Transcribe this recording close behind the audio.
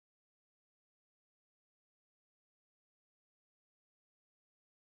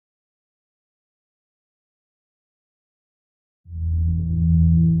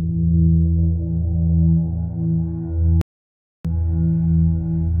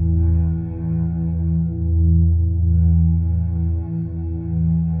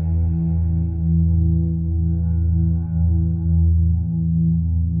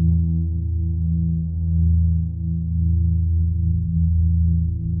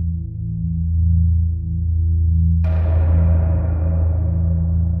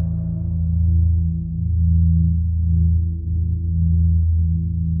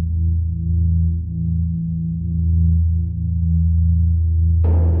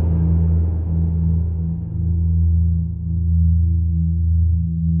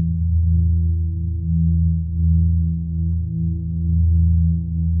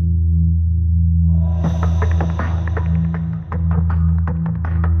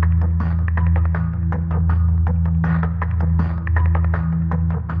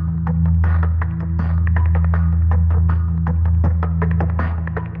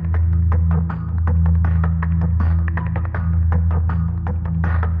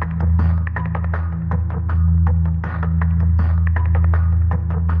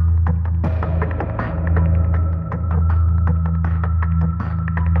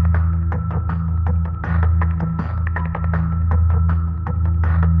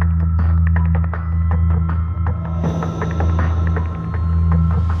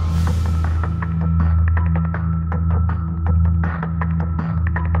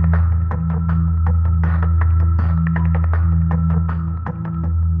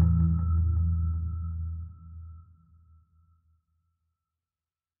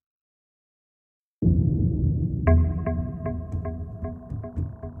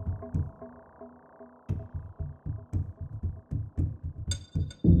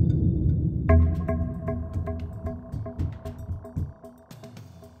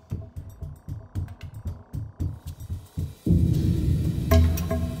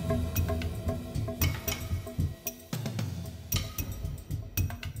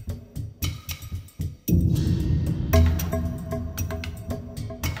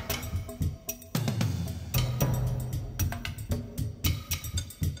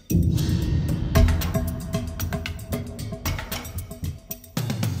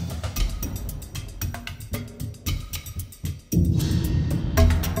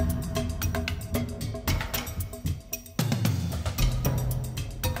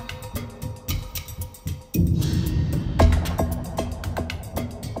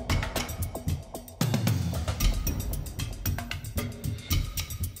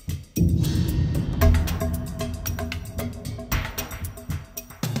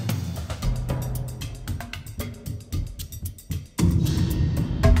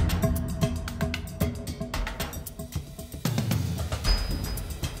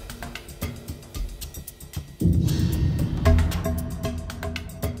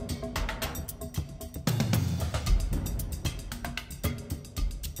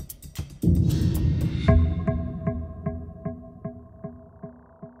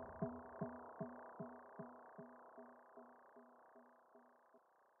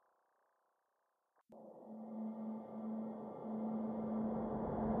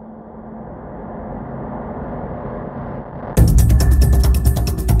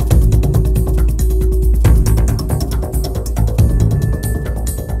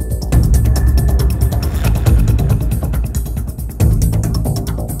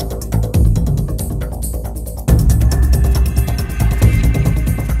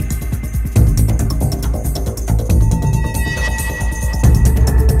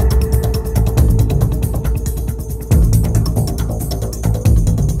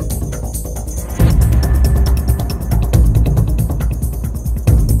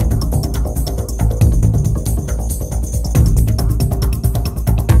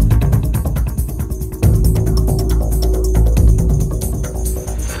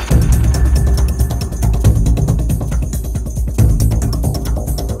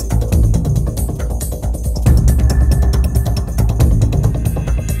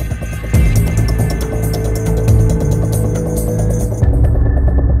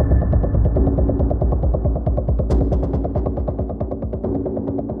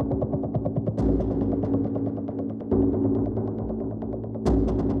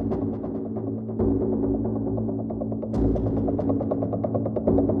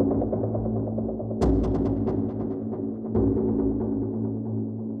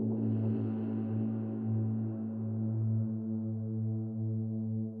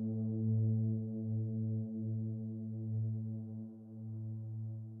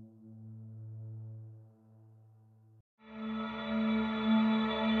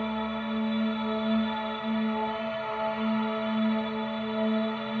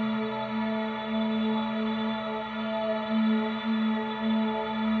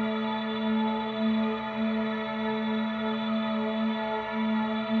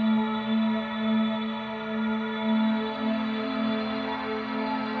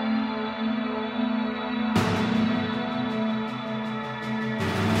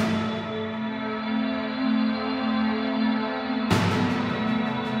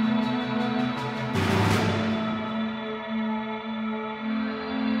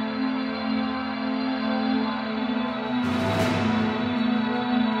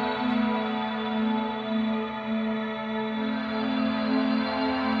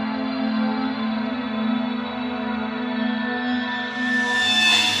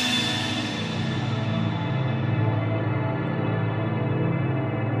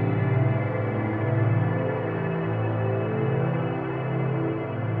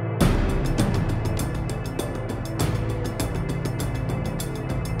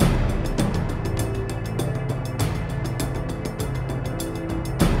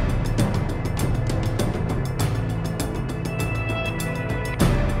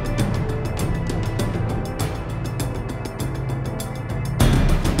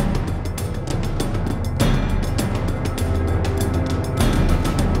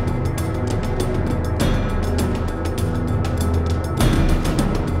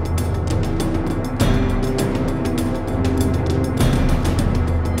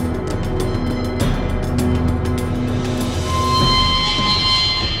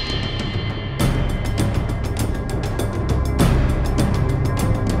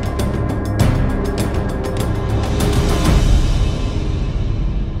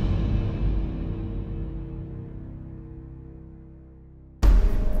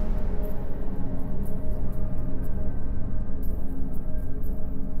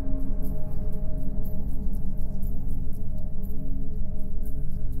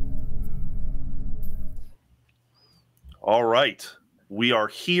All right, we are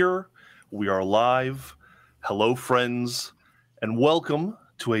here. We are live. Hello, friends, and welcome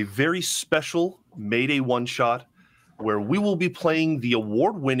to a very special Mayday one-shot where we will be playing the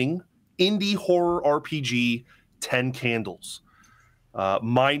award-winning indie horror RPG 10 Candles.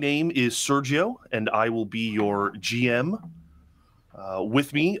 My name is Sergio, and I will be your GM.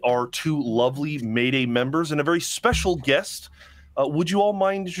 With me are two lovely Mayday members and a very special guest. Would you all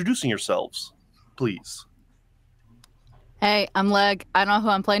mind introducing yourselves, please? Hey, I'm Leg. I don't know who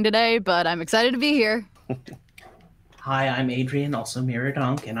I'm playing today, but I'm excited to be here. Hi, I'm Adrian, also mirrored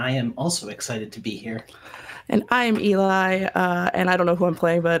Ankh, and I am also excited to be here. And I am Eli, and I don't know who I'm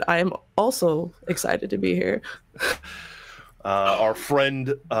playing, but I am also excited to be here. Our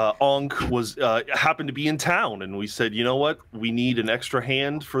friend Ankh was happened to be in town, and we said, you know what, we need an extra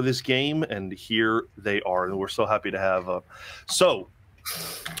hand for this game, and here they are, and we're so happy to have. So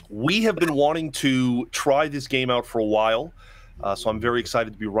we have been wanting to try this game out for a while, so I'm very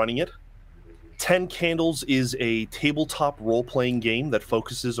excited to be running it. 10 Candles is a tabletop role-playing game that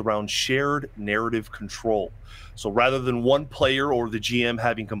focuses around shared narrative control. So rather than one player or the GM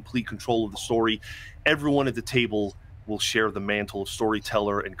having complete control of the story, everyone at the table will share the mantle of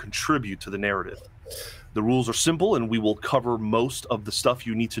storyteller and contribute to the narrative. The rules are simple, and we will cover most of the stuff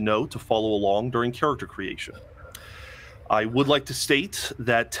you need to know to follow along during character creation. I would like to state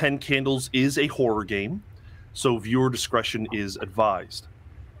that 10 Candles is a horror game, so viewer discretion is advised.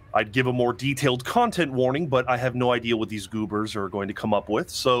 I'd give a more detailed content warning, but I have no idea what these goobers are going to come up with,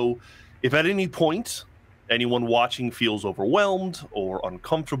 so if at any point anyone watching feels overwhelmed or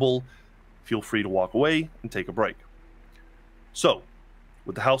uncomfortable, feel free to walk away and take a break. So,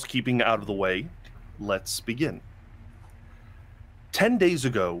 with the housekeeping out of the way, let's begin. 10 days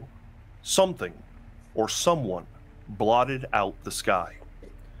ago, something or someone blotted out the sky.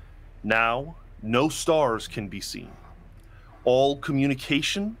 Now, no stars can be seen. All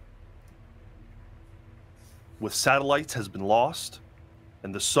communication with satellites has been lost,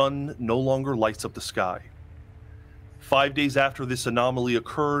 and the sun no longer lights up the sky. 5 days after this anomaly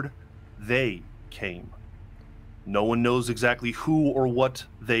occurred, they came. No one knows exactly who or what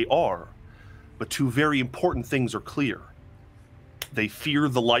they are, but two very important things are clear. They fear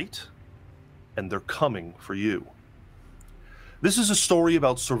the light, and they're coming for you. This is a story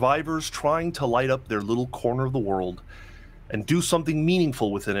about survivors trying to light up their little corner of the world and do something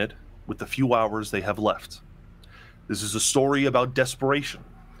meaningful within it with the few hours they have left. This is a story about desperation.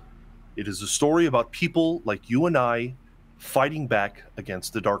 It is a story about people like you and I fighting back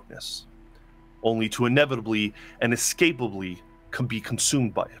against the darkness, only to inevitably and escapably be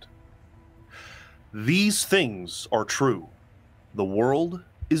consumed by it. These things are true. The world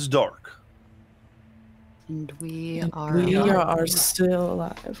is dark. And we are still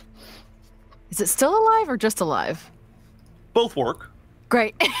alive. Is it still alive or just alive? Both work.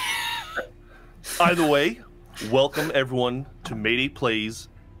 Great. Either way, welcome everyone to Mayday Plays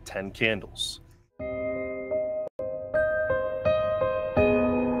 10 Candles.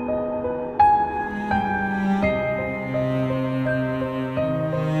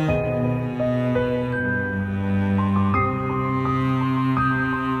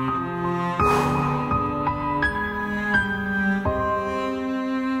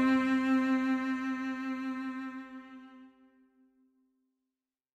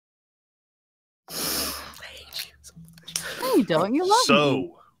 Don't you love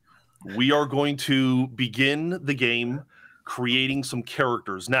me? We are going to begin the game creating some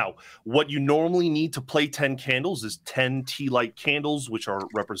characters. Now, what you normally need to play 10 Candles is 10 tea light candles, which are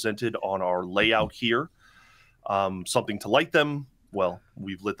represented on our layout here. Something to light them. Well,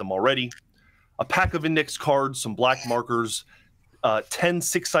 we've lit them already. A pack of index cards, some black markers, 10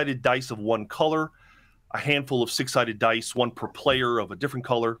 six-sided dice of one color, a handful of six-sided dice, one per player of a different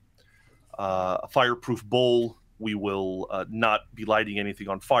color, a fireproof bowl. We will not be lighting anything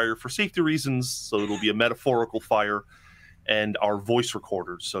on fire for safety reasons, so it'll be a metaphorical fire, and our voice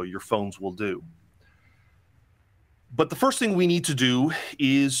recorders, so your phones will do. But the first thing we need to do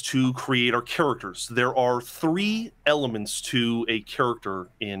is to create our characters. There are 3 elements to a character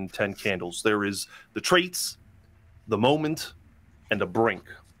in 10 Candles. There is the traits, the moment, and a brink.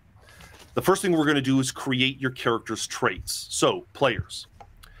 The first thing we're going to do is create your character's traits. So, players,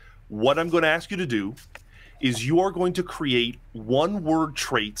 what I'm going to ask you to do is you are going to create one-word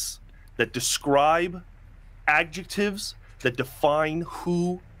traits that describe adjectives that define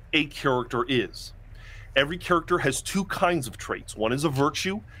who a character is. Every character has 2 kinds of traits. One is a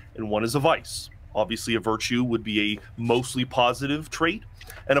virtue and one is a vice. Obviously, a virtue would be a mostly positive trait,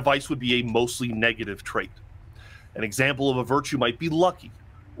 and a vice would be a mostly negative trait. An example of a virtue might be lucky,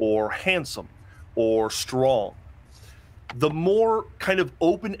 or handsome, or strong. the more kind of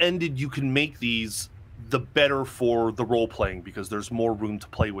open-ended you can make these, the better for the role-playing, because there's more room to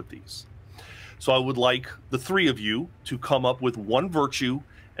play with these. So I would like the three of you to come up with one virtue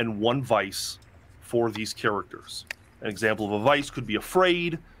and one vice for these characters. An example of a vice could be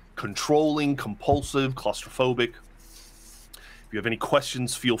afraid, controlling, compulsive, claustrophobic. If you have any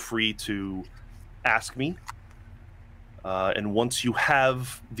questions, feel free to ask me. And once you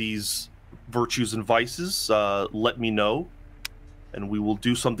have these virtues and vices, let me know, and we will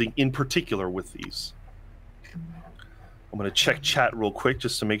do something in particular with these. I'm going to check chat real quick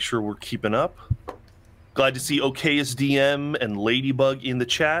just to make sure we're keeping up. Glad to see Okayus DM and Ladybug in the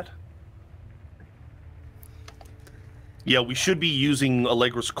chat. Yeah, we should be using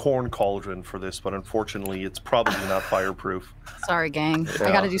Allegra's Corn Cauldron for this, but unfortunately it's probably not fireproof. Sorry, gang. Yeah.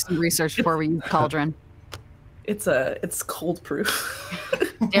 I got to do some research before we use Cauldron. It's cold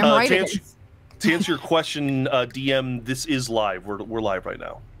proof. Damn right it is. To answer your question, DM, this is live. We're live right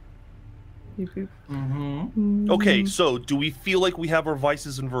now. Okay, so do we feel like we have our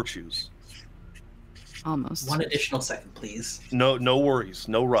vices and virtues? Almost. One additional second, please. No worries.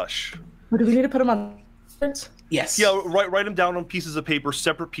 No rush. Do we need to put them on? Yes. Yeah, write them down on pieces of paper,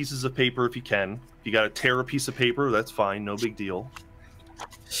 separate pieces of paper if you can. If you got to tear a piece of paper, that's fine. No big deal.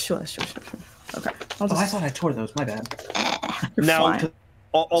 Sure. Okay. I thought I tore those. My bad. Now,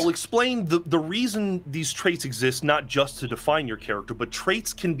 I'll explain the reason these traits exist, not just to define your character, but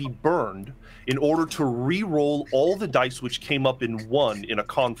traits can be burned in order to re-roll all the dice which came up in one in a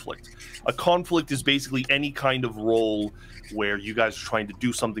conflict. A conflict is basically any kind of roll where you guys are trying to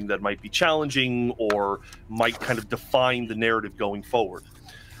do something that might be challenging or might kind of define the narrative going forward.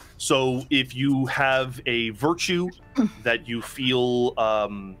 So if you have a virtue that you feel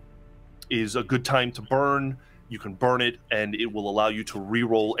is a good time to burn, you can burn it, and it will allow you to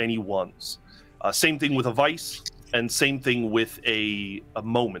re-roll any ones. Same thing with a vice, and same thing with a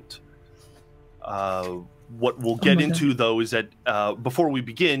moment. What we'll get into, though, is that before we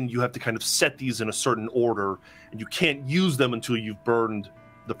begin, you have to kind of set these in a certain order, and you can't use them until you've burned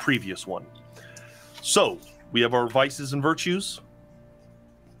the previous one. So, we have our vices and virtues.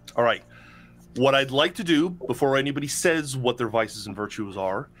 All right. What I'd like to do, before anybody says what their vices and virtues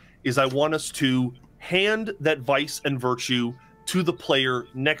are, is I want us to hand that vice and virtue to the player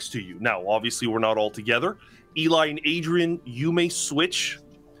next to you. Now, obviously, we're not all together. Eli and Adrian, you may switch.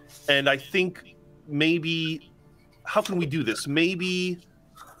 And I think maybe, how can we do this? Maybe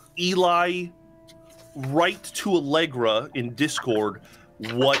Eli write to Allegra in Discord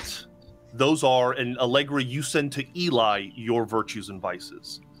what those are, and Allegra, you send to Eli your virtues and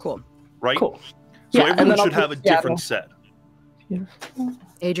vices. Cool. Right? Cool. So Yeah, everyone should have a different set. Yeah.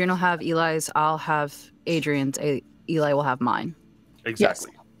 Adrian will have Eli's. I'll have Adrian's. Eli will have mine.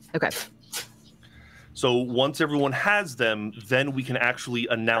 Exactly. Yes. Okay. So once everyone has them, then we can actually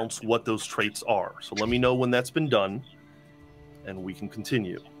announce what those traits are. So let me know when that's been done, and we can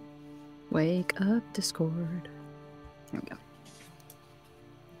continue. Wake up, Discord. There we go.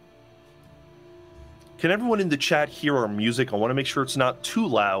 Can everyone in the chat hear our music? I want to make sure it's not too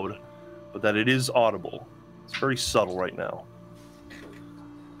loud, but that it is audible. It's very subtle right now.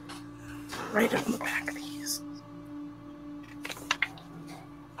 Right on the back of these.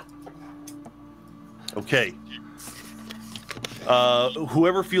 Okay.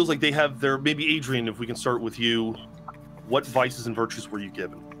 Whoever feels like they have their... Maybe Adrian, if we can start with you. What vices and virtues were you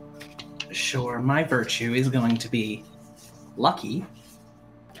given? Sure. My virtue is going to be lucky.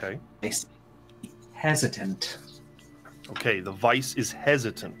 Okay. Hesitant. Okay, the vice is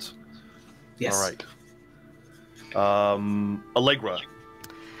hesitant. Yes. All right. Allegra.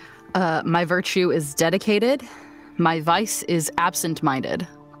 My virtue is dedicated. My vice is absent-minded.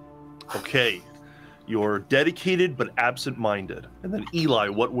 Okay. You're dedicated but absent-minded. And then Eli,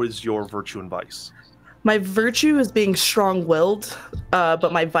 what was your virtue and vice? My virtue is being strong-willed,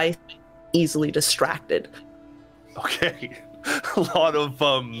 but my vice is easily distracted. Okay. A lot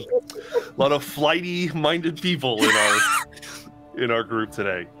of flighty-minded people in our group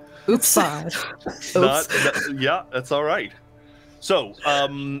today. Oops. Yeah, that's all right. So,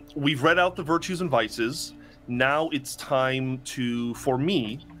 we've read out the virtues and vices. Now it's time for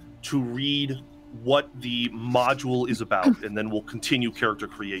me to read what the module is about, and then we'll continue character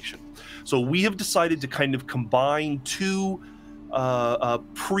creation. So we have decided to kind of combine two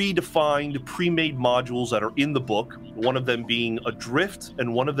predefined, pre-made modules that are in the book, one of them being Adrift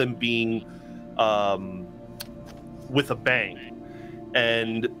and one of them being With a Bang.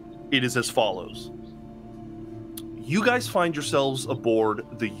 And it is as follows. You guys find yourselves aboard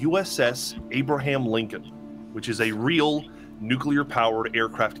the USS Abraham Lincoln, which is a real nuclear-powered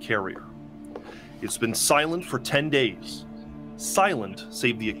aircraft carrier. It's been silent for 10 days. Silent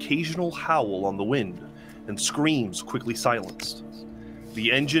save the occasional howl on the wind and screams quickly silenced.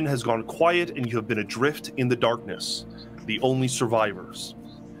 The engine has gone quiet and you have been adrift in the darkness, the only survivors.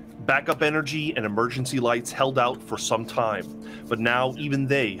 Backup energy and emergency lights held out for some time, but now even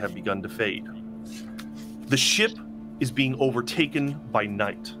they have begun to fade. The ship is being overtaken by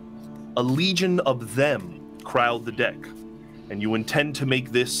night. A legion of them crowd the deck, and you intend to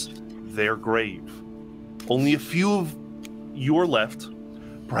make this their grave. Only a few of you are left.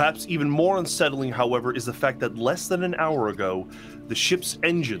 Perhaps even more unsettling, however, is the fact that less than an hour ago, the ship's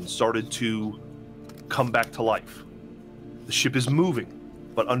engine started to come back to life. The ship is moving,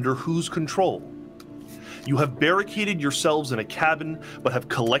 but under whose control? You have barricaded yourselves in a cabin, but have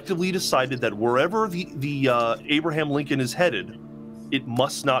collectively decided that wherever the Abraham Lincoln is headed, it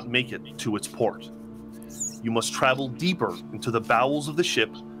must not make it to its port. You must travel deeper into the bowels of the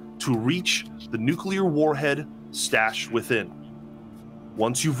ship to reach the nuclear warhead stashed within.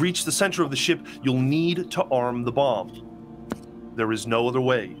 Once you've reached the center of the ship, you'll need to arm the bomb. There is no other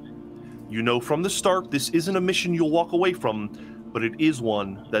way. You know from the start this isn't a mission you'll walk away from, but it is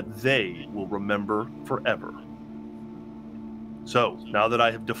one that they will remember forever. So, now that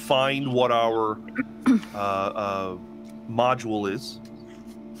I have defined what our module is,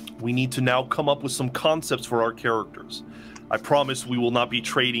 we need to now come up with some concepts for our characters. I promise we will not be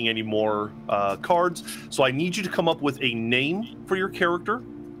trading any more cards, so I need you to come up with a name for your character,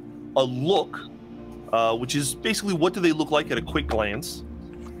 a look, which is basically what do they look like at a quick glance,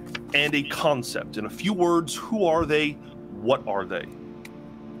 and a concept. In a few words, who are they? What are they?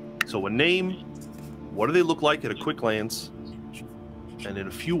 So a name, what do they look like at a quick glance, and in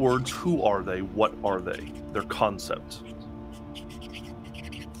a few words, who are they? What are they? Their concept.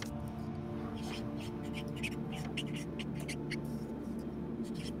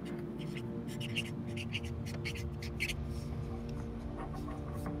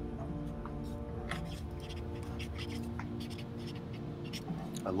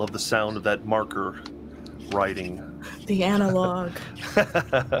 I love the sound of that marker writing. The analog.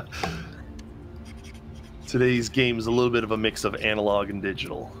 Today's game is a little bit of a mix of analog and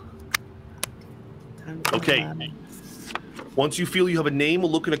digital. Okay. Once you feel you have a name, a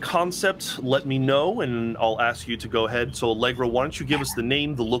look, and a concept, let me know, and I'll ask you to go ahead. So, Allegra, why don't you give us the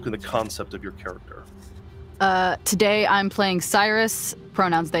name, the look, and the concept of your character? Today I'm playing Cyrus,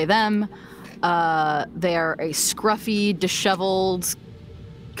 pronouns they, them. They are a scruffy, disheveled,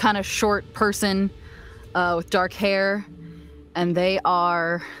 kind of short person with dark hair, and they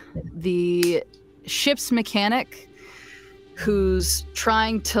are the ship's mechanic who's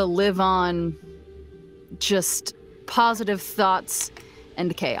trying to live on just positive thoughts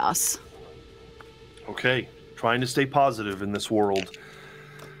and chaos. Okay, trying to stay positive in this world.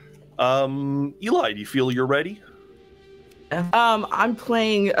 Eli, do you feel you're ready? I'm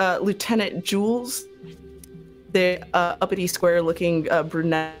playing Lieutenant Jules, the uppity, square-looking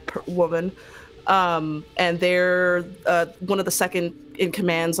brunette woman, and they're one of the second in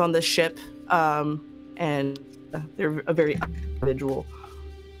commands on the ship, and they're a very individual.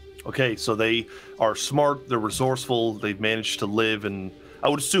 Okay, so they are smart, they're resourceful, they've managed to live, and I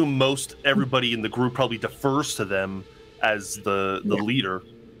would assume everybody in the group probably defers to them as the leader.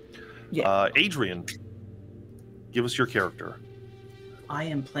 Yeah. Adrian, give us your character. I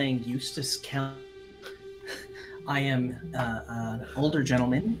am playing Eustace Count. I am an older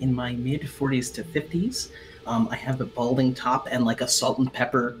gentleman in my mid-40s to 50s. I have a balding top and like a salt and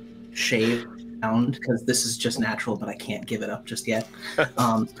pepper shave around because this is just natural, but I can't give it up just yet.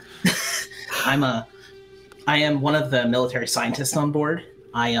 I am one of the military scientists on board.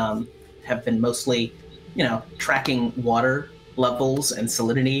 I have been mostly, tracking water levels and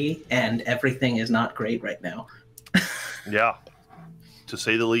salinity, and everything is not great right now. Yeah, to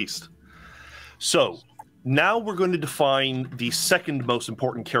say the least. So now we're going to define the second most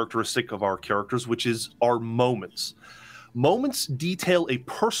important characteristic of our characters, which is our moments. Moments detail a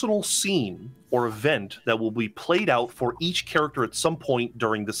personal scene or event that will be played out for each character at some point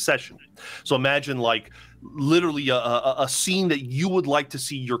during the session. So imagine like literally a scene that you would like to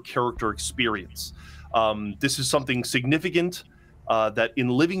see your character experience. This is something significant that in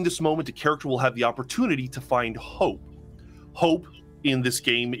living this moment, a character will have the opportunity to find hope. Hope in this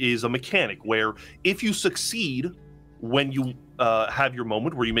game is a mechanic where if you succeed when you have your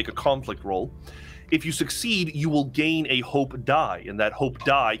moment where you make a conflict roll, if you succeed, you will gain a hope die, and that hope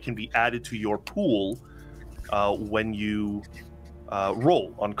die can be added to your pool when you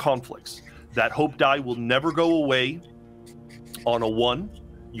roll on conflicts. That hope die will never go away on a 1.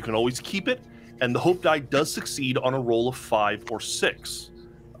 You can always keep it, and the hope die does succeed on a roll of 5 or 6.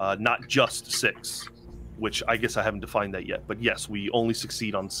 not just 6, which I guess I haven't defined that yet. But yes, we only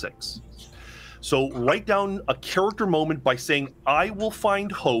succeed on 6. So write down a character moment by saying, I will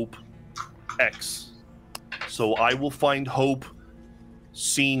find hope X. So I will find hope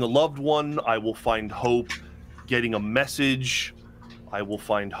seeing a loved one. I will find hope getting a message. I will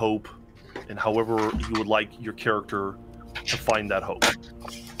find hope, and however you would like your character to find that hope.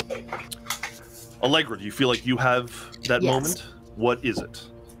 Allegra, do you feel like you have that moment? What is it?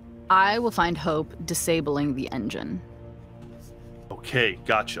 I will find hope disabling the engine. Okay,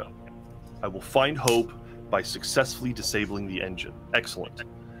 gotcha. I will find hope by successfully disabling the engine. Excellent.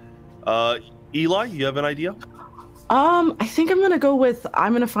 Eli, you have an idea? I think I'm gonna go with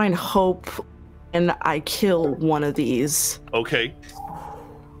I'm gonna find hope and I kill one of these. Okay.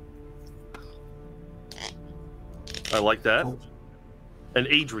 I like that. And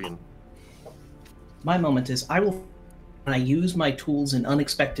Adrian? My moment is I use my tools in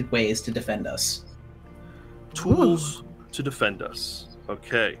unexpected ways to defend us. Tools to defend us.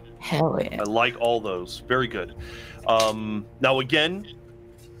 Okay. Hell yeah. I like all those. Very good. Now again,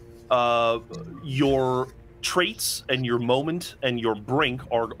 your traits and your moment and your brink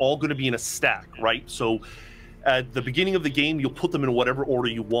are all going to be in a stack, right? So at the beginning of the game, you'll put them in whatever order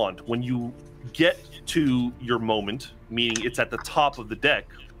you want. When you get to your moment, meaning it's at the top of the deck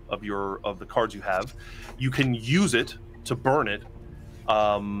of the cards you have, you can use it to burn it,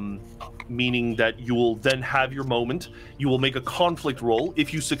 meaning that you will then have your moment. You will make a conflict roll.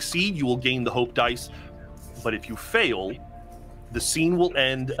 If you succeed, you will gain the hope dice. But if you fail, the scene will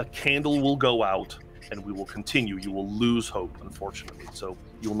end, a candle will go out, and we will continue. You will lose hope, unfortunately. So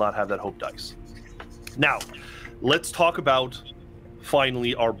you will not have that hope dice. Now, let's talk about,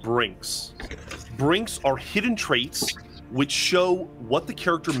 finally, our brinks. Brinks are hidden traits which show what the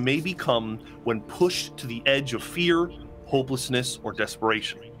character may become when pushed to the edge of fear, hopelessness, or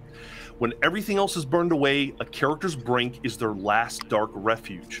desperation. When everything else is burned away, a character's brink is their last dark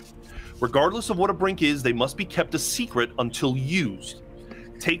refuge. Regardless of what a brink is, they must be kept a secret until used.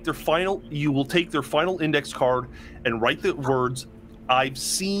 You will take their final index card and write the words, I've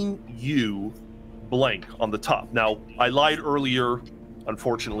seen you, blank, on the top. Now, I lied earlier.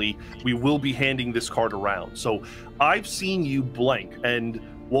 Unfortunately, we will be handing this card around. So, I've seen you, blank. And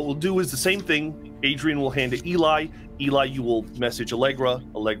what we'll do is the same thing. Adrian will hand it Eli. Eli, you will message Allegra.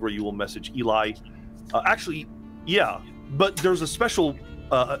 Allegra, you will message Eli. Actually, yeah, but there's a special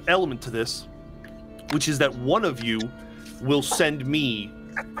element to this, which is that one of you will send me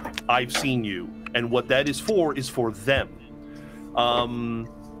I've seen you, and what that is for them.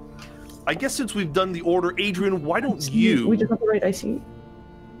 I guess since we've done the order, Adrian, why don't you? We just have to write I see.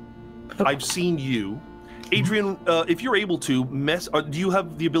 Okay. I've seen you, Adrian. If you're able to do you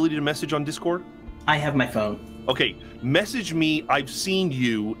have the ability to message on Discord? I have my phone. Okay, message me. I've seen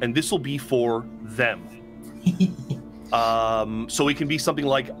you, and this will be for them. So it can be something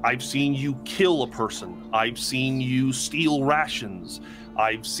like, I've seen you kill a person. I've seen you steal rations.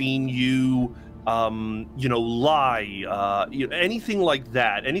 I've seen you, lie. Anything like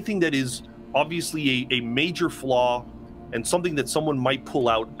that. Anything that is obviously a major flaw and something that someone might pull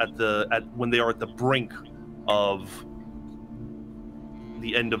out when they are at the brink of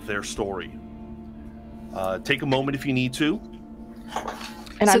the end of their story. Take a moment if you need to.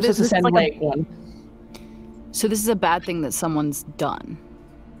 And so I'm supposed to send like one. So this is a bad thing that someone's done.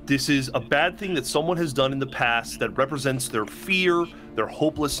 This is a bad thing that someone has done in the past that represents their fear, their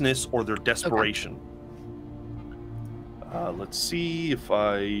hopelessness, or their desperation. Okay. Let's see if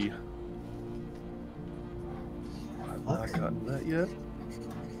I've not gotten that yet.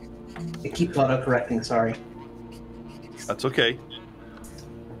 I keep auto-correcting, sorry. That's okay.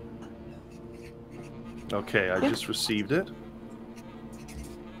 Okay, I just received it.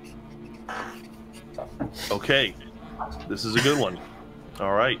 Okay, this is a good one.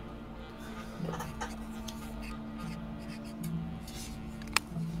 All right.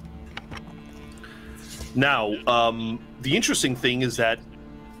 Now, the interesting thing is that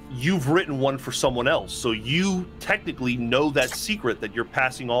you've written one for someone else, so you technically know that secret that you're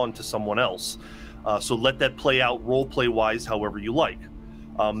passing on to someone else. So let that play out role-play-wise however you like.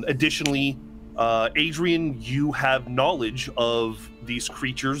 Additionally, Adrian, you have knowledge of these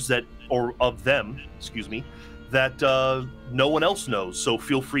creatures that no one else knows, so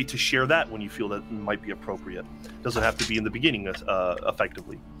feel free to share that when you feel that might be appropriate. Doesn't have to be in the beginning,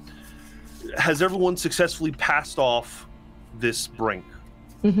 effectively. Has everyone successfully passed off this brink?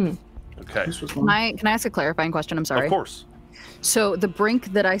 Mm-hmm. Okay. Can I ask a clarifying question? I'm sorry. Of course. So the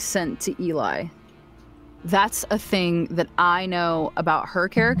brink that I sent to Eli, that's a thing that I know about her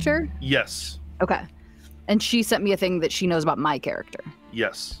character? Yes. Okay. And she sent me a thing that she knows about my character?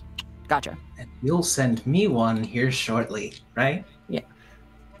 Yes. Gotcha. And you'll send me one here shortly, right? Yeah.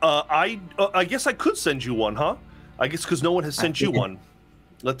 I guess I could send you one, huh? I guess because no one has sent you one.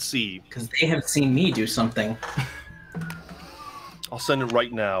 Let's see. Because they have seen me do something. I'll send it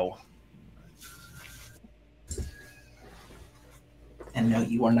right now. And no,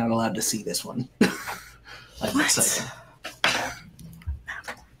 you are not allowed to see this one. What?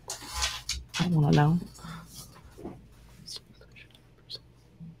 I want to know.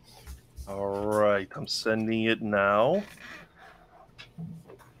 All right, I'm sending it now.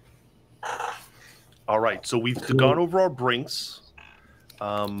 All right, so we've gone over our brinks.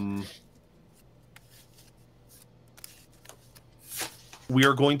 We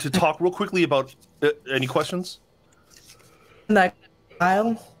are going to talk real quickly about any questions? In that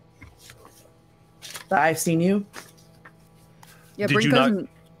pile that I've seen you. Yeah, Did brink you goes not-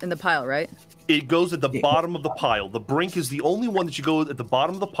 in the pile, right? It goes at the bottom of the pile. The brink is the only one that you go at the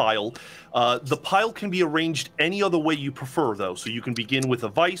bottom of the pile. The pile can be arranged any other way you prefer, though. So you can begin with a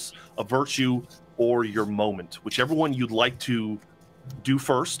vice, a virtue, or your moment, whichever one you'd like to do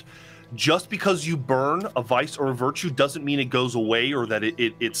first. Just because you burn a vice or a virtue doesn't mean it goes away or that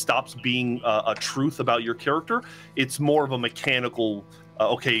it stops being a truth about your character. It's more of a mechanical,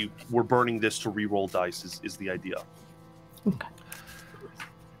 okay, we're burning this to re-roll dice is the idea. Okay.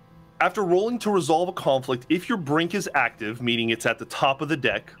 After rolling to resolve a conflict, if your brink is active, meaning it's at the top of the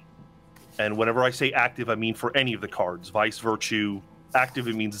deck, and whenever I say active, I mean for any of the cards, vice, virtue, active,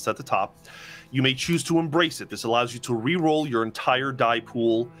 it means it's at the top, you may choose to embrace it. This allows you to re-roll your entire die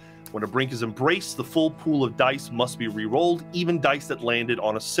pool. When a brink is embraced, the full pool of dice must be re-rolled, even dice that landed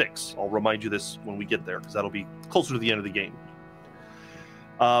on a 6. I'll remind you this when we get there, because that'll be closer to the end of the game.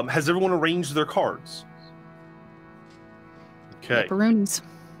 Has everyone arranged their cards? Okay. Pepperoonies.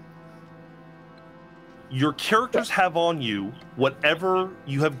 Your characters have on you whatever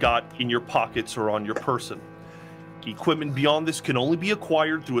you have got in your pockets or on your person. Equipment beyond this can only be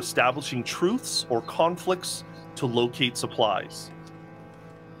acquired through establishing truths or conflicts to locate supplies.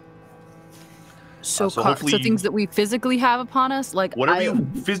 So, so so hopefully things that we physically have upon us, like whatever you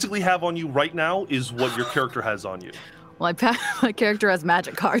physically have on you right now is what your character has on you. Well, my character has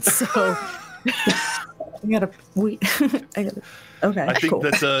magic cards, so I gotta wait. Okay. I think cool.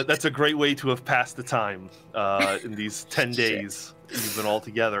 that's a great way to have passed the time in these 10 days you've been all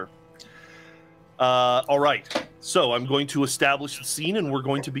together. All right, so I'm going to establish the scene and we're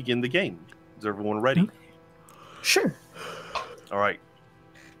going to begin the game. Is everyone ready? Sure. All right.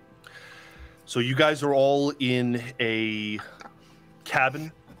 So you guys are all in a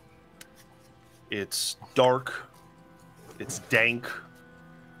cabin. It's dark. It's dank.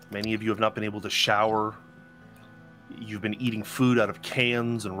 Many of you have not been able to shower. You've been eating food out of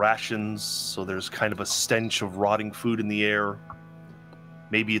cans and rations, so there's kind of a stench of rotting food in the air.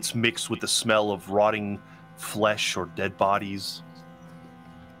 Maybe it's mixed with the smell of rotting flesh or dead bodies.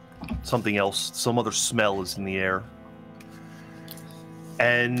 Something else, some other smell is in the air.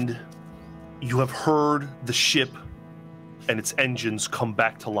 And you have heard the ship and its engines come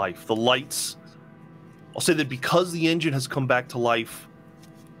back to life. The lights, I'll say that because the engine has come back to life,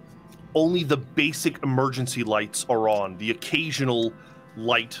 only the basic emergency lights are on. The occasional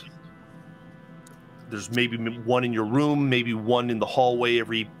light, there's maybe one in your room, maybe one in the hallway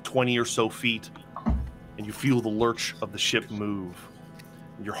every 20 or so feet, and you feel the lurch of the ship move.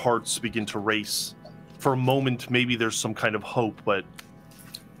 And your hearts begin to race. For a moment, maybe there's some kind of hope, but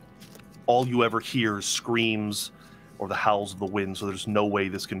all you ever hear is screams or the howls of the wind, so there's no way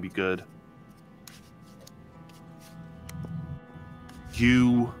this can be good.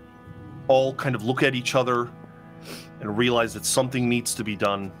 You all kind of look at each other and realize that something needs to be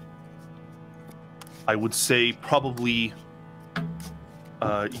done. I would say probably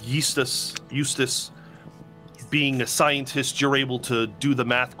Eustace, being a scientist, you're able to do the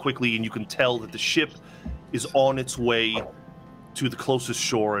math quickly and you can tell that the ship is on its way to the closest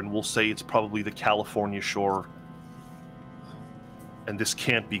shore, and we'll say it's probably the California shore. And this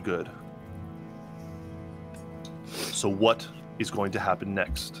can't be good. So what is going to happen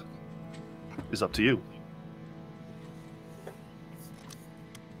next is up to you.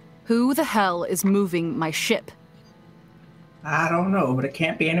 who the hell is moving my ship? I don't know, but it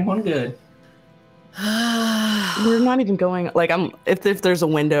can't be anyone good. We're not even going. Like, if there's a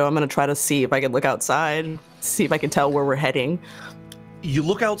window, I'm gonna try to see if I can look outside, see if I can tell where we're heading. You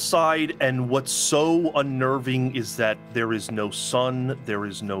look outside, and what's so unnerving is that there is no sun, there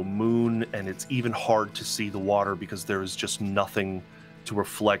is no moon, and it's even hard to see the water because there is just nothing to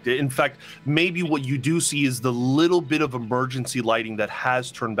reflect it. In fact, maybe what you do see is the little bit of emergency lighting that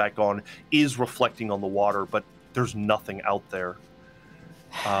has turned back on is reflecting on the water, but there's nothing out there.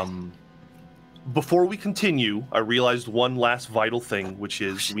 Before we continue, I realized one last vital thing, which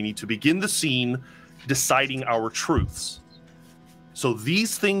is we need to begin the scene deciding our truths. So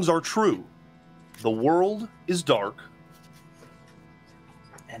these things are true. The world is dark.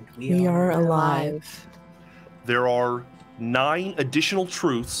 And We are alive. There are 9 additional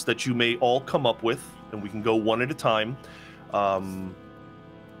truths that you may all come up with, and we can go one at a time,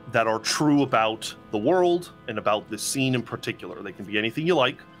 that are true about the world and about this scene in particular. They can be anything you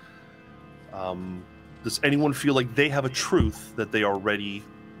like. Does anyone feel like they have a truth that they are ready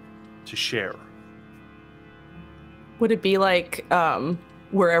to share? Would it be like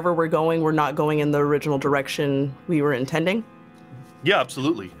wherever we're going, we're not going in the original direction we were intending? Yeah,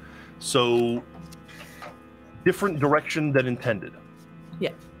 absolutely. So, different direction than intended.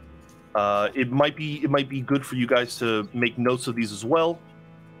 Yeah. It might be good for you guys to make notes of these as well.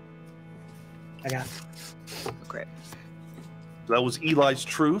 I got it. Great. That was Eli's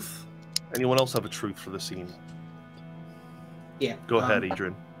truth. Anyone else have a truth for the scene? Yeah. Go ahead,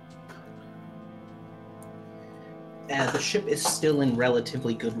 Adrian. The ship is still in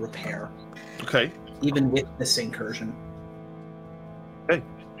relatively good repair, Okay. even with this incursion. Okay.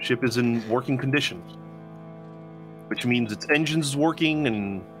 Ship is in working condition, which means its engines is working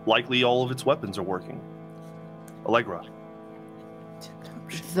and likely all of its weapons are working. Allegra.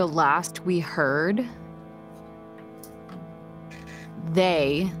 The last we heard,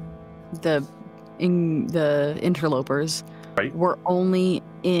 the interlopers, Right. were only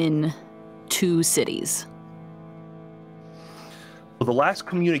in 2 cities. So the last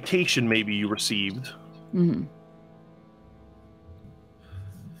communication maybe you received Mm-hmm.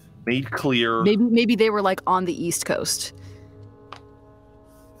 made clear. Maybe they were like on the East Coast,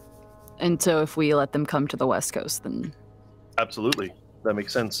 and so if we let them come to the West Coast, then Absolutely. That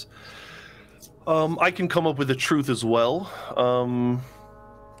makes sense. I can come up with a truth as well.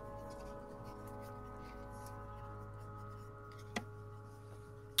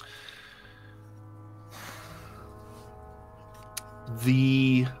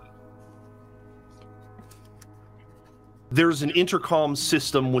 There's an intercom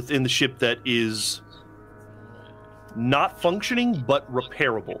system within the ship that is not functioning but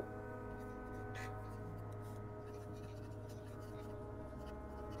repairable.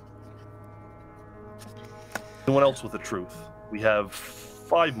 Anyone else with the truth? We have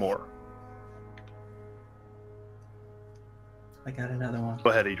 5 more. I got another one. Go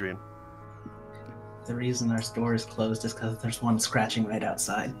ahead, Adrian. The reason our door is closed is because there's one scratching right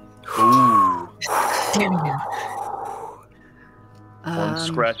outside. Ooh. um, One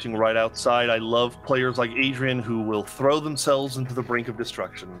scratching right outside. I love players like Adrian who will throw themselves into the brink of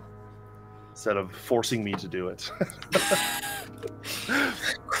destruction instead of forcing me to do it.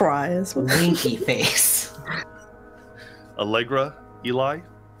 Cries. Winky face. Allegra, Eli?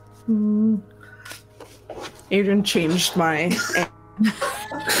 Adrian changed my...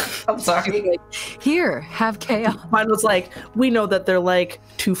 I'm sorry. like, here, have chaos. Mine was like, we know that they're like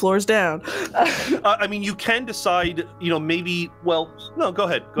 2 floors down. I mean, you can decide, maybe, well, no, go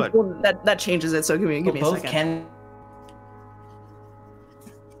ahead. Well, that changes it, so give me a Both second. can.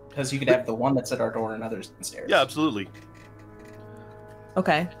 Because you could have the one that's at our door and others downstairs. Yeah, absolutely.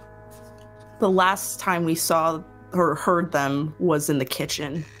 Okay. The last time we saw or heard them was in the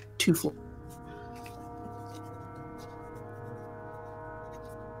kitchen, 2 floors.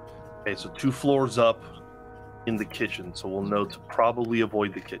 Okay, so 2 floors up in the kitchen, so we'll know to probably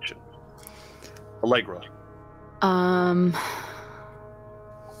avoid the kitchen. Allegra.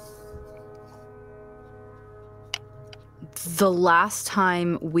 The last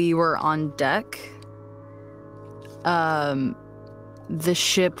time we were on deck, the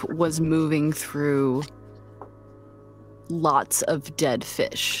ship was moving through lots of dead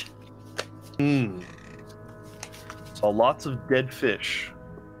fish. Saw lots of dead fish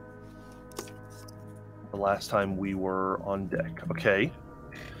the last time we were on deck. Okay.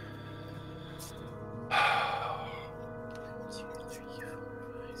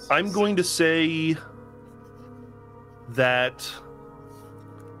 I'm going to say that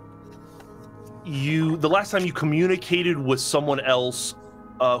the last time you communicated with someone else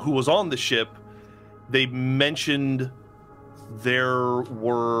who was on the ship, they mentioned that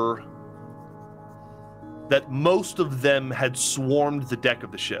most of them had swarmed the deck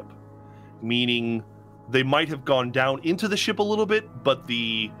of the ship, meaning they might have gone down into the ship a little bit, but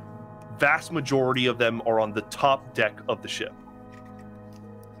the vast majority of them are on the top deck of the ship.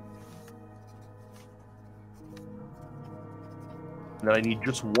 And then I need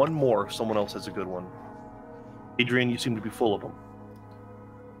just one more if someone else has a good one. Adrian, you seem to be full of them.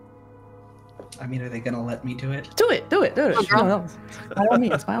 I mean, are they gonna let me do it? Do it. Oh, girl. No. By all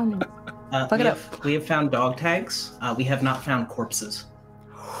means, by all means. We have found dog tags. We have not found corpses.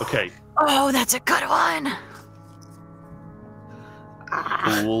 Okay. Oh, that's a good one.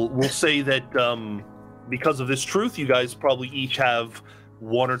 We'll say that because of this truth, you guys probably each have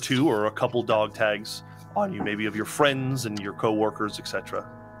one or two or a couple dog tags on you, maybe of your friends and your coworkers, etc.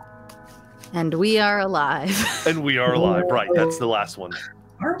 And we are alive. And we are alive, right? That's the last one.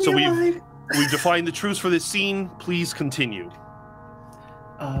 Are we So alive? we've defined the truths for this scene. Please continue.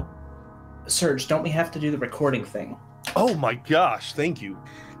 Serge, don't we have to do the recording thing? Oh my gosh! Thank you.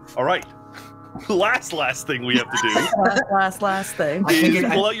 All right. Last thing we have to do Last thing. is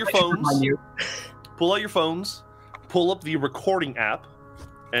pull out your phones. Pull out your phones. Pull up the recording app,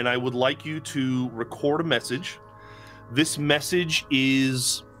 and I would like you to record a message. This message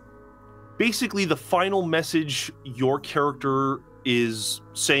is basically the final message your character is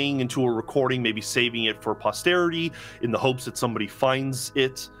saying into a recording, maybe saving it for posterity in the hopes that somebody finds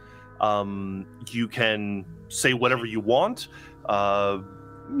it. You can say whatever you want.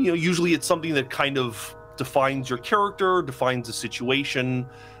 Usually it's something that kind of defines your character, defines the situation.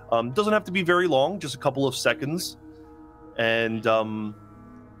 Doesn't have to be very long, just a couple of seconds. And who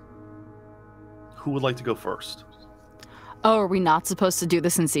would like to go first? Oh, are we not supposed to do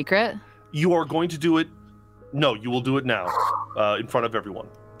this in secret? You are going to do it. No, you will do it now, in front of everyone.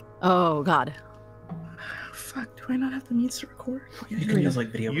 Oh, God. Fuck, do I not have the means to record? You can use like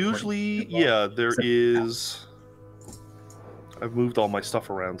video. Usually, yeah, there is. I've moved all my stuff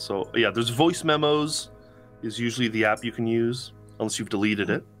around, so yeah, there's voice memos. Is usually the app you can use, unless you've deleted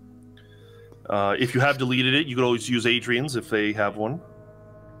it. If you have deleted it, you could always use Adrian's if they have one.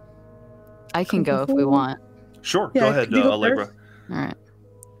 I can go if we want. Sure, Yeah, go ahead, could you go Allegra. first? All right.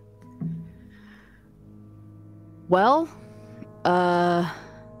 Well, that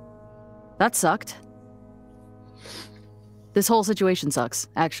sucked. This whole situation sucks,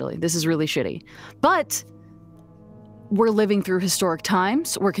 actually. This is really shitty. But we're living through historic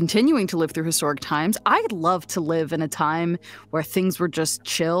times. We're continuing to live through historic times. I'd love to live in a time where things were just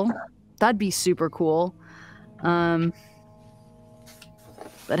chill. That'd be super cool. But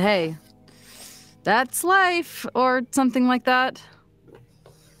hey, that's life, or something like that.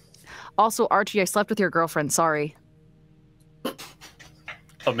 Also, Archie, I slept with your girlfriend. Sorry.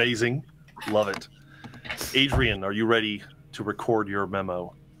 Amazing. Love it. Adrian, are you ready to record your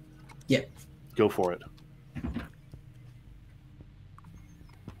memo? Yeah. Go for it.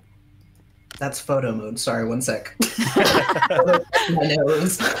 That's photo mode. Sorry, one sec. My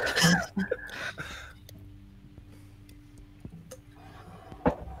nose.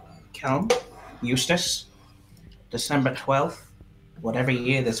 Count, Eustace, December 12th, whatever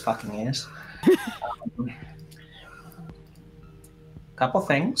year this fucking is. Couple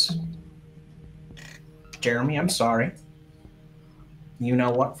things. Jeremy, I'm sorry. You know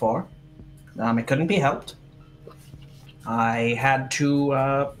what for. It couldn't be helped. I had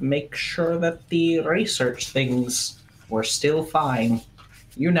to make sure that the research things were still fine.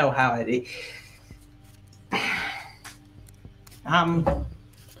 You know how it is.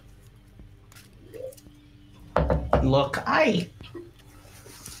 Look,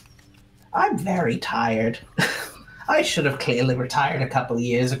 I'm very tired. I should have clearly retired a couple of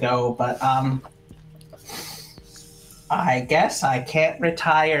years ago, but I guess I can't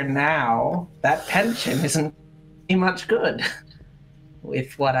retire now. That pension isn't much good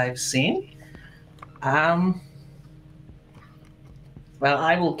with what I've seen. Well,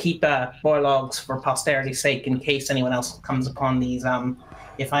 I will keep more logs for posterity's sake in case anyone else comes upon these.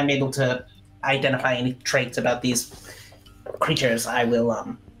 If I'm able to identify any traits about these creatures, I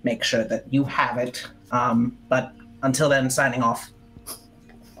will make sure that you have it. But until then, signing off.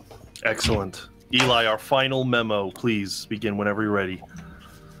 Excellent. Eli, our final memo. Please begin whenever you're ready.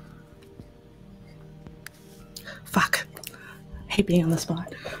 Fuck. I hate being on the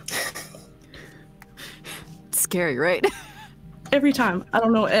spot. It's scary, right? Every time. I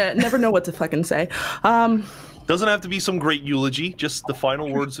don't know. Never know what to fucking say. Doesn't have to be some great eulogy, just the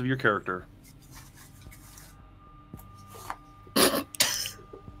final words of your character.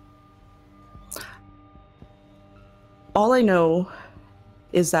 All I know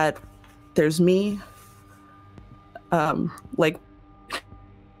is that there's me, like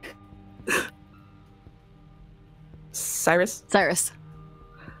Cyrus.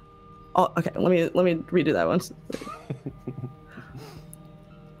 Oh, okay. Let me redo that once.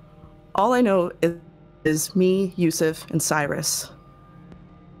 All I know is me, Yusuf, and Cyrus.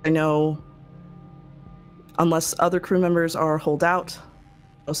 I know, unless other crew members are holed out,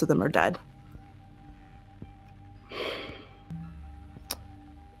 most of them are dead.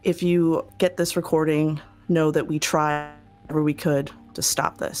 if you get this recording, know that we tried whatever we could to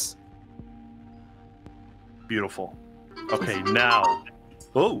stop this. Beautiful. Okay, now.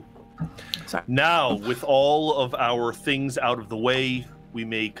 Oh. Sorry. Now, with all of our things out of the way, we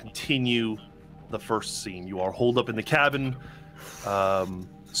may continue the first scene. You are holed up in the cabin.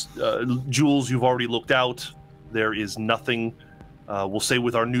 Jules, you've already looked out. There is nothing. We'll say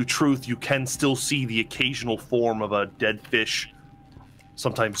with our new truth, you can still see the occasional form of a dead fish,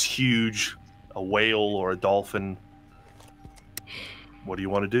 sometimes huge, a whale or a dolphin. What do you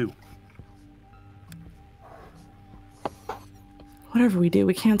want to do? Whatever we do,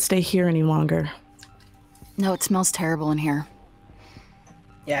 we can't stay here any longer. No, it smells terrible in here.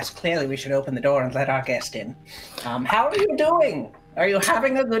 Yes, clearly we should open the door and let our guest in. How are you doing? Are you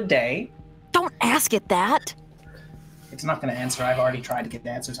having a good day? Don't ask it that. It's not going to answer. I've already tried to get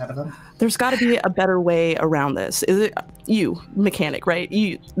answers out of them. There's got to be a better way around this. Is it you, mechanic, right?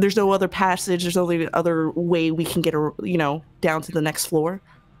 There's no other passage. There's no other way we can get, down to the next floor.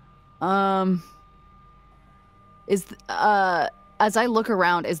 As I look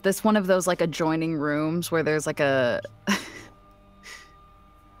around, is this one of those like adjoining rooms where there's like a?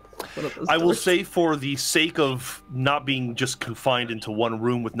 I will say, for the sake of not being just confined into one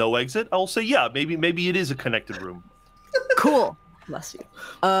room with no exit, I will say, yeah, maybe it is a connected room. Cool. Bless you.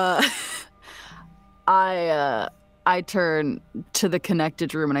 I turn to the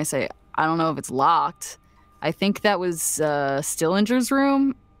connected room and I say, I don't know if it's locked. I think that was Stillinger's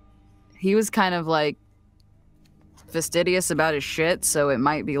room. He was kind of like fastidious about his shit, so it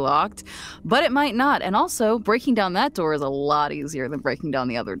might be locked, but it might not. And also, breaking down that door is a lot easier than breaking down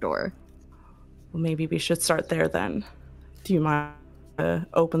the other door. Well, maybe we should start there then. Do you mind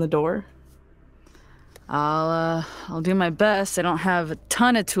open the door? I'll do my best. I don't have a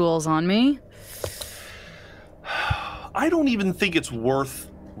ton of tools on me. I don't even think it's worth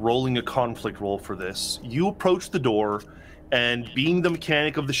rolling a conflict roll for this. You approach the door, and being the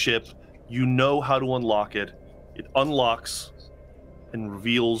mechanic of the ship, you know how to unlock it. It unlocks and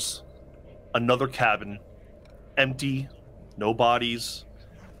reveals another cabin, empty, no bodies,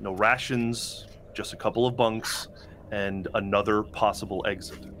 no rations, just a couple of bunks, and another possible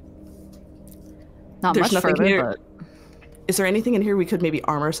exit. Not There's much nothing further, here. but... Is there anything in here we could maybe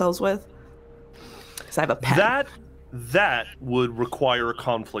arm ourselves with? Because I have a pen. That would require a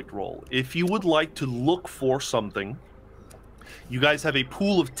conflict roll. If you would like to look for something, you guys have a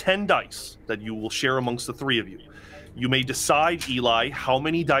pool of 10 dice that you will share amongst the three of you. You may decide, Eli, how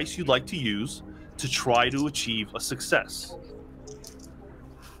many dice you'd like to use to try to achieve a success.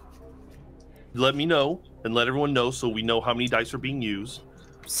 Let me know, and let everyone know so we know how many dice are being used.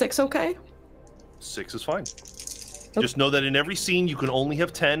 6 okay? 6 is fine. Okay. Just know that in every scene you can only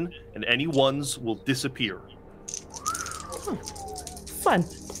have 10, and any ones will disappear. Fun.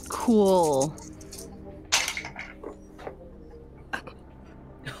 Cool.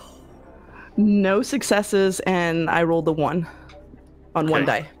 No successes, and I rolled a 1 on one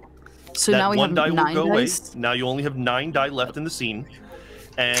die. So that now we one have die 9 will go dice? away. Now you only have 9 die left in the scene,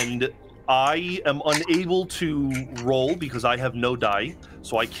 and I am unable to roll because I have no die,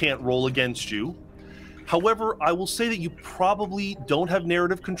 so I can't roll against you. However, I will say that you probably don't have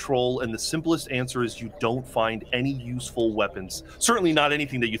narrative control, and the simplest answer is you don't find any useful weapons. Certainly not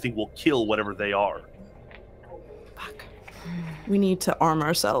anything that you think will kill whatever they are. Fuck. We need to arm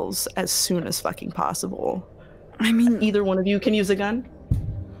ourselves as soon as fucking possible. I mean, either one of you can use a gun?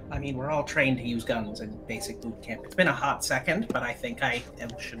 I mean, we're all trained to use guns in basic boot camp. It's been a hot second, but I think I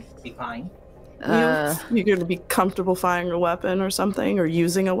should be fine. You're going to be comfortable firing a weapon or something, or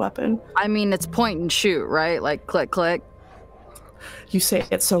using a weapon? I mean, it's point and shoot, right? Like, click, click. You say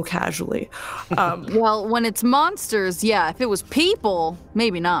it so casually. Well, when it's monsters, yeah. If it was people,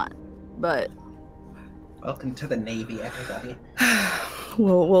 maybe not. But welcome to the Navy, everybody.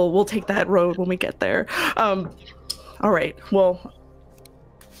 We'll take that road when we get there. All right. Well,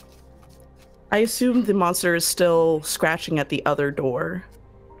 I assume the monster is still scratching at the other door.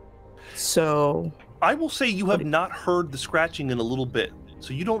 So I will say you have not heard the scratching in a little bit,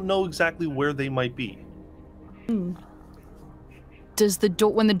 so you don't know exactly where they might be. Does the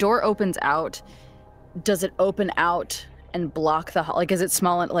door, when the door opens out, does it open out and block the like? Is it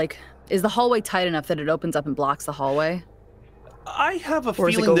small and like? Is the hallway tight enough that it opens up and blocks the hallway? I have a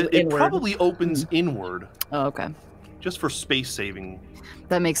feeling that it probably opens inward. Oh, okay. Just for space saving.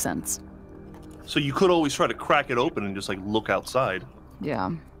 That makes sense. So you could always try to crack it open and just like look outside.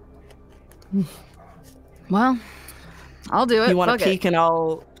 Yeah. Well, I'll do it. You want to peek and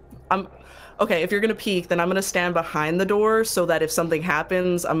okay, if you're gonna peek, then I'm gonna stand behind the door so that if something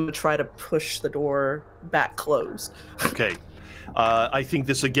happens, I'm gonna try to push the door back closed. Okay. I think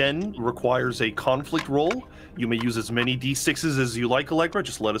this again requires a conflict roll. You may use as many d6s as you like, Allegra.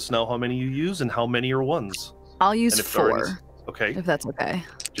 Just let us know how many you use and how many are ones. I'll use And if there are any- 4. Okay. If that's okay.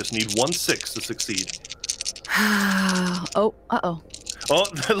 Just need 1 6 to succeed. Oh, uh-oh. Oh,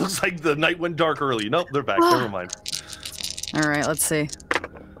 that looks like the night went dark early. Nope, they're back. Never mind. All right, let's see.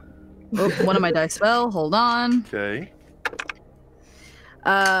 Oh, one of my dice fell. Hold on. Okay.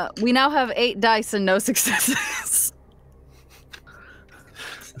 We now have 8 dice and no successes.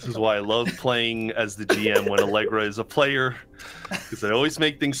 This is why I love playing as the GM when Allegra is a player, because I always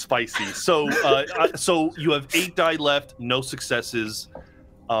make things spicy. So, so you have 8 die left, no successes.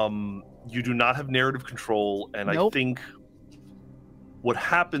 You do not have narrative control, and Nope. I think what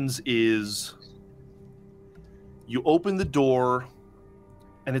happens is you open the door,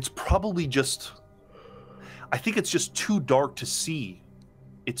 and it's probably just, I think it's just too dark to see.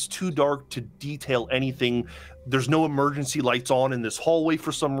 It's too dark to detail anything. There's no emergency lights on in this hallway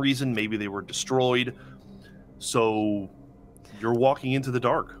for some reason. Maybe they were destroyed. So you're walking into the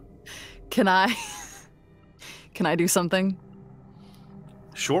dark. Can I do something?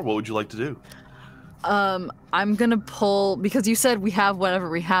 Sure, what would you like to do? I'm gonna pull, because you said we have whatever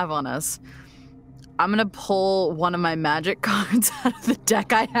we have on us. I'm gonna pull one of my magic cards out of the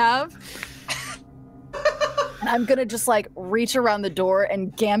deck I have. And I'm gonna just like reach around the door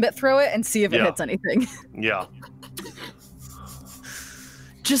and gambit throw it and see if it hits anything. Yeah.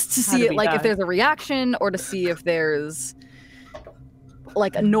 Just to How see do it, we like die? if there's a reaction or to see if there's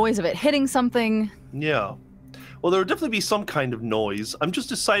like a noise of it hitting something. Yeah. Well, there would definitely be some kind of noise. I'm just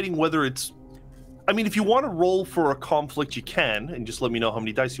deciding whether it's... I mean, if you want to roll for a conflict, you can, and just let me know how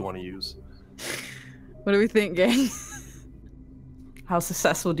many dice you want to use. What do we think, gang? How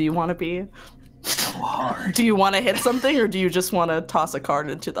successful do you want to be? So hard. Do you want to hit something, or do you just want to toss a card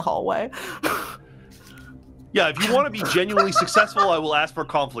into the hallway? Yeah, if you want to be genuinely successful, I will ask for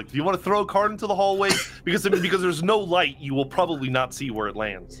conflict. If you want to throw a card into the hallway, because there's no light, you will probably not see where it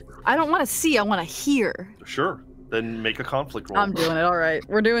lands. I don't want to see, I want to hear. Sure. Then make a conflict roll. I'm doing it, all right.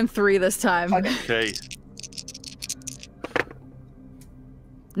 We're doing 3 this time. Okay.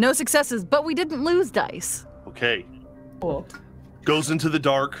 No successes, but we didn't lose dice. Okay. Cool. Goes into the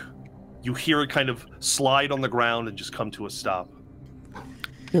dark. You hear it kind of slide on the ground and just come to a stop.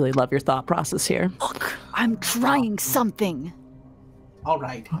 Really love your thought process here. Look, I'm trying something. All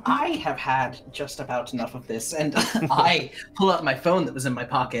right, I have had just about enough of this, and I pull out my phone that was in my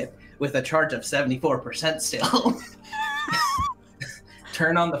pocket with a charge of 74% still.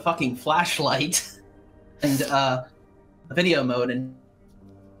 Turn on the fucking flashlight and video mode and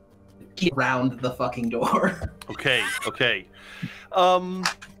keep around the fucking door. Okay, okay. I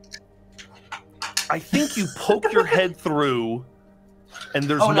think you poke your head through, and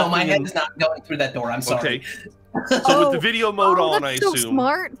there's Oh no, my nothing head in- is not going through that door. I'm sorry. Okay. So with the video mode on, I that's so assume.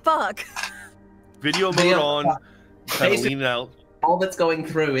 smart. Fuck. Video mode Video- on, kind of Basic- leaning out. All that's going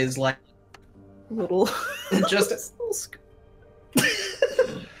through is like Little. just.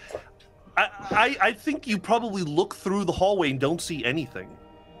 I think you probably look through the hallway and don't see anything.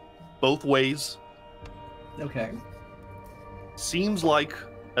 Both ways. Okay. Seems like,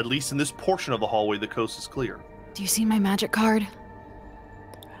 at least in this portion of the hallway, the coast is clear. Do you see my magic card?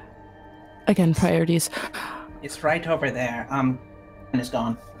 Again, priorities. It's right over there. And it's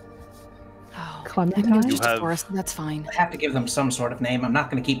gone. Oh, Clementine? I'm gonna You just have- forest. That's fine. I have to give them some sort of name. I'm not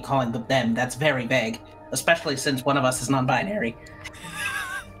going to keep calling them them. That's very vague, especially since one of us is non-binary.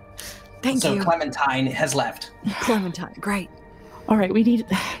 Thank So you. Clementine has left. Clementine. Great. All right, we need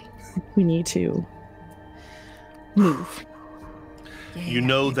to move. You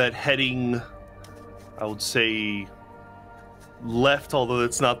know that heading, I would say, left, although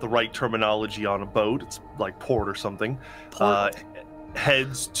it's not the right terminology on a boat, it's like port or something,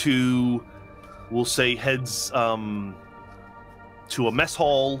 heads to, we'll say heads to a mess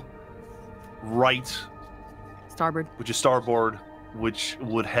hall, right, Starboard. which is starboard, which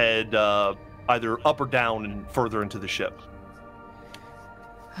would head either up or down and further into the ship.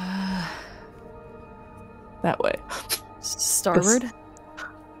 That way. Starboard?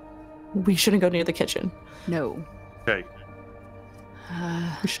 We shouldn't go near the kitchen. No. Okay.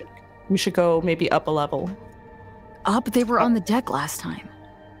 We should go maybe up a level. Up? They were on the deck last time.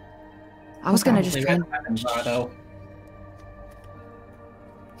 I was gonna just Probably try where the weapons are, though.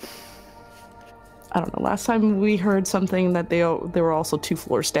 I don't know. Last time we heard something that they were also 2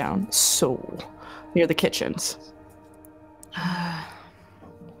 floors down, so near the kitchens.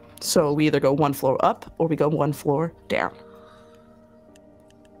 So we either go 1 floor up or we go 1 floor down.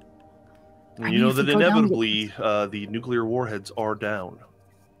 And I you mean, know if that we go down, inevitably the nuclear warheads are down.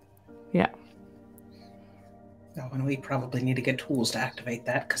 Yeah. Oh, and we probably need to get tools to activate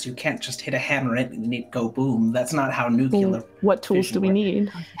that, because you can't just hit a hammer and it go boom. That's not how nuclear. Well, what tools do we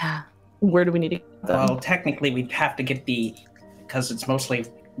need? Yeah. Where do we need to get them? Well, technically, we'd have to get because it's mostly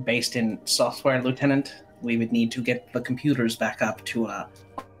based in software, Lieutenant. We would need to get the computers back up to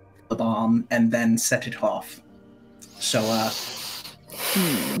the bomb and then set it off. So, we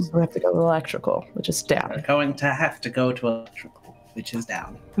have to go to electrical, which is we're down. going to have to go to electrical, which is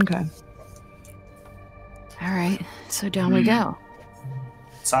down. Okay. All right, so down we go.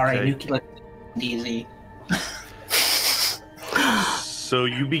 Sorry, Okay. nuclear easy. So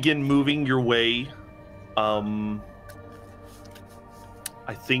you begin moving your way. I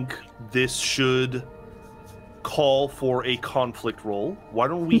think this should call for a conflict roll. Why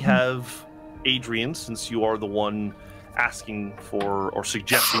don't we have Adrian, since you are the one asking for or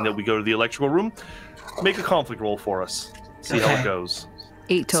suggesting that we go to the electrical room, make a conflict roll for us. See how it Okay. goes.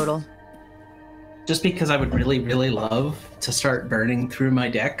 8 total. Just because I would really, really love to start burning through my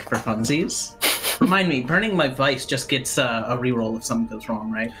deck for funsies. Remind me, burning my vice just gets a reroll if something goes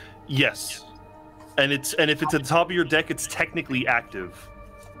wrong, right? Yes. And if it's at the top of your deck, it's technically active.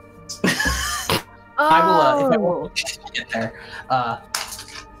 I will, if I will get there,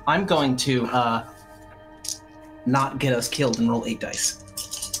 I'm going to not get us killed and roll 8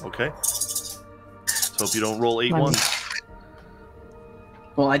 dice. Okay. Let's hope you don't roll 8 One. ones.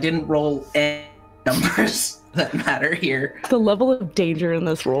 Well, I didn't roll any numbers that matter here. The level of danger in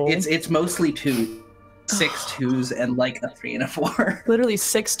this roll. It's mostly 2, 6 twos, and like a 3 and a 4. literally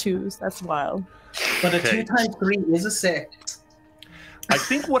 6 twos. That's wild. But a Okay. 2 times 3 is a 6. I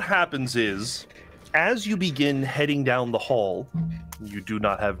think what happens is, as you begin heading down the hall, you do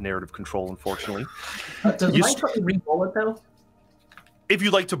not have narrative control, unfortunately. Does You Mike let me re-roll it though? If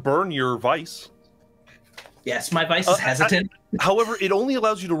you'd like to burn your vice. Yes, my vice is hesitant. However, it only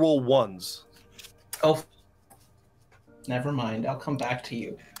allows you to roll ones. Oh, never mind. I'll come back to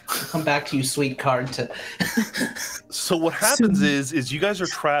you. I'll come back to you, sweet card. So what happens is you guys are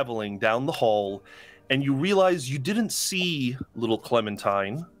traveling down the hall, and you realize you didn't see little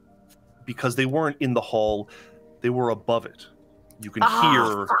Clementine because they weren't in the hall; they were above it. You can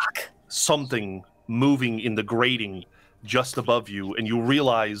hear something moving in the grating just above you, and you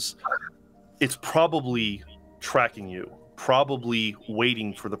realize it's probably tracking you, probably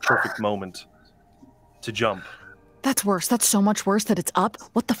waiting for the perfect moment to jump. That's worse. That's so much worse that it's up.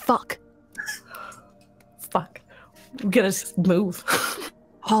 What the fuck? Fuck. Get us move.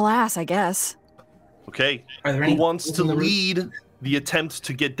 Haul ass, I guess. Okay, Are there who any wants to in the room? lead the attempt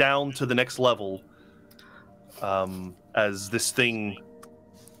to get down to the next level? As this thing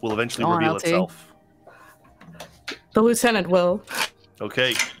will eventually Go on, reveal LT. itself. The lieutenant will.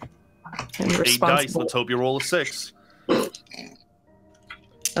 Okay, And 8 dice. responsible. Let's hope you roll a 6. I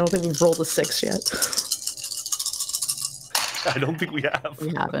don't think we've rolled a 6 yet. I don't think we have.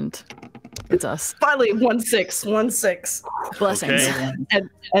 We haven't. It's us. Finally, 1 6. 1 6. Blessings. Okay.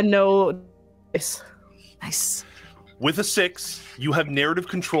 And no dice. Nice. With a 6, you have narrative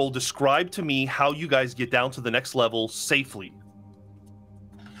control. Describe to me how you guys get down to the next level safely.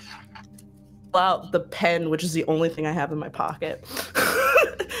 Pull out the pen, which is the only thing I have in my pocket.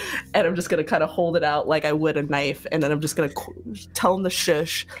 And I'm just going to kind of hold it out like I would a knife. And then I'm just going to tell him to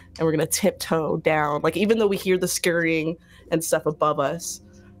shush. And we're going to tiptoe down. Like, even though we hear the scurrying and stuff above us,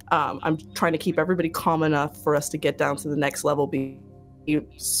 I'm trying to keep everybody calm enough for us to get down to the next level. Be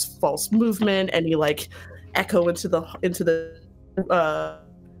false movement, any like echo into the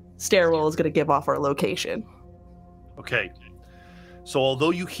stairwell is going to give off our location. Okay. So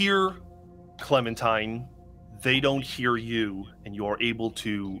although you hear Clementine, they don't hear you, and you are able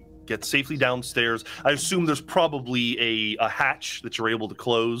to get safely downstairs. I assume there's probably a hatch that you're able to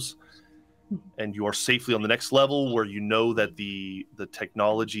close, and you are safely on the next level where you know that the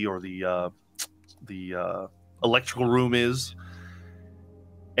technology or the electrical room is,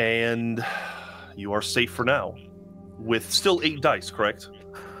 and you are safe for now with still 8 dice, correct?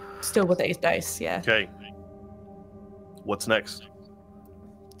 Still with 8 dice, yeah. Okay. What's next?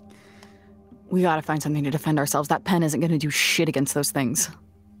 We gotta find something to defend ourselves. That pen isn't gonna do shit against those things.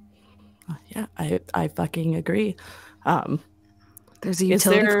 Yeah, I fucking agree. There's a Is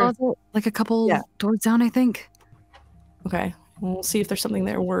utility there- closet, like a couple doors down, I think. Okay, we'll see if there's something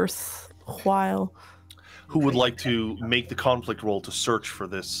there worthwhile. Who would like to make the conflict roll to search for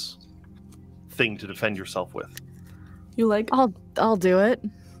this thing to defend yourself with? You like? I'll do it.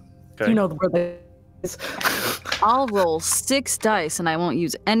 Okay. You know where the is. I'll roll 6 dice, and I won't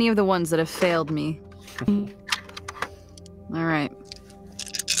use any of the ones that have failed me. All right.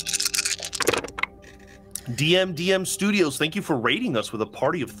 DM Studios, thank you for rating us with a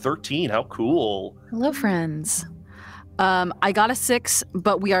party of 13. How cool. Hello, friends. I got a 6,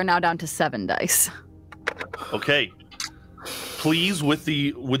 but we are now down to 7 dice. Okay. Please, with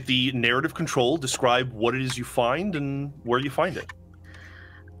the narrative control, describe what it is you find and where you find it.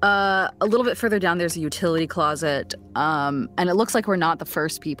 A little bit further down, there's a utility closet, and it looks like we're not the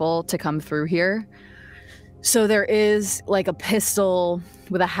first people to come through here. So there is like a pistol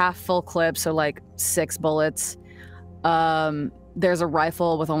with a half full clip, so like 6 bullets. There's a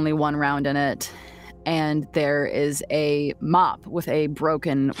rifle with only 1 round in it, and there is a mop with a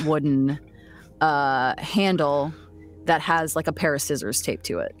broken wooden handle that has like a pair of scissors taped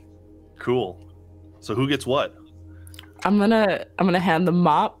to it. Cool. So who gets what? I'm gonna hand the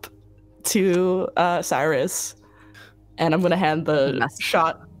mop to Cyrus, and I'm gonna hand the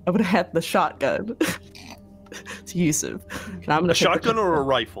shotgun to Yusuf. And I'm gonna a shotgun or a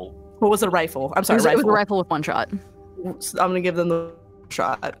rifle? What was it, a rifle? I'm sorry, It was a rifle with 1 shot. I'm gonna give them the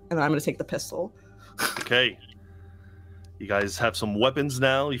shot, and then I'm gonna take the pistol. Okay. You guys have some weapons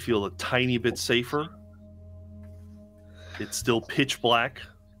now. You feel a tiny bit safer. It's still pitch black.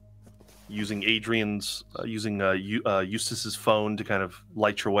 Using Adrian's, Eustace's phone to kind of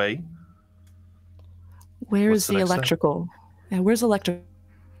light your way. Where's the electrical? Yeah, where's electric?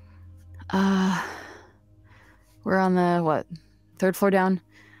 We're on the 3rd floor down.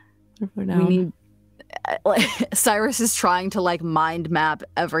 3rd floor down. We need. Cyrus is trying to like mind map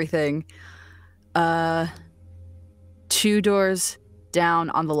everything. 2 doors down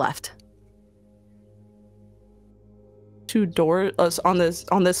on the left. 2 doors on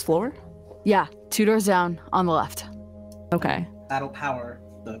this floor? Yeah, 2 doors down on the left. Okay. That'll power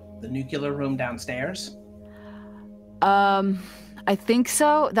the nuclear room downstairs. I think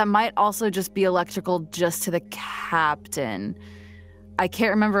so. That might also just be electrical just to the captain. I can't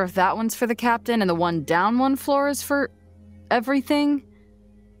remember if that one's for the captain and the one down 1 floor is for everything,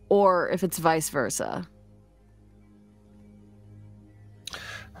 or if it's vice versa.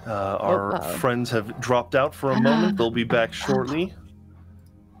 Our friends have dropped out for a moment. They'll be back shortly.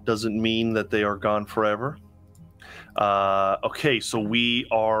 Doesn't mean that they are gone forever. Okay, so we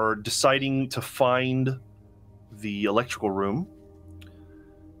are deciding to find the electrical room.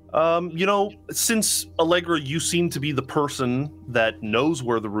 Since Allegra, you seem to be the person that knows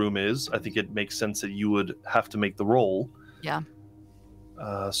where the room is, I think it makes sense that you would have to make the roll. Yeah.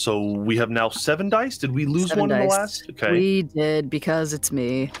 So we have now 7 dice. Did we lose 7 one dice. in the last? Okay. We did, because it's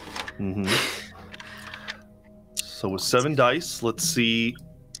me. Mm-hmm. So with 7 dice, let's see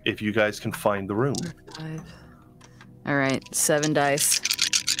if you guys can find the room. 5. All right, 7 dice.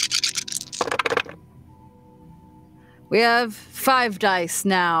 We have 5 dice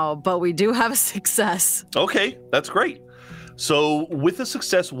now, but we do have a success. Okay, that's great. So with a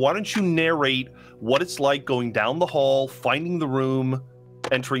success, why don't you narrate what it's like going down the hall, finding the room,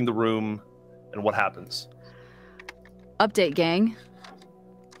 entering the room, and what happens? Update, gang.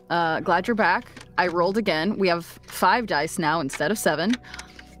 Glad you're back. I rolled again. We have 5 dice now instead of 7.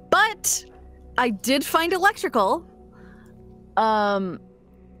 But I did find electrical.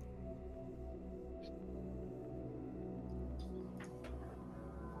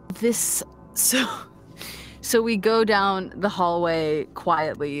 So we go down the hallway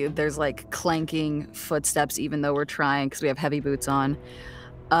quietly. There's like clanking footsteps, even though we're trying because we have heavy boots on.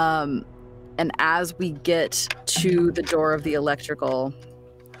 And as we get to the door of the electrical,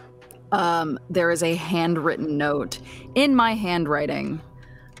 there is a handwritten note in my handwriting.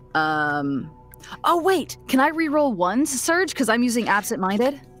 Oh wait, can I reroll ones, Serge? Because I'm using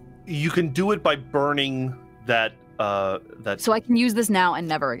absent-minded. You can do it by burning that. So I can use this now and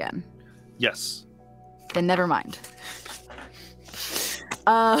never again. Yes. Then never mind.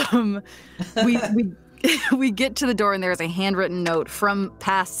 We get to the door and there's a handwritten note from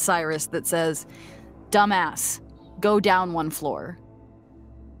past Cyrus that says, "Dumbass, go down 1 floor."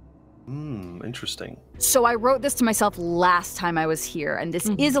 Interesting. So I wrote this to myself last time I was here, and this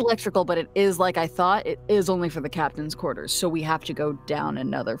is electrical, but it is like I thought. It is only for the captain's quarters, so we have to go down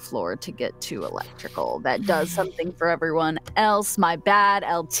another floor to get to electrical. That does something for everyone else. My bad,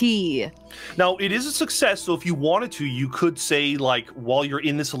 LT. Now, it is a success, so if you wanted to, you could say, like, while you're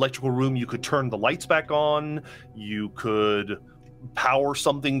in this electrical room, you could turn the lights back on, you could power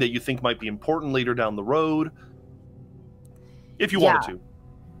something that you think might be important later down the road, if you wanted to.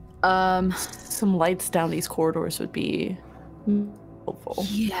 Some lights down these corridors would be helpful.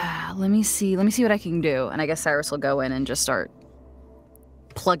 Yeah, let me see what I can do. And I guess Cyrus will go in and just start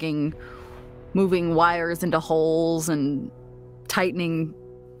moving wires into holes and tightening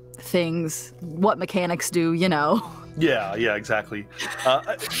things. What mechanics do, you know. Yeah, exactly.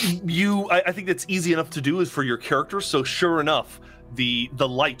 I think that's easy enough to do is for your character. So sure enough, the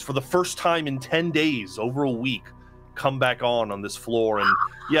lights for the first time in 10 days, over a week, come back on this floor, and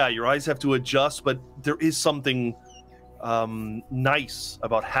yeah, your eyes have to adjust, but there is something nice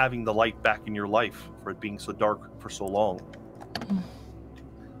about having the light back in your life for it being so dark for so long.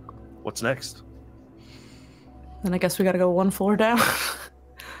 What's next? Then I guess we gotta go one floor down.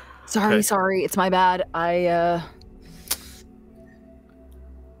 Sorry, it's my bad.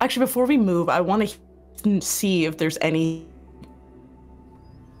 Actually, before we move, I want to see if there's any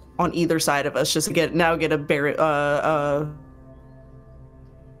on either side of us, just to get a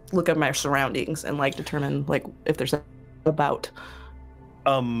look at my surroundings and like determine like if there's about.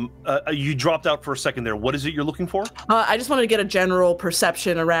 You dropped out for a second there. What is it you're looking for? I just wanted to get a general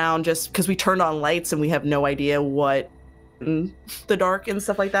perception around, just because we turned on lights and we have no idea what the dark and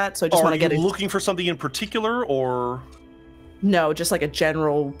stuff like that. So I just want to get. Are you looking for something in particular, or? No, just like a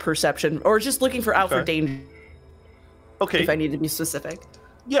general perception, or just looking for out for danger. Okay. If I need to be specific.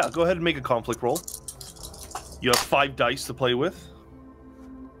 Yeah, go ahead and make a conflict roll. You have 5 dice to play with.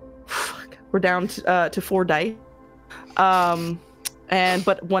 We're down to 4 dice.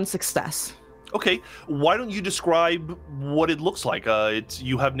 But 1 success. Okay, why don't you describe what it looks like?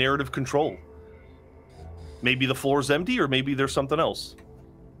 You have narrative control. Maybe the floor's empty, or maybe there's something else.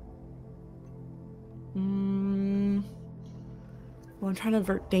 Well, I'm trying to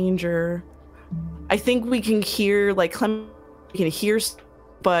avert danger. I think we can hear, like, we can hear,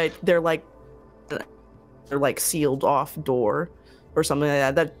 but they're like sealed off door or something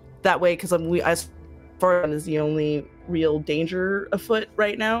like that. That way, because as far as is the only real danger afoot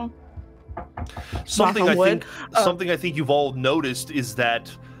right now. Something I think you've all noticed is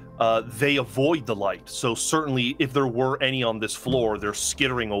that they avoid the light. So certainly, if there were any on this floor, they're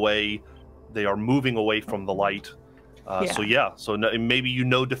skittering away. They are moving away from the light. So maybe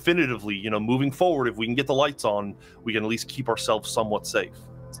definitively, moving forward, if we can get the lights on, we can at least keep ourselves somewhat safe.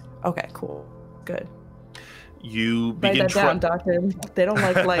 Okay, cool, good. You Write begin that down, Doctor. They don't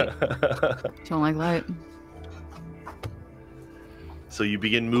like light. Don't like light. So you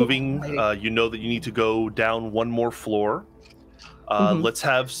begin moving. You know that you need to go down 1 more floor. Let's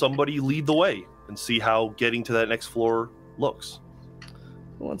have somebody lead the way and see how getting to that next floor looks.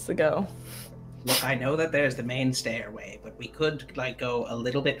 Who wants to go? Look, I know that there's the main stairway, but we could go a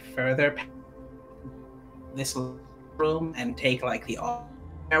little bit further this room and take the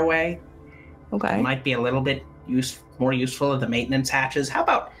stairway. Okay. It might be a little bit more useful of the maintenance hatches. How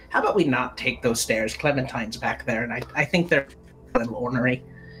about we not take those stairs? Clementine's back there, and I think they're a little ornery.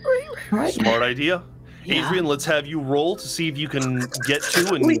 Right. Smart idea. Yeah. Adrian, let's have you roll to see if you can get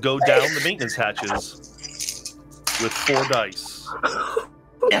to and go down the maintenance hatches with 4 dice.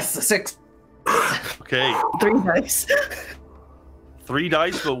 Yes, a 6. Okay. 3 dice. 3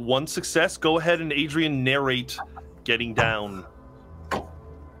 dice, but 1 success. Go ahead and Adrian narrate getting down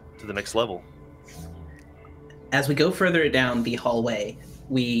to the next level. As we go further down the hallway,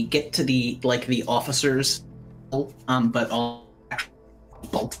 we get to the officers, but all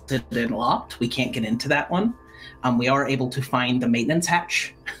bolted and locked. We can't get into that one. We are able to find the maintenance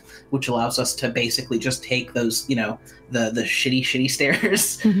hatch, which allows us to basically just take those, the shitty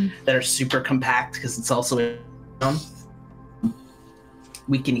stairs that are super compact because it's also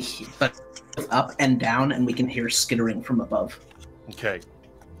we can hear up and down, and we can hear skittering from above. Okay.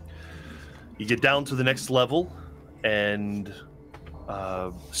 You get down to the next level, and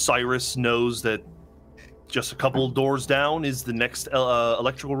Cyrus knows that just a couple of doors down is the next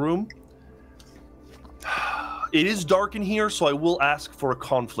electrical room. It is dark in here, so I will ask for a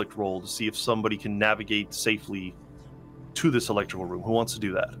conflict roll to see if somebody can navigate safely to this electrical room. Who wants to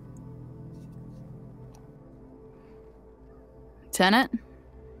do that? Tenant,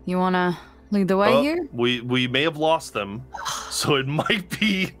 you want to lead the way here? We may have lost them, so it might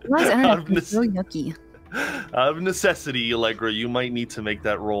be out of so yucky. Out of necessity, Allegra, you might need to make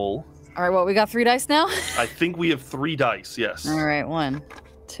that roll. All right, well, we got 3 dice now? I think we have 3 dice, yes. All right, 1,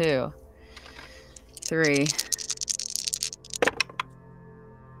 2, 3.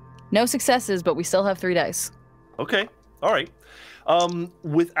 No successes, but we still have 3 dice. Okay, all right.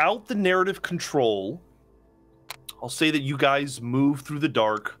 Without the narrative control, I'll say that you guys move through the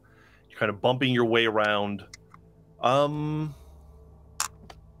dark. You're kind of bumping your way around.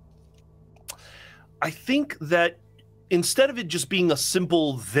 I think that instead of it just being a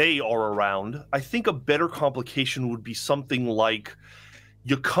simple they are around, I think a better complication would be something like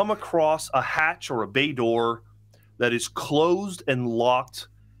you come across a hatch or a bay door that is closed and locked,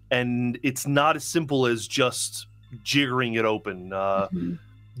 and it's not as simple as just jiggering it open.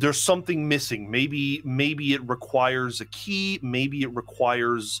 there's something missing. Maybe it requires a key. Maybe it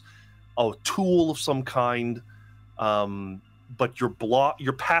requires a tool of some kind. But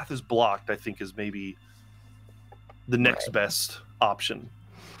your path is blocked, I think, is maybe the next best option.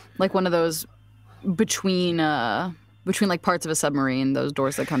 Like one of those between like parts of a submarine, those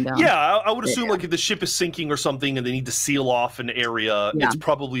doors that come down. Yeah, I would assume like if the ship is sinking or something and they need to seal off an area, it's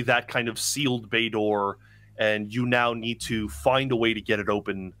probably that kind of sealed bay door, and you now need to find a way to get it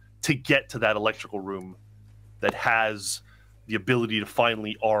open to get to that electrical room that has the ability to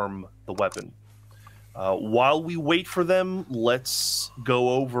finally arm the weapon. While we wait for them, let's go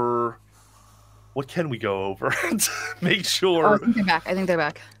over... What can we go over? Make sure... Oh, I think they're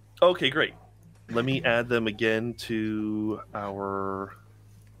back. Okay, great. Let me add them again to our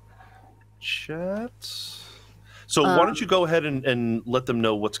chat. So why don't you go ahead and let them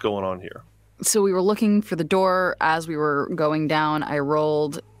know what's going on here? So we were looking for the door as we were going down. I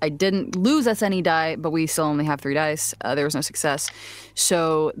rolled. I didn't lose us any die, but we still only have 3 dice. There was no success.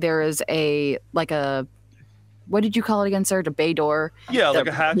 So there is what did you call it again, sir? A bay door? Yeah, like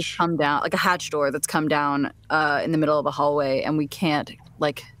a hatch. Come down, like a hatch door that's come down in the middle of a hallway, and we can't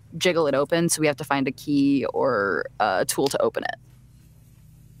like jiggle it open, so we have to find a key or a tool to open it.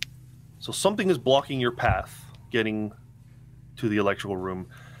 So something is blocking your path getting to the electrical room.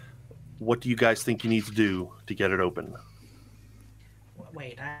 What do you guys think you need to do to get it open?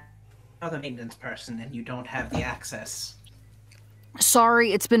 Wait, I'm the maintenance person and you don't have the access.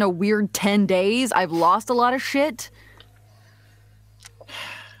 Sorry, it's been a weird 10 days. I've lost a lot of shit.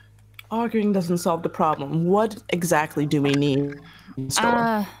 Arguing doesn't solve the problem. What exactly do we need in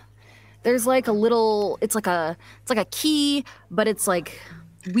store? There's like a little, it's like a key, but it's like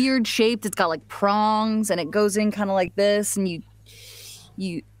weird shaped. It's got like prongs and it goes in kind of like this, and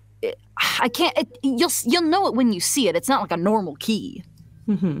you'll know it when you see it. It's not like a normal key.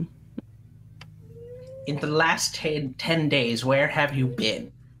 Mm-hmm. In the last 10 days, where have you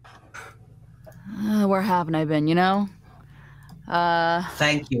been? Where haven't I been, you know?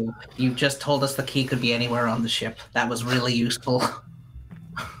 Thank you. You just told us the key could be anywhere on the ship. That was really useful.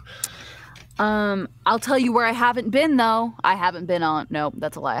 I'll tell you where I haven't been, though. I haven't been on... Nope,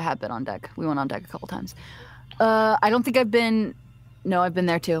 that's a lie. I have been on deck. We went on deck a couple times. I don't think I've been... No, I've been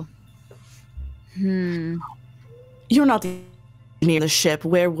there, too. You're not the engineer of the ship.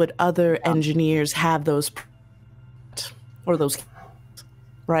 Where would other engineers have those... Or those...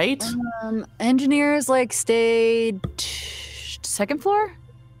 Right? Engineers, like, stayed... second floor?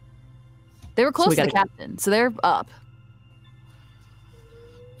 They were close to the captain, so they're up.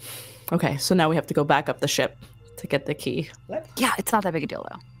 Okay, so now we have to go back up the ship to get the key. Yeah, it's not that big a deal,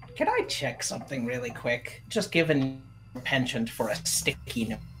 though. Can I check something really quick? Just given a penchant for a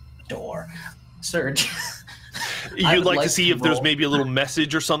sticky door. Serge. You'd like to see if there's maybe a little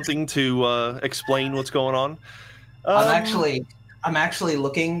message or something to explain what's going on? I'm actually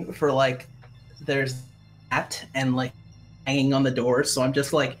looking for, like, there's that and, like, hanging on the door, so I'm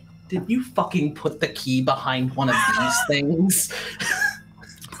just like, did you fucking put the key behind one of these things?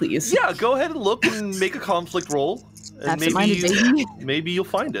 Please. Yeah, go ahead and look and make a conflict roll. And maybe you'll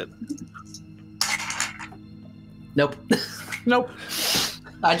find it. Nope. Nope.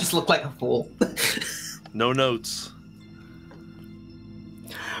 I just look like a fool. No notes.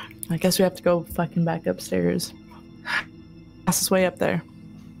 I guess we have to go fucking back upstairs. Fastest way up there.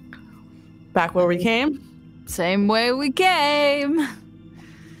 Back where we came? Same way we came.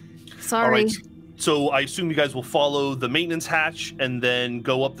 Sorry. All right. So I assume you guys will follow the maintenance hatch and then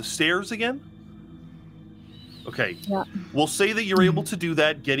go up the stairs again? Okay. Yeah. We'll say that you're able to do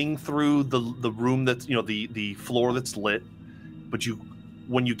that, getting through the room that's, you know, the floor that's lit. But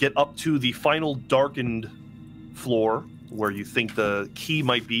when you get up to the final darkened floor where you think the key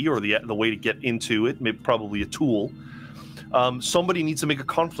might be, or the way to get into it, maybe probably a tool, somebody needs to make a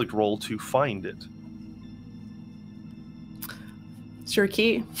conflict roll to find it. It's your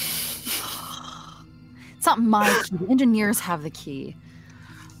key. It's not my key. The engineers have the key.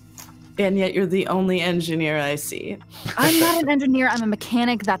 And yet you're the only engineer I see. I'm not an engineer. I'm a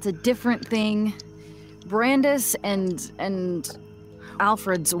mechanic. That's a different thing. Brandis and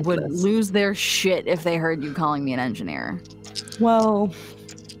Alfred's would lose their shit if they heard you calling me an engineer. Well,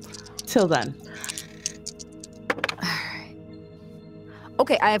 till then. Alright.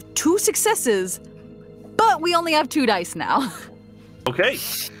 Okay, I have 2 successes, but we only have 2 dice now. Okay.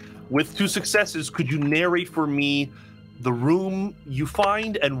 With 2 successes, could you narrate for me the room you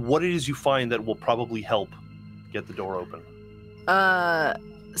find and what it is you find that will probably help get the door open?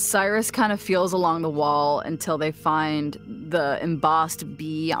 Cyrus kind of feels along the wall until they find the embossed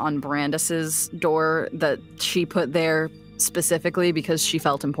B on Brandis's door that she put there specifically because she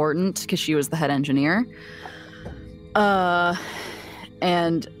felt important because she was the head engineer.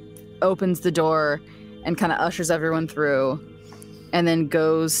 And opens the door and kind of ushers everyone through, and then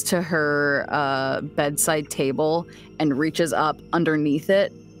goes to her bedside table and reaches up underneath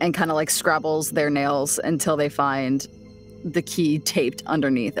it and kind of like scrabbles their nails until they find the key taped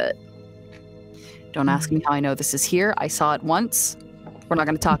underneath it. Don't ask me how I know this is here. I saw it once. We're not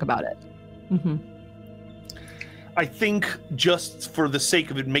going to talk about it. Mm-hmm. I think just for the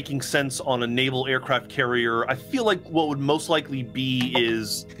sake of it making sense on a naval aircraft carrier, I feel like what would most likely be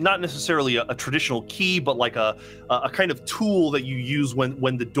is not necessarily a traditional key, but like a kind of tool that you use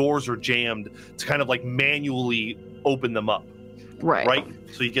when the doors are jammed to kind of like manually open them up. Right. Right?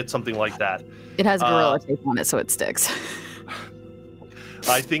 So you get something like that. It has Gorilla Tape on it, so it sticks.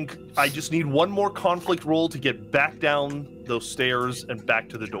 I think I just need one more conflict roll to get back down those stairs and back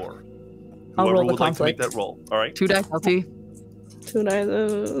to the door. I'll Whoever roll the would like to make conflict. that roll. All right. 2 dice, LT. 2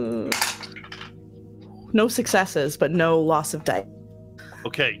 dice. No successes, but no loss of dice.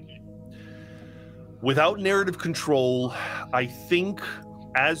 Okay. Without narrative control, I think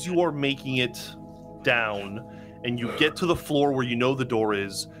as you are making it down and you get to the floor where you know the door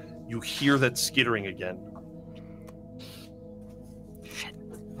is, you hear that skittering again. Shit.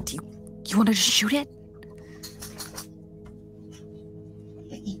 Do you want to just shoot it?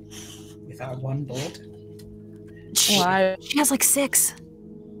 Without one bullet. She has like 6.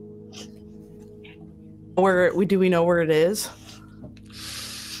 Do we know where it is?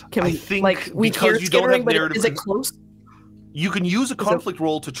 Can we I think like we hear because you don't skittering, have but narrative is it close? You can use a conflict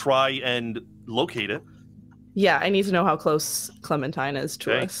roll to try and locate it. Yeah, I need to know how close Clementine is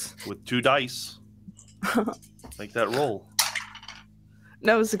to Okay. us. With 2 dice. Make that roll.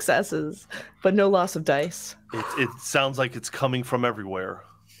 No successes, but no loss of dice. It sounds like it's coming from everywhere.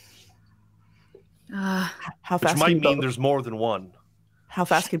 How Which fast? might mean there's more than one. How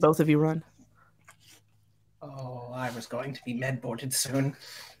fast can both of you run? Oh, I was going to be med-boarded soon.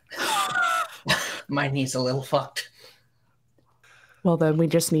 My knee's a little fucked. Well, then we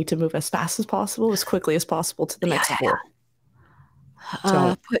just need to move as fast as possible, as quickly as possible to the next floor.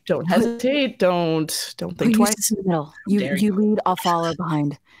 Don't hesitate. Don't think twice. Eustace in the middle. Dare You lead, I'll follow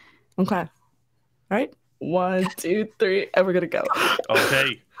behind. Okay. All right. 1, 2, 3, and we're gonna go.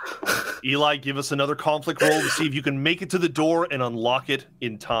 Okay. Eli, give us another conflict roll to see if you can make it to the door and unlock it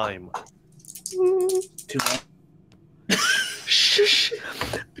in time. 2. Shush.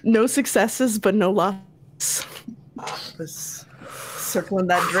 No successes, but no loss. Was circling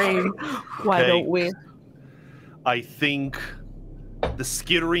that drain. Why Okay. don't we? I think the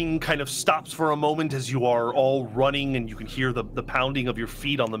skittering kind of stops for a moment as you are all running and you can hear the pounding of your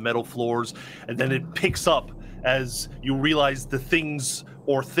feet on the metal floors, and then it picks up as you realize the things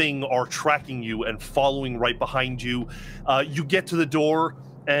or thing are tracking you and following right behind you. You get to the door,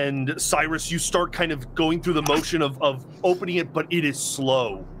 and Cyrus, you start kind of going through the motion of opening it, but it is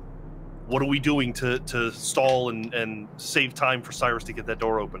slow. What are we doing to stall and save time for Cyrus to get that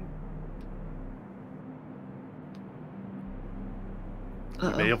door open? We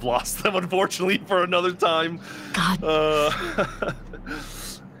may have lost them, unfortunately, for another time. God.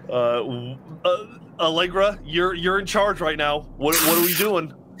 Allegra, you're in charge right now. What are we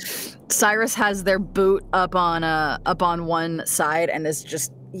doing? Cyrus has their boot up on one side and is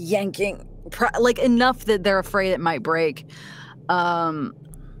just yanking, like enough that they're afraid it might break.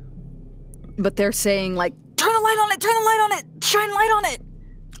 But they're saying like, turn the light on it, shine light on it.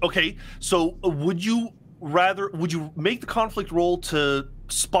 Okay, so would you make the conflict roll to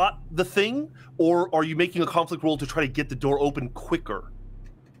spot the thing, or are you making a conflict roll to try to get the door open quicker?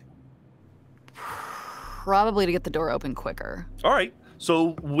 Probably to get the door open quicker. All right,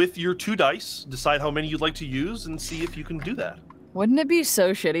 so with your 2 dice, decide how many you'd like to use and see if you can do that. Wouldn't it be so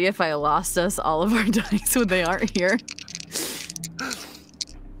shitty if I lost us all of our dice when they aren't here?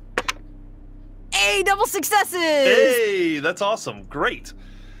 Hey, double successes! Hey, that's awesome. Great.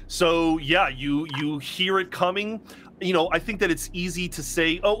 So yeah, you hear it coming. You know, I think that it's easy to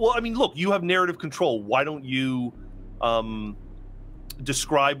say, oh, well, I mean, look, you have narrative control. Why don't you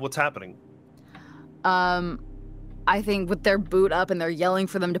describe what's happening? I think with their boot up and they're yelling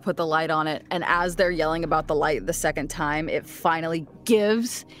for them to put the light on it, and as they're yelling about the light the second time, it finally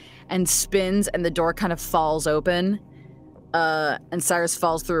gives and spins and the door kind of falls open. And Cyrus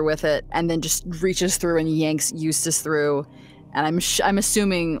falls through with it and then just reaches through and yanks Eustace through. And I'm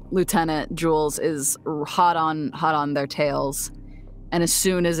assuming Lieutenant Jules is hot on their tails. And as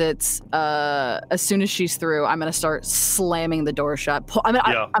soon as she's through, I'm gonna start slamming the door shut. I'm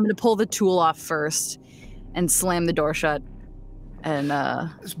gonna pull the tool off first and slam the door shut.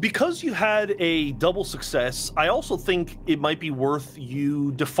 And because you had a double success, I also think it might be worth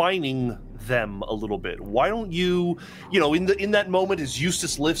you defining them a little bit. Why don't you, in that moment as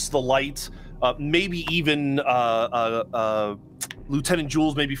Eustace lifts the light, maybe even Lieutenant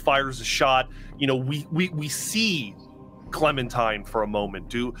Jules maybe fires a shot. We see Clementine for a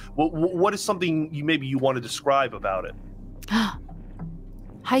moment. What is something you want to describe about it?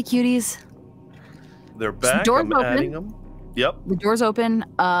 Hi, cuties. They're back. Door's I'm open. adding them. Yep. The door's open.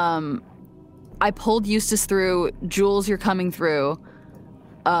 I pulled Eustace through. Jules, you're coming through.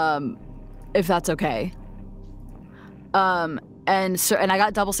 If that's okay. And I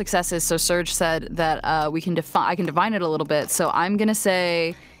got double successes. So Serge said that I can define it a little bit. So I'm gonna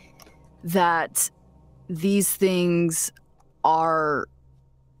say that these things are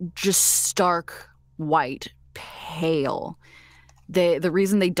just stark white, pale. The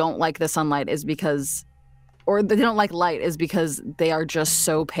reason they don't like the sunlight is because, or they don't like light, is because they are just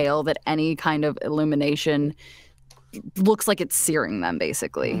so pale that any kind of illumination looks like it's searing them,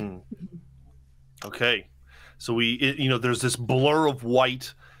 basically. Okay. So there's this blur of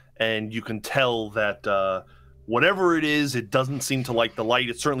white, and you can tell that whatever it is, it doesn't seem to like the light.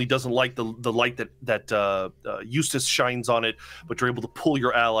 It certainly doesn't like the light that Eustace shines on it, but you're able to pull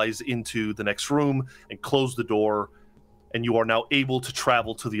your allies into the next room and close the door, and you are now able to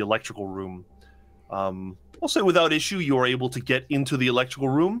travel to the electrical room. I'll say without issue, you are able to get into the electrical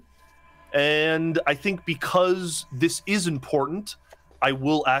room. And I think because this is important, I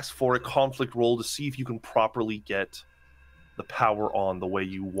will ask for a conflict roll to see if you can properly get the power on the way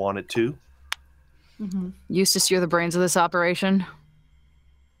you want it to. Eustace, you're the brains of this operation.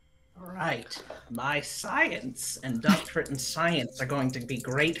 All right. My science and doctorate in science are going to be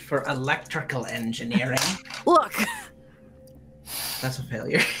great for electrical engineering. Look! That's a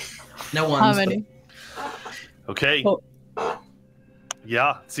failure. No one's. How many? Okay. Oh.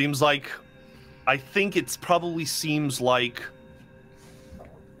 Yeah, seems like... I think it probably seems like...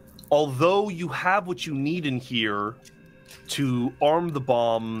 Although you have what you need in here to arm the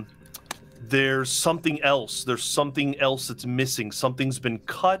bomb, there's something else. There's something else that's missing. Something's been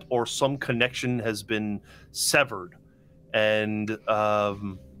cut or some connection has been severed. And,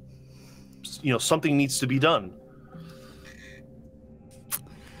 something needs to be done.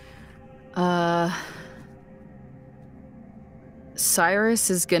 Cyrus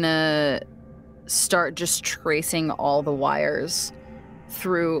is gonna start just tracing all the wires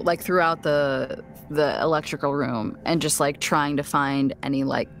throughout the electrical room, and just trying to find any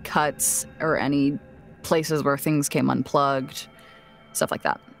cuts or any places where things came unplugged, stuff like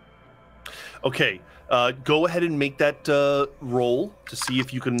that. Okay, go ahead and make that roll to see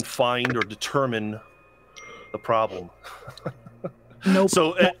if you can find or determine the problem. Nope.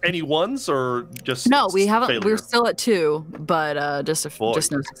 So any ones or just no? We haven't. failure? We're still at 2, but just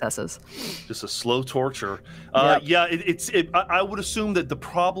no successes. Just a slow torture. Yep. Yeah, I would assume that the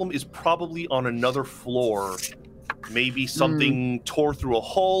problem is probably on another floor. Maybe something tore through a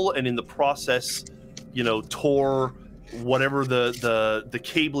hole, and in the process, tore whatever the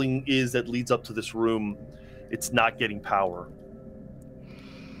cabling is that leads up to this room. It's not getting power.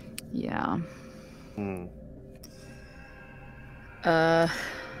 Yeah. I'm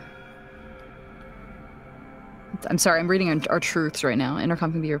sorry, I'm reading our truths right now.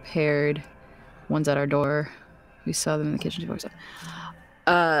 Intercom can be repaired. One's at our door. We saw them in the kitchen.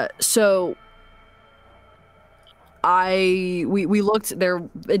 So we looked there.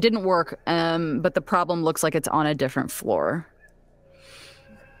 It didn't work. But the problem looks like it's on a different floor.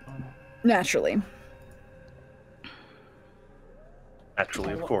 Naturally,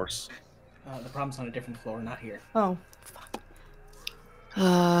 of course. The problem's on a different floor, not here. Oh.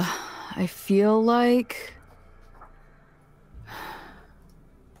 I feel like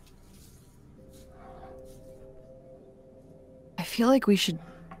we should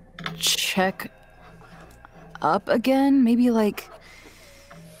check up again. Maybe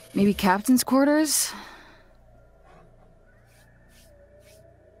captain's quarters.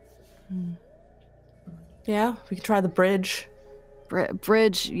 Yeah, we could try the bridge.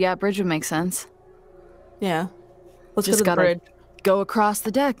 Bridge, yeah, bridge would make sense. Yeah, let's Just go to the bridge. Go across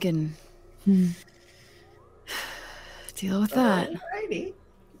the deck and deal with that. Alrighty.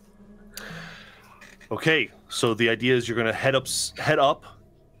 Okay, so the idea is you're going to head up,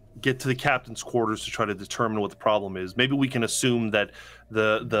 get to the captain's quarters to try to determine what the problem is. Maybe we can assume that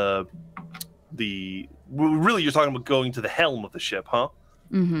the really you're talking about going to the helm of the ship, huh?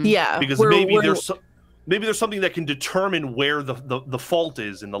 Mm-hmm. Yeah, because maybe there's something that can determine where the fault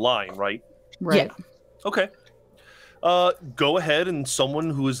is in the line, right? Right. Yeah. Okay. Go ahead, and someone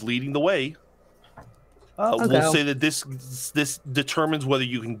who is leading the way. We'll say that this determines whether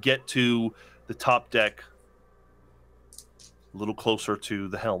you can get to the top deck a little closer to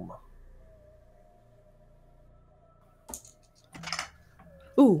the helm.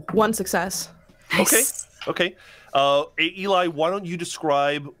 Ooh, 1 success. Nice. Okay. Eli, why don't you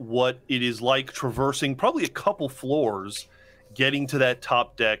describe what it is like traversing probably a couple floors, getting to that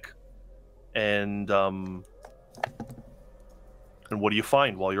top deck, and what do you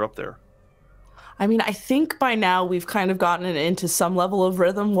find while you're up there? I mean, I think by now we've kind of gotten it into some level of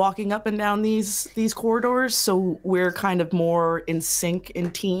rhythm walking up and down these corridors, so we're kind of more in sync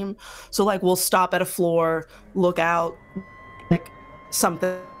in team. So like we'll stop at a floor, look out, like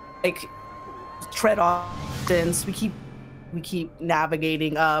something, like tread off distance. We keep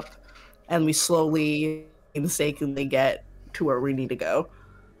navigating up, and we slowly, mistakenly get to where we need to go.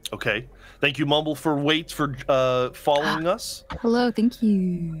 Okay. Thank you, Mumble, for following us. Hello, thank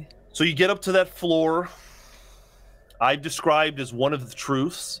you. So you get up to that floor. I've described as one of the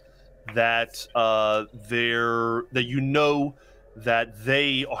truths that that you know that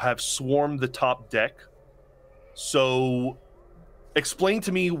they have swarmed the top deck. So explain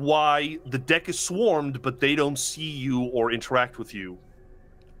to me why the deck is swarmed, but they don't see you or interact with you.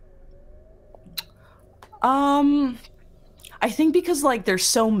 I think because like there's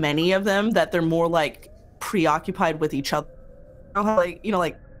so many of them that they're more like preoccupied with each other. Like, you know,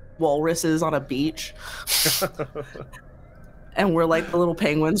 like walruses on a beach. And we're like the little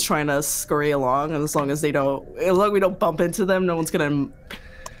penguins trying to scurry along, and as long as we don't bump into them, no one's gonna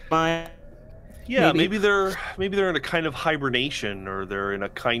mind. Yeah, maybe they're in a kind of hibernation, or they're in a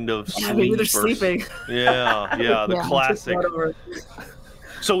kind of sleep. Maybe they're sleeping. Yeah, the classic.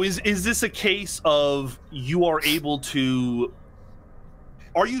 So is this a case of you are able to?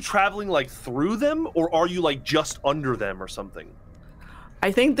 Are you traveling like through them, or are you like just under them or something?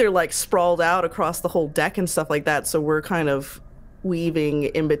 I think they're like sprawled out across the whole deck and stuff like that, so we're kind of weaving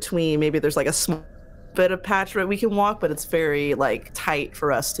in between. Maybe there's like a small bit of patch where we can walk, but it's very like tight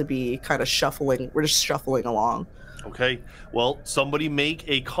for us to be kind of shuffling. We're just shuffling along. Okay. Well, somebody make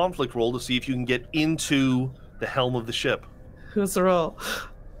a conflict roll to see if you can get into the helm of the ship. Who's the roll?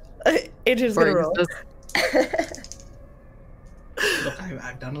 Adrian's gonna roll. Look,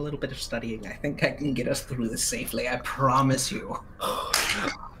 I've done a little bit of studying. I think I can get us through this safely. I promise you.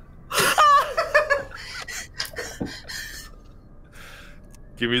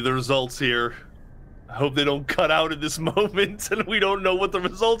 Give me the results here. I hope they don't cut out in this moment and we don't know what the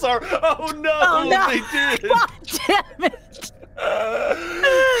results are. Oh no, they did. God damn it.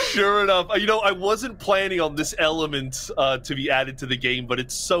 Sure enough. You know, I wasn't planning on this element to be added to the game, but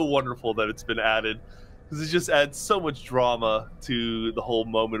it's so wonderful that it's been added. Because it just adds so much drama to the whole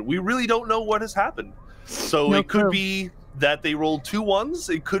moment. We really don't know what has happened. So it could be that they rolled 2 1s.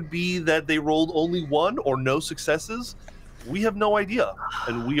 It could be that they rolled only 1 or no successes. We have no idea.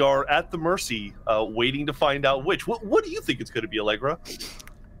 And we are at the mercy, waiting to find out which. What do you think it's going to be, Allegra?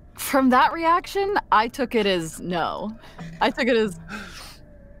 From that reaction, I took it as no. I took it as...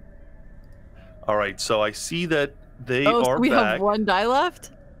 All right, so I see that they are so we back. have 1 die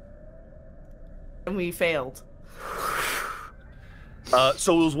left? And we failed.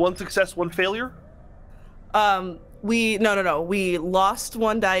 So it was 1 success, 1 failure? No. We lost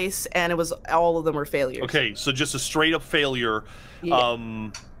 1 dice, and it was all of them were failures. Okay, so just a straight up failure. Yeah.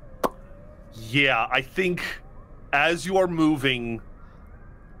 Yeah, I think as you are moving,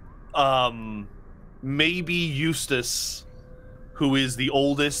 maybe Eustace, who is the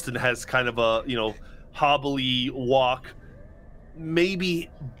oldest and has kind of a, hobbly walk, maybe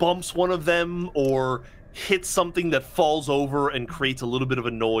bumps one of them or hits something that falls over and creates a little bit of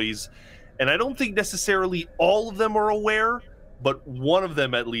a noise. And I don't think necessarily all of them are aware, but one of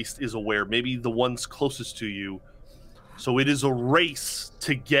them at least is aware, maybe the ones closest to you. So it is a race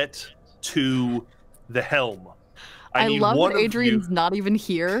to get to the helm. I love that Adrian's not even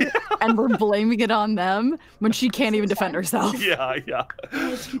here, and we're blaming it on them when she can't even defend herself. Yeah.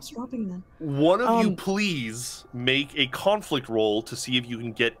 It keeps dropping them. One of you please make a conflict roll to see if you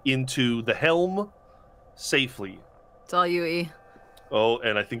can get into the helm safely. It's all you, E. Oh,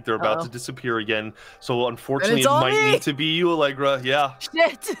 and I think they're about to disappear again. So unfortunately, it all might me. need to be you, Allegra. Yeah.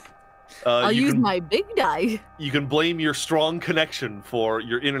 Shit. I'll use my big die. You can blame your strong connection for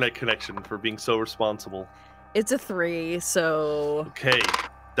your internet connection for being so responsible. It's a 3, so... Okay,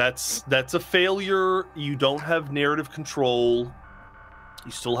 that's a failure. You don't have narrative control.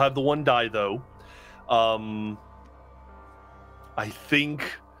 You still have the 1 die, though. I think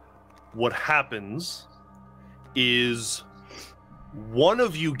what happens is one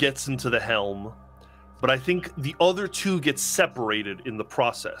of you gets into the helm, but I think the other 2 get separated in the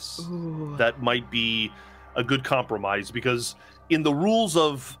process. Ooh. That might be a good compromise, because in the rules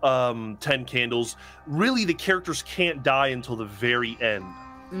of 10 Candles, really the characters can't die until the very end.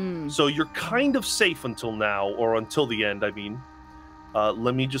 So you're kind of safe until now, or until the end, I mean.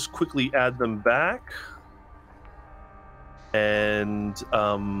 Let me just quickly add them back. And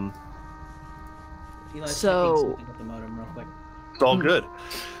Eli's So- checking something with the modem real quick. it's all good.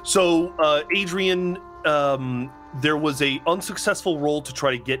 So, Adrian, there was a unsuccessful roll to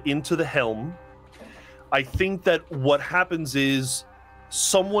try to get into the helm. I think that what happens is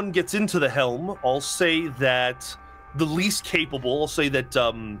someone gets into the helm. I'll say that the least capable, I'll say that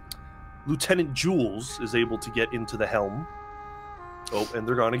Lieutenant Jules is able to get into the helm. Oh, and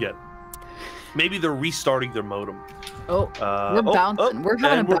they're gone again. Maybe they're restarting their modem. Oh, we're bouncing. We're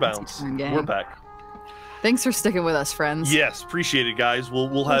having a we're bouncy bounced. turn game. We're back. Thanks for sticking with us, friends. Yes, appreciate it, guys.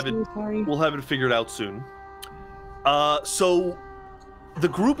 We'll have it. We'll have it figured out soon. So the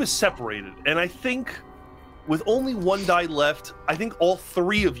group is separated, and I think with only one die left, I think all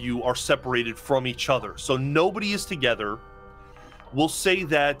three of you are separated from each other. So nobody is together. We'll say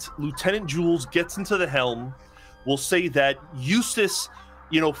that Lieutenant Jules gets into the helm. We'll say that Eustace,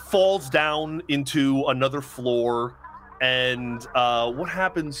 falls down into another floor. And what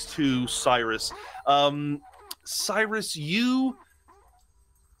happens to Cyrus? Cyrus,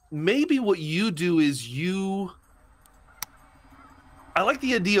 maybe what you do is I like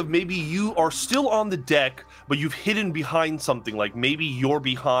the idea of maybe you are still on the deck, but you've hidden behind something. Like maybe you're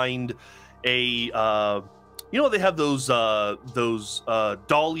behind a, they have those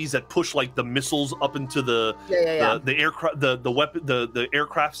dollies that push like the missiles up into the aircraft, the weapon, the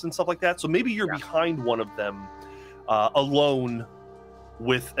aircrafts and stuff like that. So maybe you're behind one of them, alone,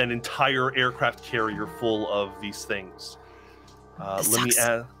 with an entire aircraft carrier full of these things.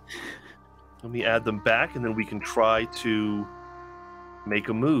 Let me add them back, and then we can try to make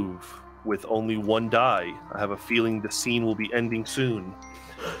a move with only one die. I have a feeling the scene will be ending soon.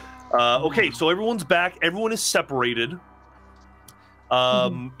 Okay, so everyone's back. Everyone is separated.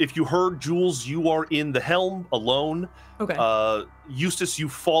 If you heard, Jules, you are in the helm alone. Okay. Eustace,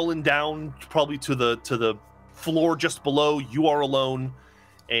 you've fallen down probably to the floor just below. You are alone,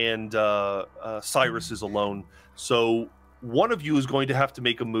 and Cyrus is alone. So one of you is going to have to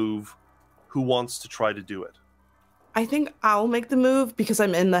make a move. Who wants to try to do it? I think I'll make the move because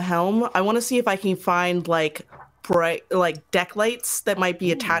I'm in the helm. I want to see if I can find like bright deck lights that might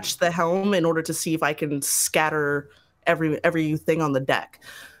be attached to the helm in order to see if I can scatter everything on the deck.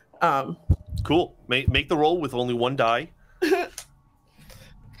 Cool. Make the roll with only one die.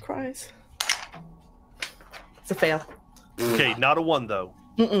 Cries. It's a fail. Okay, not a 1 though.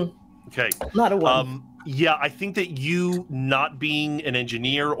 Okay. Not a 1. Yeah, I think that you not being an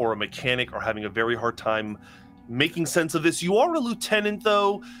engineer or a mechanic are having a very hard time making sense of this. You are a lieutenant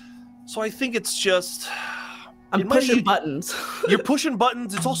though, so I think it's just I'm pushing buttons. You're pushing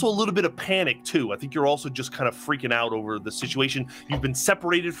buttons. It's also a little bit of panic too. I think you're also just kind of freaking out over the situation. You've been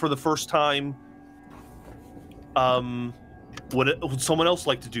separated for the first time. Would someone else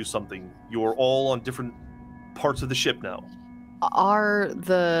like to do something? You're all on different parts of the ship now. Are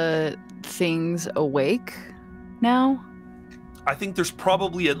the things awake now? I think there's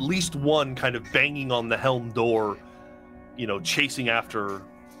probably at least one kind of banging on the helm door, chasing after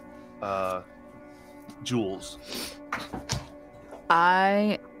Jules.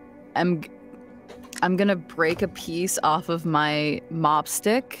 I'm gonna break a piece off of my mop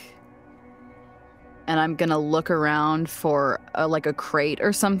stick, and I'm gonna look around for like a crate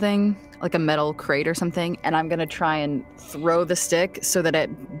or something, like a metal crate or something, and I'm gonna try and throw the stick so that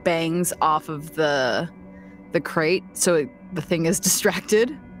it bangs off of the crate, so the thing is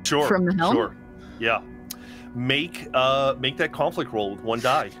distracted from the helm. Sure. Yeah. Make that conflict roll with one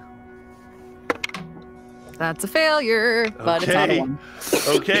die. That's a failure, but it's not a 1.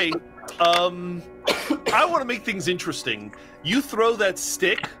 Okay. I want to make things interesting. You throw that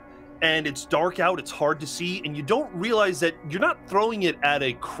stick, and it's dark out, it's hard to see, and you don't realize that you're not throwing it at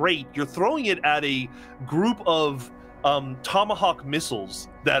a crate, you're throwing it at a group of Tomahawk missiles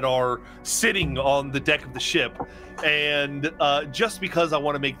that are sitting on the deck of the ship. And just because I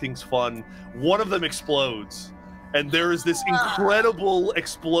want to make things fun, one of them explodes, and there is this incredible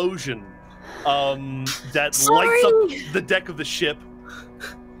explosion that lights up the deck of the ship.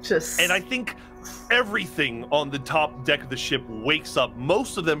 And I think everything on the top deck of the ship wakes up,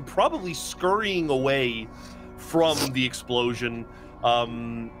 most of them probably scurrying away from the explosion.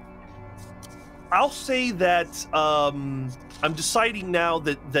 I'll say that I'm deciding now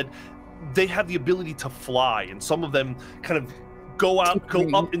that they have the ability to fly, and some of them kind of go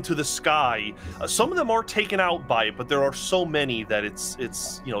up into the sky. Some of them are taken out by it, but there are so many that it's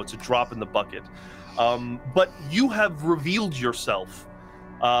a drop in the bucket. But you have revealed yourself.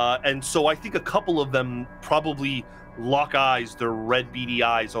 And so I think a couple of them probably lock eyes. Their red beady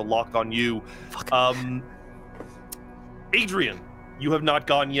eyes are locked on you. Adrian, you have not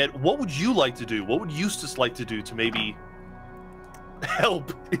gone yet. What would you like to do? What would Eustace like to do to maybe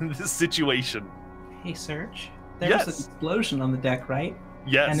help in this situation? Hey, Serge. There was an explosion on the deck, right?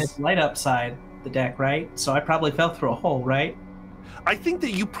 Yes. And it's light upside the deck, right? So I probably fell through a hole, right? I think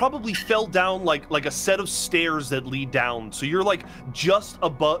that you probably fell down like a set of stairs that lead down. So you're like just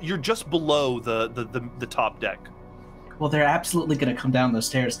above, you're just below the top deck. Well, they're absolutely going to come down those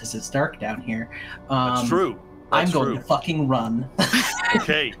stairs because it's dark down here. That's true. I'm going to fucking run.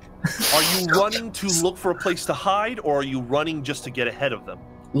 Okay. Are you running to look for a place to hide, or are you running just to get ahead of them?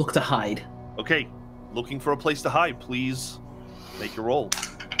 Look to hide. Okay. Looking for a place to hide, please make your roll.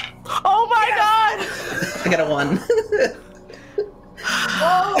 Oh my god! I got a 1.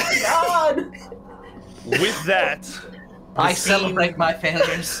 Oh my god! With that, I celebrate my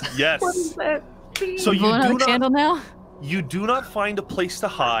failures. Yes. What is that? So you Blowing out do a not. candle now? You do not find a place to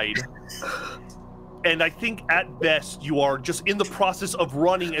hide. And I think at best you are just in the process of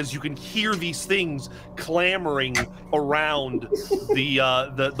running as you can hear these things clamoring around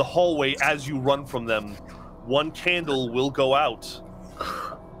the hallway as you run from them. One candle will go out.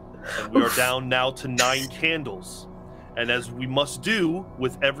 And we are down now to 9 candles. And as we must do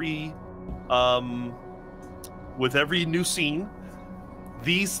with every new scene,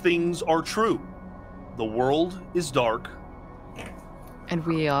 these things are true. The world is dark. And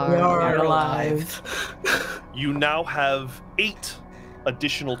we are alive. You now have 8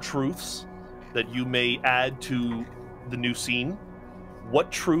 additional truths that you may add to the new scene. What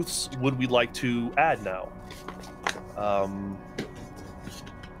truths would we like to add now?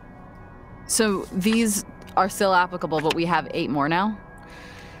 So these are still applicable, but we have 8 more now?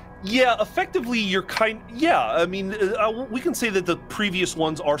 Yeah, effectively, you're I mean, we can say that the previous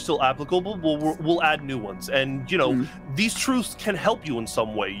ones are still applicable. We'll add new ones, and you know, these truths can help you in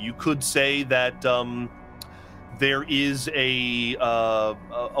some way. You could say that there is a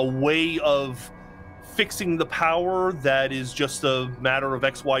way of fixing the power that is just a matter of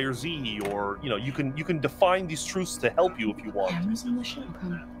X, Y, or Z, or you know, you can define these truths to help you if you want.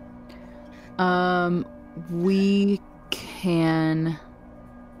 We can.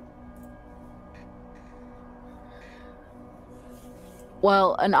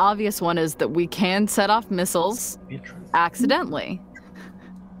 Well, an obvious one is that we can set off missiles accidentally.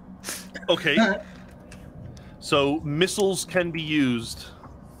 Okay. So missiles can be used.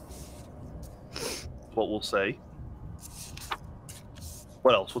 What we'll say.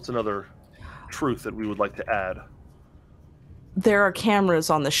 What else? What's another truth that we would like to add? There are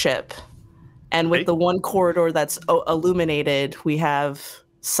cameras on the ship, and with the one corridor that's illuminated, we have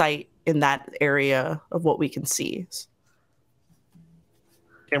sight in that area of what we can see.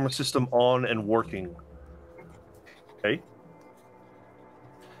 Camera system on and working. Okay.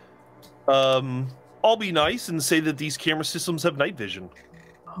 I'll be nice and say that these camera systems have night vision.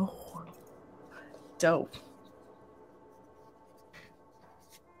 Oh, dope.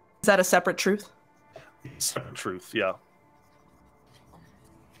 Is that a separate truth? Separate truth, yeah.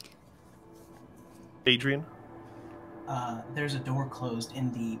 Adrian? There's a door closed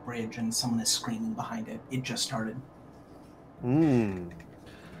in the bridge and someone is screaming behind it. It just started.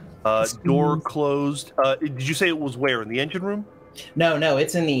 Door closed. Did you say it was where? In the engine room? No,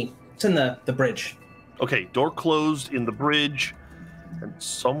 it's in the bridge. Okay, door closed in the bridge, and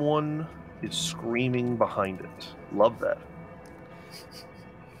someone is screaming behind it. Love that.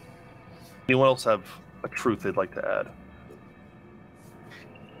 Anyone else have a truth they'd like to add?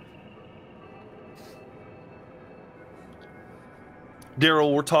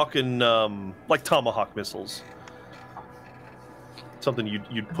 Daryl, we're talking like Tomahawk missiles. Something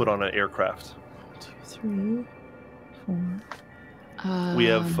you'd put on an aircraft. 2, 3, 4. We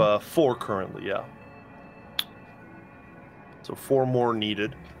have 4 currently, yeah. So 4 more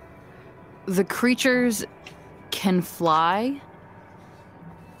needed. The creatures can fly,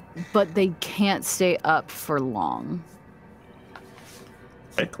 but they can't stay up for long.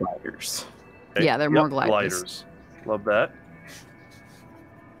 Okay. Gliders. Okay. Yeah, they're more gliders. Love that.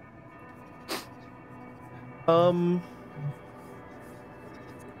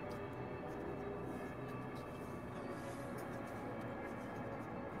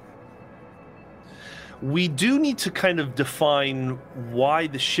 We do need to kind of define why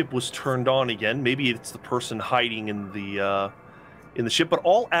the ship was turned on again. Maybe it's the person hiding in the ship, but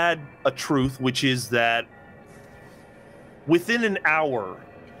I'll add a truth, which is that within an hour,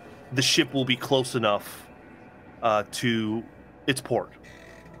 the ship will be close enough to its port.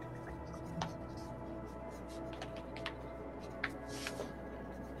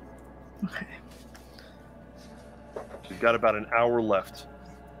 Okay. We've got about an hour left.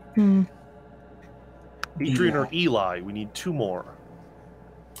 Adrian or Eli, we need 2 more.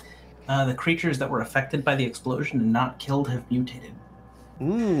 The creatures that were affected by the explosion and not killed have mutated.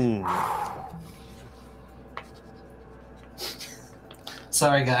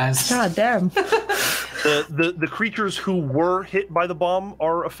 Sorry, guys. God damn. The creatures who were hit by the bomb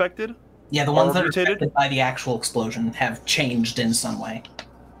are affected? Yeah, the ones that mutated? are affected by the actual explosion have changed in some way.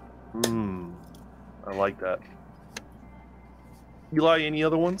 I like that. Eli, any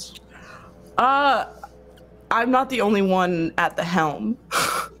other ones? I'm not the only one at the helm.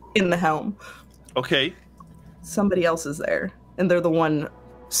 In the helm. Okay. Somebody else is there, and they're the one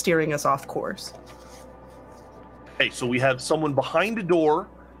steering us off course. Hey, so we have someone behind a door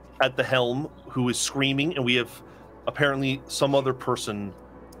at the helm who is screaming, and we have apparently some other person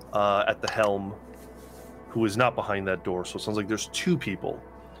at the helm who is not behind that door. So it sounds like there's 2 people.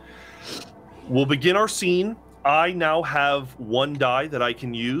 We'll begin our scene. I now have 1 die that I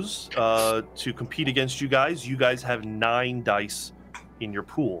can use to compete against you guys. You guys have 9 dice in your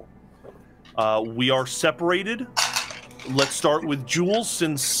pool. We are separated. Let's start with Jules,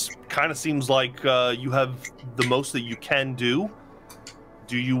 since kind of seems like you have the most that you can do.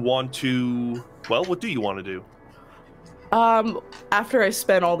 Do you want to... Well, what do you want to do? After I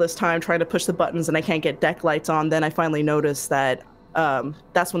spent all this time trying to push the buttons and I can't get deck lights on, then I finally notice that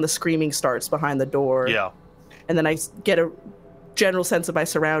that's when the screaming starts behind the door. Yeah. And then I get a general sense of my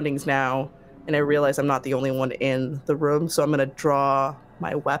surroundings now, and I realize I'm not the only one in the room, so I'm going to draw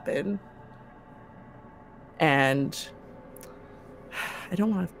my weapon. And I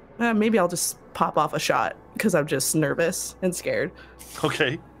don't want to... maybe I'll just pop off a shot, because I'm just nervous and scared.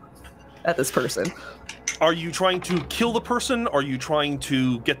 Okay. At this person. Are you trying to kill the person? Are you trying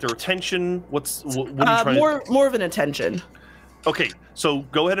to get their attention? What are you trying to... More of an attention. Okay, so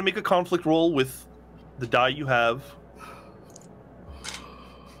go ahead and make a conflict roll with the die you have.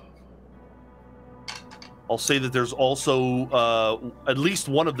 I'll say that there's also at least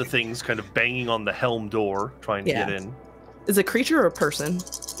one of the things kind of banging on the helm door, trying to get in. Is it a creature or a person?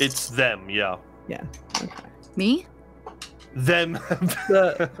 It's them, yeah. Yeah. Okay. Me? Them.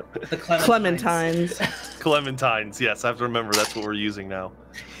 The Clementines. Clementines, yes. I have to remember that's what we're using now.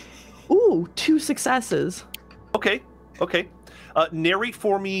 Ooh, 2 successes. Okay, okay. Narrate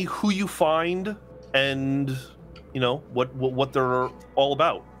for me who you find and, you know, what they're all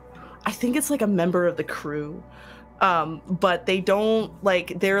about. I think it's like a member of the crew, but they don't,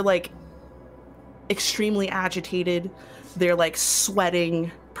 like, they're like extremely agitated. They're like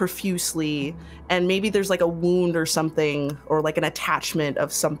sweating profusely, and maybe there's like a wound or something, or like an attachment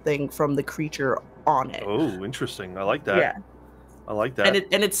of something from the creature on it. Oh, interesting. I like that. Yeah, I like that.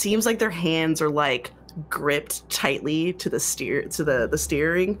 And it seems like their hands are like gripped tightly to the steering,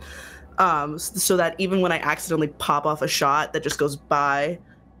 so that even when I accidentally pop off a shot that just goes by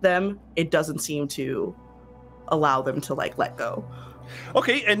them, it doesn't seem to allow them to like let go.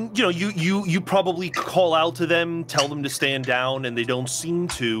 Okay, and you know, you probably call out to them, tell them to stand down, and they don't seem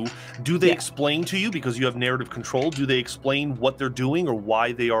to. Do they explain to you, because you have narrative control, do they explain what they're doing or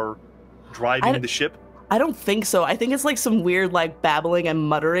why they are driving the ship? I don't think so. I think it's like some weird like babbling and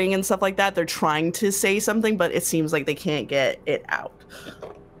muttering and stuff like that. They're trying to say something, but it seems like they can't get it out.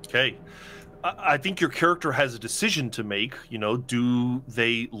 Okay. I think your character has a decision to make. You know, do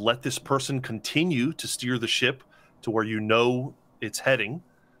they let this person continue to steer the ship to where you know it's heading,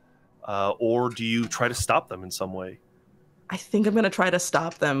 or do you try to stop them in some way? I think I'm going to try to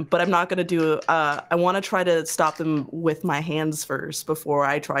stop them, but I'm not going to do... I want to try to stop them with my hands first before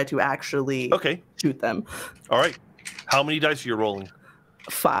I try to actually shoot them. All right. How many dice are you rolling?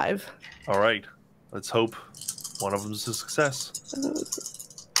 5. All right. Let's hope one of them is a success.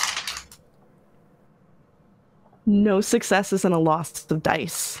 No successes and a loss of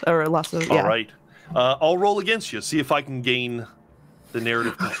dice, or a loss of... All right. I'll roll against you, see if I can gain the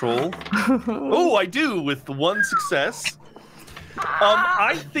narrative control. Oh, I do, with 1 success.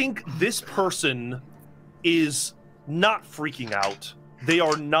 I think this person is not freaking out. They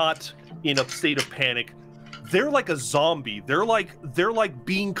are not in a state of panic. They're like a zombie. They're like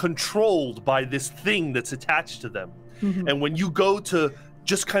being controlled by this thing that's attached to them. Mm-hmm. And when you go to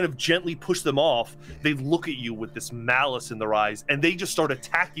just kind of gently push them off, they look at you with this malice in their eyes, and they just start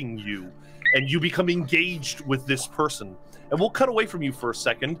attacking you, and you become engaged with this person. And we'll cut away from you for a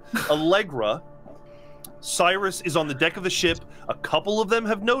second. Allegra, Cyrus is on the deck of the ship. A couple of them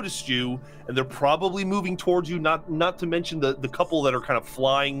have noticed you, and they're probably moving towards you, not to mention the couple that are kind of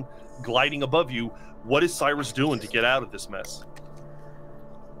flying, gliding above you. What is Cyrus doing to get out of this mess?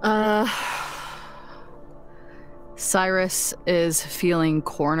 Cyrus is feeling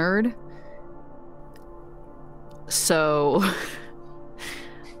cornered, So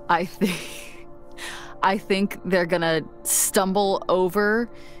I think they're gonna stumble over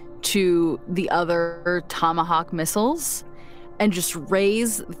to the other tomahawk missiles and just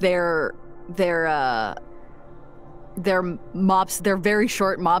raise their very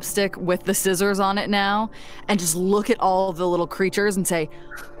short mop stick with the scissors on it now, and just look at all the little creatures and say,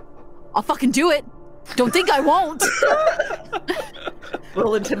 "I'll fucking do it. Don't think I won't."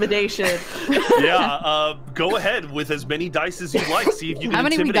 Roll intimidation. Yeah, go ahead with as many dice as you like. See if you can How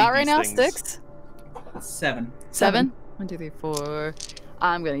many we got right now? things. 6? 7. 7? 1, 2, 3, 4.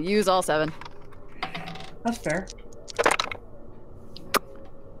 I'm gonna use all 7. That's fair.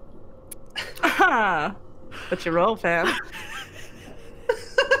 What's your roll, fam?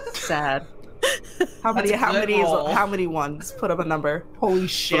 Sad. How many ones? Put up a number. Holy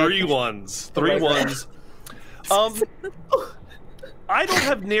shit. 3 ones. 3 ones. I don't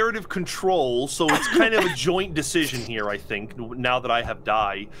have narrative control, so it's kind of a joint decision here, I think, now that I have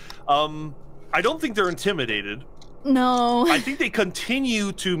die. I don't think they're intimidated. No. I think they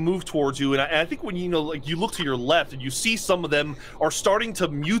continue to move towards you, and I think when you look to your left and you see some of them are starting to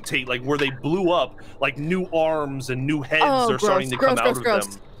mutate, like where they blew up, like new arms and new heads are starting to come out of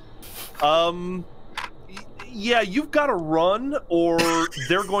them. Yeah, you've got to run, or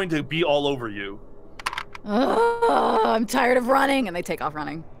they're going to be all over you. I'm tired of running, and they take off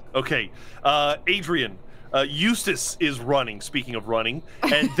running. Okay, Adrian. Eustace is running, speaking of running,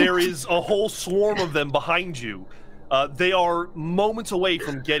 and there is a whole swarm of them behind you. They are moments away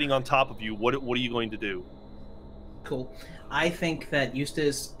from getting on top of you. What are you going to do? Cool. I think that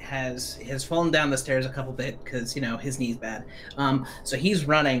Eustace has fallen down the stairs a couple bit because, his knee's bad. So he's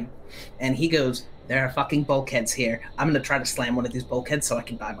running, and he goes, "There are fucking bulkheads here. I'm going to try to slam one of these bulkheads so I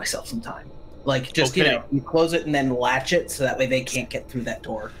can buy myself some time." Like, just, okay. You close it and then latch it so that way they can't get through that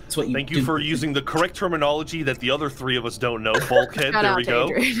door. That's what you Thank you for using the correct terminology that the other 3 of us don't know. Bulkhead, there we go.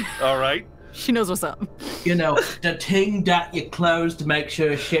 All right. She knows what's up. The thing that you close to make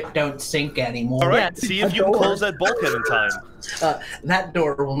sure shit don't sink anymore. All right, see if you can close that bulkhead in time. That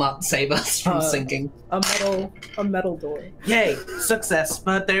door will not save us from sinking. A metal door. Yay, success,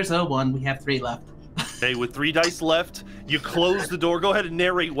 but there's a 1. We have 3 left. Okay, with 3 dice left, you close the door. Go ahead and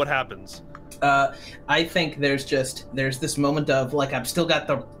narrate what happens. I think there's this moment of, like, I've still got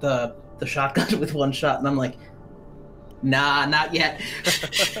the shotgun with 1 shot, and I'm like, nah, not yet.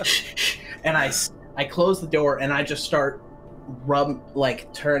 And I close the door, and I just start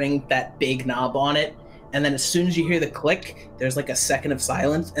turning that big knob on it, and then as soon as you hear the click, there's like a second of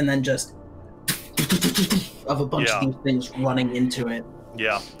silence, and then just of a bunch of these things running into it.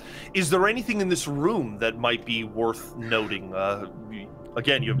 Yeah. Is there anything in this room that might be worth noting?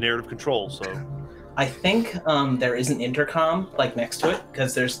 Again, you have narrative control, so... I think there is an intercom, next to it,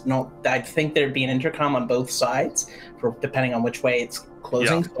 because I think there'd be an intercom on both sides, depending on which way it's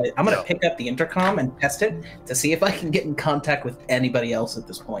closing. So I'm going to pick up the intercom and test it to see if I can get in contact with anybody else at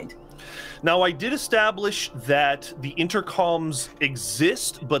this point. Now, I did establish that the intercoms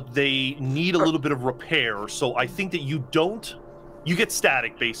exist, but they need a little bit of repair, so I think that you get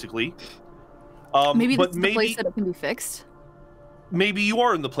static, basically. Maybe this is the place that it can be fixed? Maybe you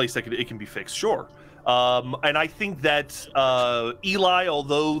are in the place that it can be fixed, sure. And I think that Eli,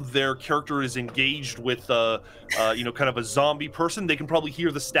 although their character is engaged with, kind of a zombie person, they can probably hear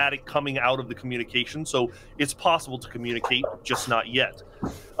the static coming out of the communication, so it's possible to communicate, just not yet.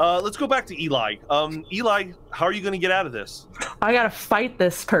 Let's go back to Eli. Eli, how are you going to get out of this? I gotta fight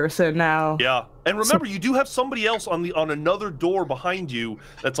this person now. Yeah, and remember, you do have somebody else on another door behind you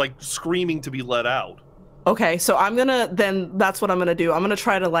that's screaming to be let out. Okay, so that's what I'm gonna do. I'm gonna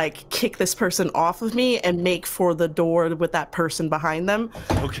try to kick this person off of me and make for the door with that person behind them.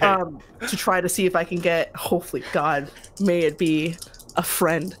 Okay. To try to see if I can get, hopefully, God, may it be a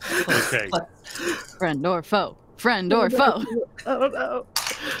friend. Okay. Friend or foe. Friend or foe. Oh no.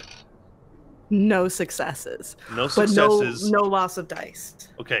 No successes. No successes. But no loss of dice.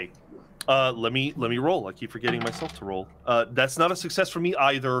 Okay. Let me roll. I keep forgetting myself to roll. That's not a success for me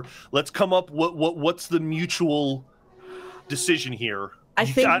either. Let's come up. What's the mutual decision here?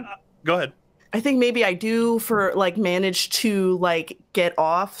 Go ahead. I think maybe I do manage to get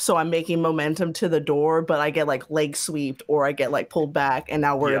off, so I'm making momentum to the door, but I get leg sweeped or I get pulled back, and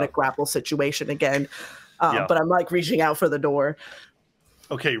now we're in a grapple situation again. But I'm reaching out for the door.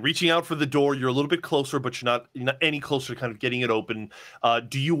 Okay, reaching out for the door, you're a little bit closer, but you're not any closer to kind of getting it open.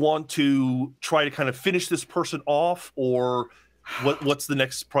 Do you want to try to kind of finish this person off, or what's the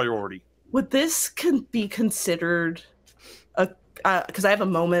next priority? Would this be considered because I have a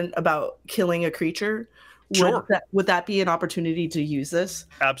moment about killing a creature? Sure. Would that be an opportunity to use this?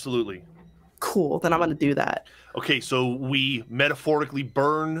 Absolutely. Cool. Then I'm gonna do that. Okay, so we metaphorically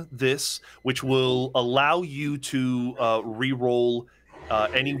burn this, which will allow you to re-roll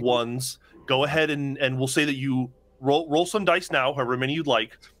any ones. Go ahead and we'll say that you roll some dice now, however many you'd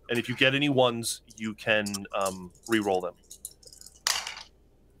like, and if you get any ones, you can re-roll them.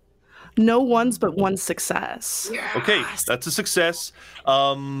 No ones, but one success. Yes. Okay, that's a success.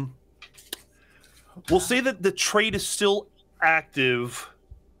 We'll say that the trait is still active,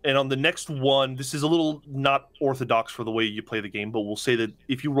 and on the next one, this is a little not orthodox for the way you play the game, but we'll say that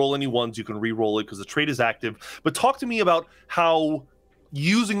if you roll any ones, you can re-roll it because the trait is active. But talk to me about how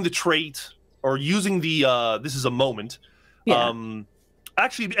using the trait, or using the this is a moment,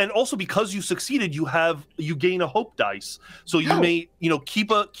 actually, and also because you succeeded, you gain a hope dice. So you may,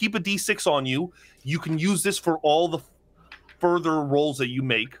 keep a d6 on you. You can use this for all the further rolls that you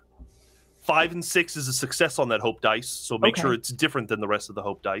make. 5 and 6 is a success on that hope dice, so make sure it's different than the rest of the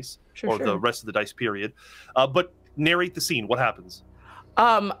hope dice, the rest of the dice period. But narrate the scene. What happens?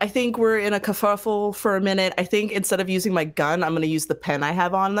 I think we're in a kerfuffle for a minute. I think instead of using my gun, I'm going to use the pen I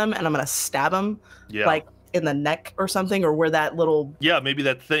have on them, and I'm going to stab them, like in the neck or something, or where that little maybe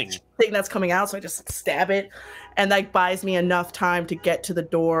that thing that's coming out. So I just stab it, and that buys me enough time to get to the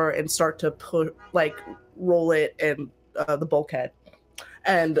door and start to roll it and the bulkhead,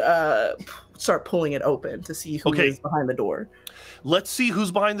 and start pulling it open to see who is behind the door. Let's see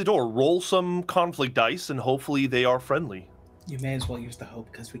who's behind the door. Roll some conflict dice, and hopefully they are friendly. You may as well use the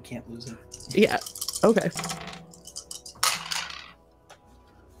hope because we can't lose it. Yeah. Okay.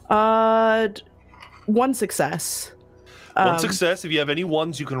 One success. One success. If you have any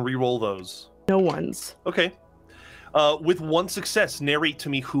ones, you can re-roll those. No ones. Okay. With one success, narrate to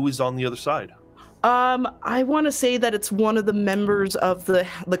me who is on the other side. I want to say that it's one of the members of the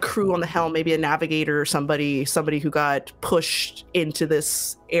crew on the helm, maybe a navigator or somebody who got pushed into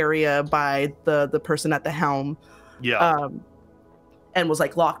this area by the person at the helm. Yeah. And was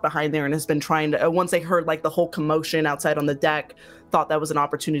locked behind there and has been trying to, once they heard the whole commotion outside on the deck, thought that was an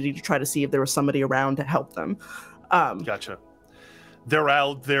opportunity to try to see if there was somebody around to help them. Gotcha. They're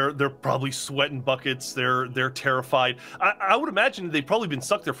out. They're probably sweating buckets. They're terrified. I would imagine they've probably been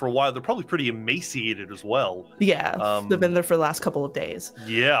stuck there for a while. They're probably pretty emaciated as well. Yeah, they've been there for the last couple of days.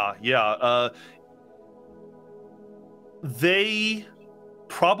 Yeah. They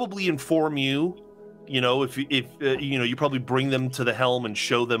probably inform you. If you probably bring them to the helm and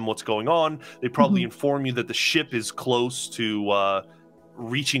show them what's going on. They probably inform you that the ship is close to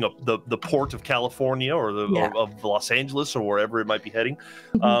reaching the port of California or of Los Angeles or wherever it might be heading.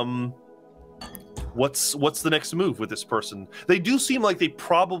 What's the next move with this person? They do seem like they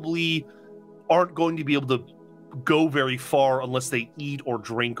probably aren't going to be able to go very far unless they eat or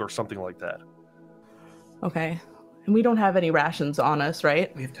drink or something like that. Okay, and we don't have any rations on us,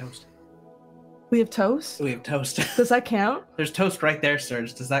 right? We have toast. We have toast? We have toast. Does that count? There's toast right there,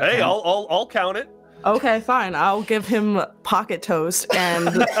 Serge. Does that count? Hey, I'll count it. Okay, fine. I'll give him pocket toast and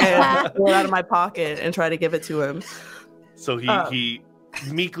pull it out of my pocket and try to give it to him. So he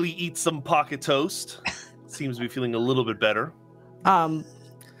meekly eats some pocket toast. Seems to be feeling a little bit better.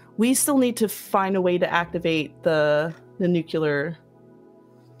 We still need to find a way to activate the nuclear,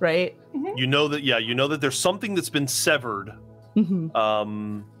 right? You know that there's something that's been severed.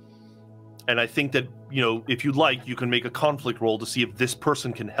 And I think that, if you'd like, you can make a conflict roll to see if this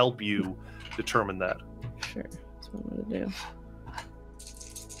person can help you determine that. Sure. That's what I'm going to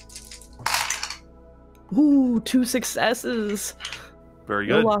do. Ooh, 2 successes. Very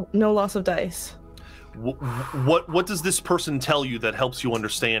good. No loss of dice. What does this person tell you that helps you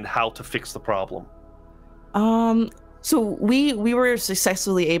understand how to fix the problem? So we were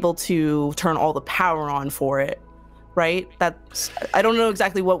successfully able to turn all the power on for it. Right? I don't know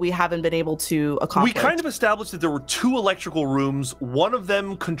exactly what we haven't been able to accomplish. We kind of established that there were 2 electrical rooms. One of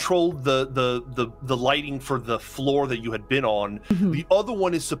them controlled the lighting for the floor that you had been on. The other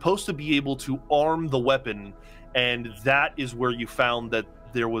one is supposed to be able to arm the weapon, and that is where you found that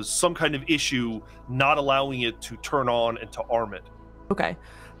there was some kind of issue not allowing it to turn on and to arm it. Okay.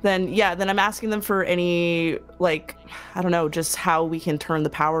 Then I'm asking them for any, I don't know, just how we can turn the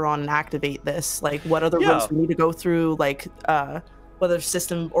power on and activate this. What other rooms we need to go through, whether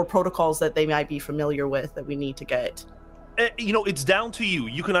system or protocols that they might be familiar with that we need to get. It's down to you.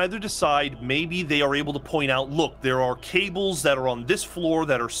 You can either decide maybe they are able to point out, look, there are cables that are on this floor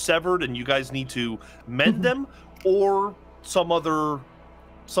that are severed and you guys need to mend them, or some other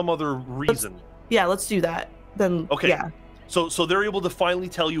reason. Let's do that. Then, okay. Yeah. So they're able to finally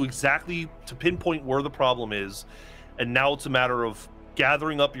tell you exactly to pinpoint where the problem is, and now it's a matter of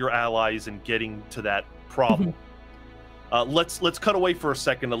gathering up your allies and getting to that problem. Let's cut away for a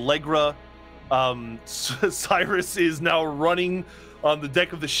second. Allegra, Cyrus is now running on the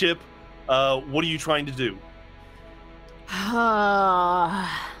deck of the ship. What are you trying to do?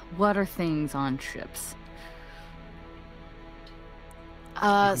 What are things on ships? You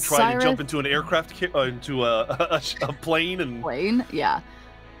can try Cyrus... to jump into an aircraft, into a plane, and plane. Yeah.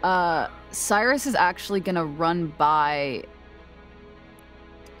 Cyrus is actually gonna run by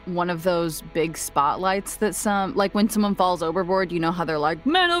one of those big spotlights that like when someone falls overboard, you know how they're like,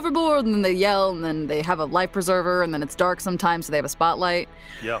 "Man overboard," and then they yell, and then they have a life preserver, and then it's dark sometimes, so they have a spotlight.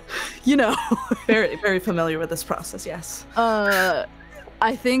 Yeah. You know. Very, very familiar with this process, yes.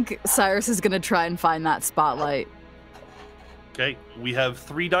 I think Cyrus is gonna try and find that spotlight. Okay, we have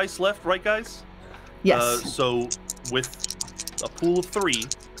 3 dice left, right, guys? Yes. So with a pool of 3,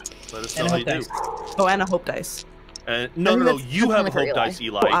 let us know how you do. Oh, and a hope dice. No, you have a hope dice,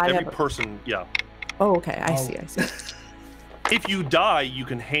 Eli. Oh, Every person, yeah. Oh, okay. I see. If you die, you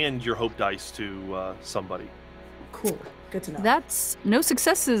can hand your hope dice to somebody. Cool. Good to know. That's no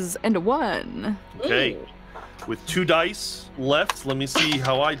successes and a 1. Okay. Ooh. With 2 dice left, let me see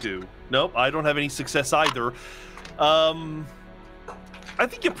how I do. Nope, I don't have any success either. I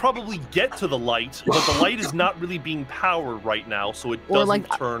think you probably get to the light, but the light is not really being powered right now, so it doesn't or like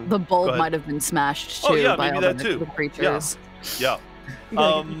turn. The bulb might have been smashed too. Oh yeah, by maybe all that the too. Creatures. Yeah.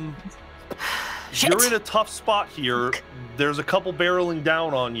 You're in a tough spot here. There's a couple barreling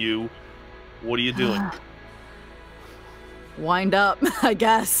down on you. What are you doing? Wind up, I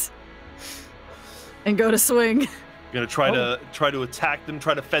guess, and go to swing. You're gonna try to attack them,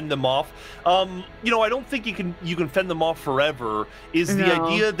 try to fend them off. You know, I don't think you can fend them off forever. Is the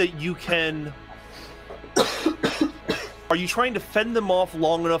idea that you can? Are you trying to fend them off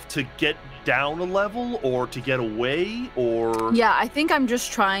long enough to get down a level, or to get away, or? Yeah, I think I'm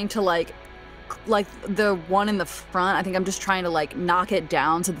just trying to like the one in the front. I think I'm just trying to like knock it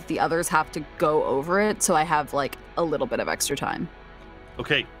down so that the others have to go over it, so I have like a little bit of extra time.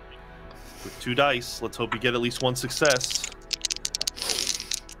 Okay. With 2 dice, let's hope you get at least 1 success.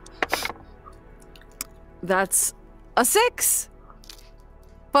 That's a 6,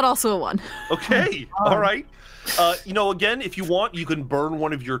 but also a 1. Okay, all right. You know, again, if you want, you can burn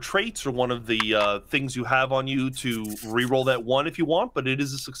one of your traits or one of the things you have on you to re-roll that 1 if you want, but it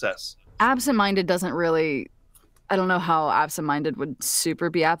is a success. Absent-minded doesn't really... I don't know how absent-minded would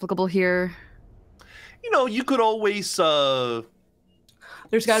super be applicable here. You know, you could always...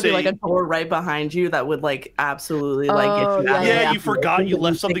 There's got to be like a door right behind you that would like absolutely like get you out. Yeah, you forgot you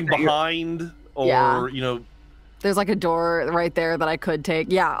left something behind, or you know. There's like a door right there that I could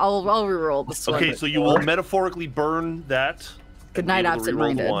take. Yeah, I'll reroll this one. Okay, so you will metaphorically burn that. Good night,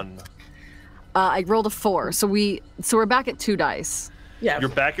 absent-minded. I rolled a 4, so we're back at 2 dice. Yeah. You're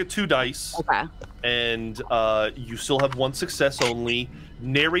back at 2 dice. Okay. And you still have 1 success only.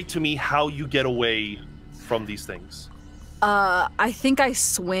 Narrate to me how you get away from these things. I think I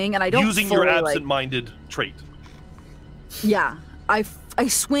swing, and I don't using fully, your absent-minded trait. Yeah, I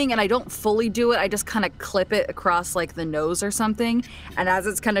swing, and I don't fully do it. I just kind of clip it across like the nose or something. And as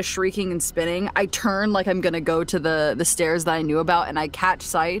it's kind of shrieking and spinning, I turn like I'm gonna go to the stairs that I knew about, and I catch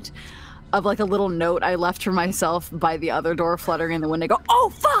sight of like a little note I left for myself by the other door fluttering in the window. I go, "Oh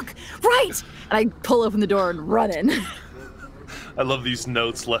fuck, right!" And I pull open the door and run in. I love these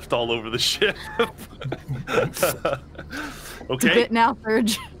notes left all over the ship. Okay. It's a bit now,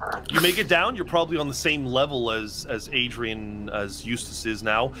 Serge. You make it down. You're probably on the same level as Adrian, as Eustace is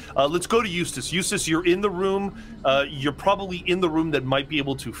now. Let's go to Eustace. Eustace, you're in the room. You're probably in the room that might be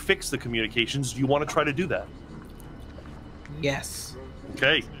able to fix the communications. Do you want to try to do that? Yes.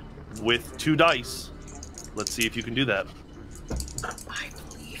 Okay. With 2 dice. Let's see if you can do that. I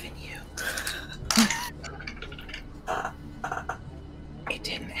believe in you. It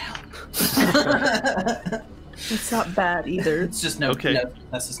didn't help. It's not bad either. It's just no. Okay. No,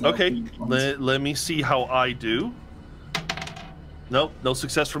 that's just no. Okay. Let me see how I do. Nope, no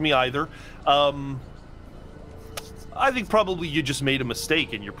success for me either. I think probably you just made a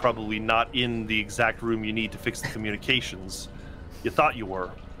mistake, and you're probably not in the exact room you need to fix the communications. You thought you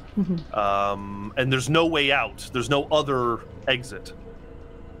were. And there's no way out. There's no other exit.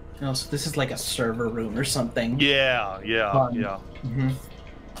 Oh, so this is like a server room or something. Yeah. Mm-hmm.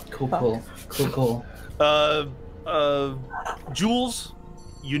 Cool. Jules,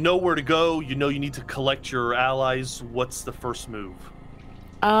 you know where to go. You know you need to collect your allies. What's the first move?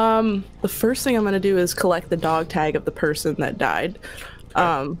 The first thing I'm gonna do is collect the dog tag of the person that died. Okay.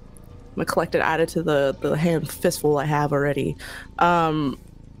 I'm gonna collect it, add it to the hand fistful I have already. And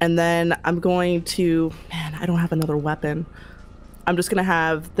then I'm going to, man, I don't have another weapon. I'm just gonna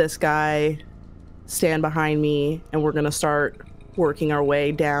have this guy stand behind me, and we're gonna start working our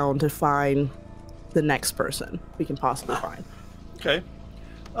way down to find the next person we can possibly find. Okay.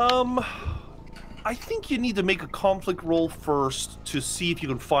 I think you need to make a conflict roll first to see if you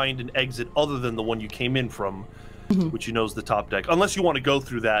can find an exit other than the one you came in from, which you know is the top deck. Unless you want to go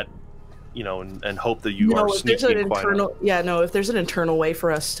through that, you know, and hope that you are sneaky and quiet. If there's an internal way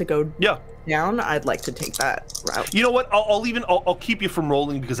for us to go down, I'd like to take that route. You know what? I'll keep you from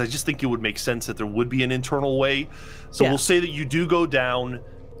rolling because I just think it would make sense that there would be an internal way. So we'll say that you do go down.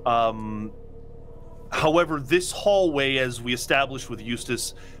 However, this hallway, as we established with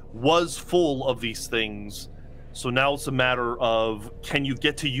Eustace, was full of these things. So now it's a matter of, can you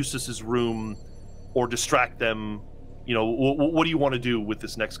get to Eustace's room or distract them? You know, what do you want to do with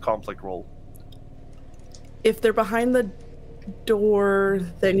this next conflict roll? If they're behind the door,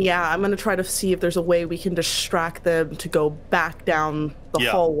 then I'm going to try to see if there's a way we can distract them to go back down the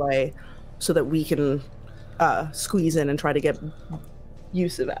hallway so that we can squeeze in and try to get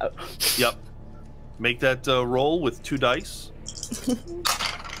Yusuf out. Yep. Make that roll with 2 dice.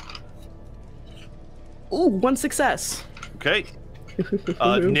 Ooh, 1 success. Okay.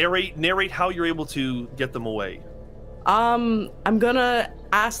 Narrate how you're able to get them away. I'm gonna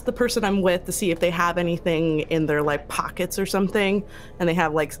ask the person I'm with to see if they have anything in their like pockets or something, and they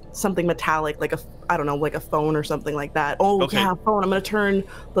have like something metallic, like like a phone or something like that. Oh, okay. Yeah, phone. I'm gonna turn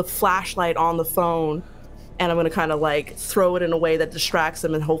the flashlight on the phone, and I'm gonna kind of like throw it in a way that distracts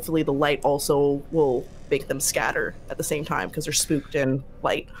them, and hopefully the light also will make them scatter at the same time because they're spooked in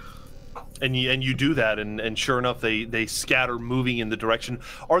light. And you do that, and sure enough, they scatter, moving in the direction.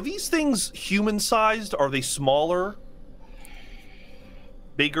 Are these things human-sized? Are they smaller?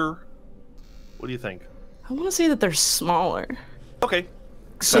 Bigger? What do you think? I want to say that they're smaller. Okay.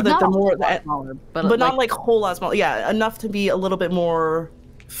 So that they're more smaller, but not like a whole lot smaller. Yeah, enough to be a little bit more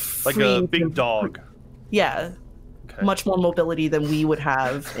like a big dog. Yeah. Okay. Much more mobility than we would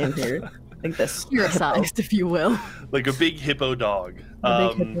have in here. Like this. Hippo-sized, if you will. Like a big hippo dog.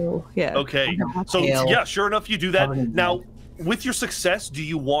 Big hippo, yeah. Okay. So yeah, sure enough, you do that. Now, with your success, do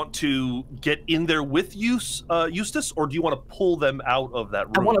you want to get in there with Eustace, or do you want to pull them out of that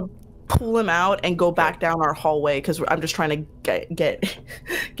room? I want to pull them out and go back down our hallway because I'm just trying to get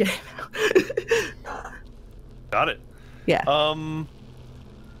Got it. Yeah.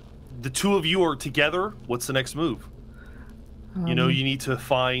 The two of you are together. What's the next move? You know, you need to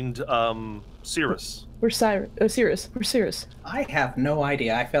find Cirrus. Where's Cyrus? Oh, Cirrus. Where's Cirrus? I have no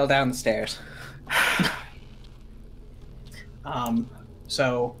idea. I fell down the stairs.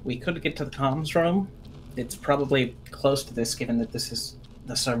 So we could get to the comms room. It's probably close to this, given that this is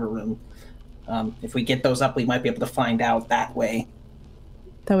the server room. If we get those up, we might be able to find out that way.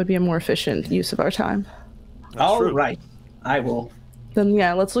 That would be a more efficient use of our time. All right. I will. Then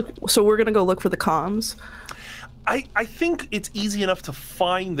yeah, let's look. So we're gonna go look for the comms. I think it's easy enough to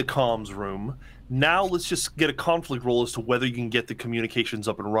find the comms room. Now let's just get a conflict roll as to whether you can get the communications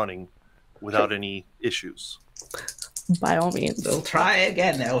up and running without any issues. By all means. We'll try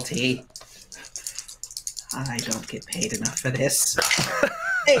again, LT. I don't get paid enough for this.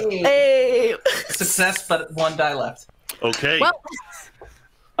 Hey! Success, but 1 die left. Okay.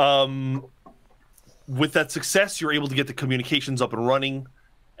 Well. With that success, you're able to get the communications up and running.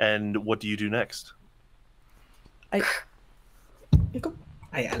 And what do you do next?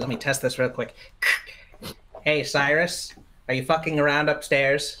 Let me test this real quick. Hey, Cyrus, are you fucking around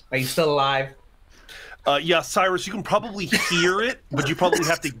upstairs? Are you still alive? Yeah, Cyrus, you can probably hear it, but you probably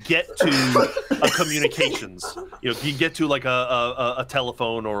have to get to a communications. You know, you get to like a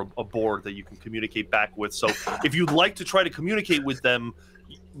telephone or a board that you can communicate back with. So if you'd like to try to communicate with them,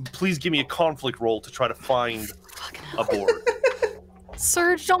 please give me a conflict roll to try to find a board.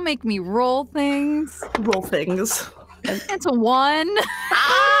 Serge, don't make me roll things. Roll things. It's a 1.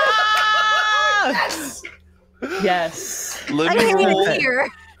 Yes. Yes. Let me roll. Here.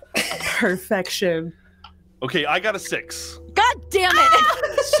 Perfection. Okay, I got a 6. God damn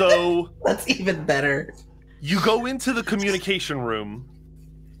it! So that's even better. You go into the communication room,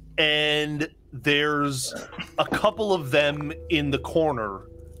 and there's a couple of them in the corner,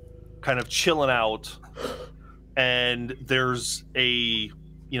 kind of chilling out. And there's a,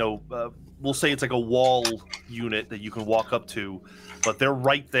 we'll say it's like a wall unit that you can walk up to, but they're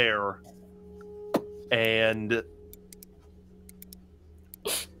right there. And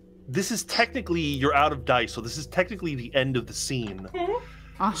this is technically, you're out of dice, so this is technically the end of the scene.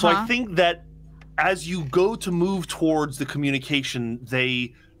 So I think that as you go to move towards the communication,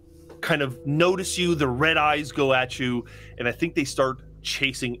 they kind of notice you, their red eyes go at you, and I think they start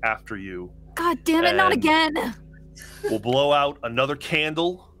chasing after you. God damn it, not again! We'll blow out another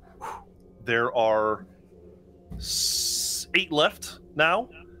candle. There are 8 left now.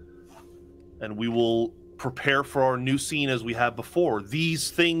 and we will prepare for our new scene as we have before.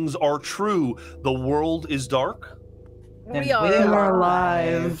 These things are true. The world is dark. And We are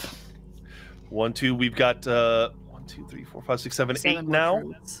alive. 1, 2. We've got 1, 2, 3, 4, 5, 6, 7, 8 more now.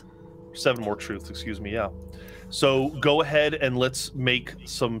 truths. 7 more truths, excuse me. Yeah. So go ahead and let's make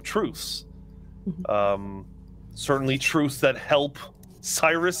some truths. Certainly truths that help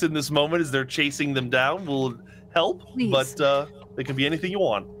Cyrus in this moment as they're chasing them down will help. Please. But they can be anything you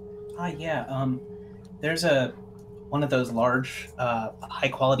want. There's one of those large, high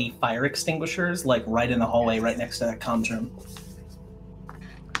quality fire extinguishers, like right in the hallway, right next to that comms room.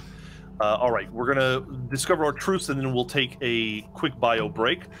 All right, we're gonna discover our truths, and then we'll take a quick bio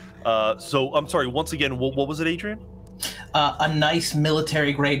break. So I'm sorry. Once again, what was it, Adrian? A nice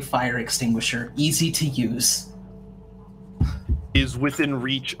military grade fire extinguisher, easy to use. Is within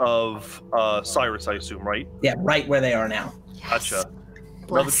reach of Cyrus, I assume, right? Yeah, right where they are now. Gotcha. Another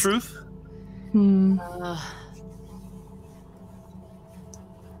Bless. truth?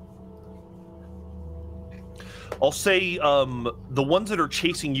 I'll say the ones that are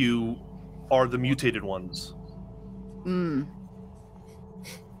chasing you are the mutated ones.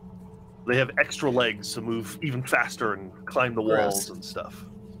 They have extra legs to move even faster and climb the walls and stuff.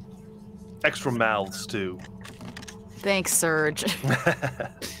 Extra mouths, too. Thanks, Serge.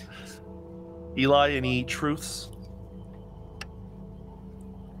 Eli, any truths?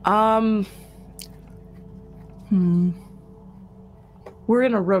 We're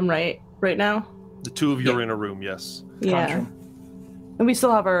in a room right now. The two of you are in a room, yes. Yeah. And we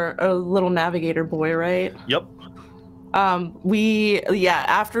still have our little navigator boy, right? Yep.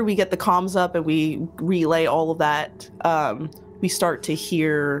 After we get the comms up and we relay all of that, we start to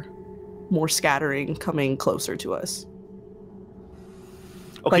hear more scattering coming closer to us.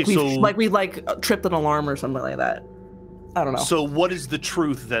 Okay, we tripped an alarm or something like that. I don't know. So what is the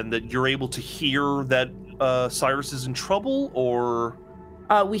truth then, that you're able to hear that Cyrus is in trouble, or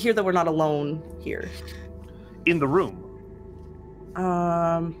we hear that we're not alone here. In the room?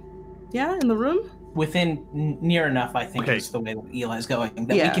 Yeah, in the room. Within near enough, I think, is the way that Eli's going.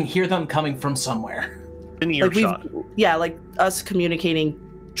 That we can hear them coming from somewhere. In earshot. Like us communicating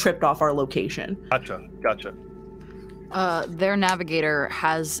tripped off our location. Gotcha. Their navigator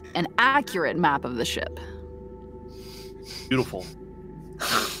has an accurate map of the ship. Beautiful.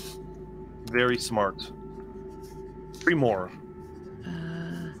 Very smart. 3 more.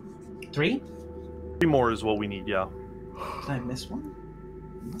 3? 3 more is what we need, yeah. Did I miss one?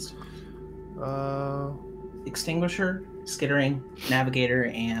 Extinguisher, skittering, navigator,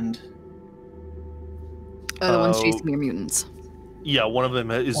 and... the ones chasing your mutants. Yeah, one of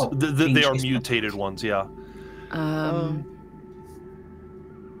them is... they are mutated ones, yeah.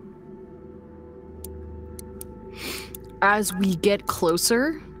 As we get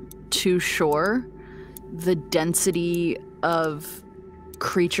closer to shore, the density of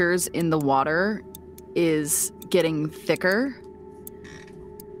creatures in the water is getting thicker.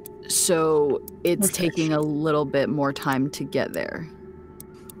 So it's taking a little bit more time to get there.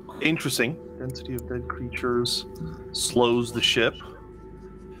 Interesting. Density of dead creatures slows the ship.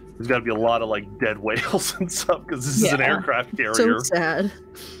 There's got to be a lot of dead whales and stuff, because this is an aircraft carrier. So sad.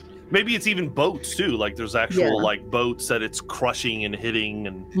 Maybe it's even boats too. There's actual boats that it's crushing and hitting.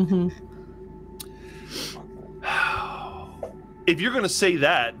 And if you're going to say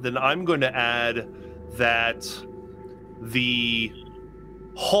that, then I'm going to add that the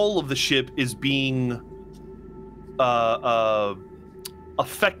hull of the ship is being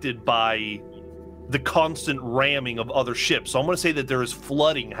affected by the constant ramming of other ships. So I'm going to say that there is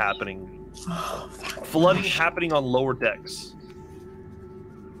flooding happening. Flooding happening on lower decks.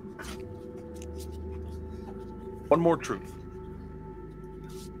 One more truth.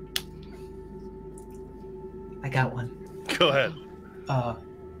 I got one. Go ahead.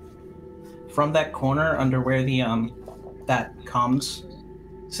 From that corner under where the that comms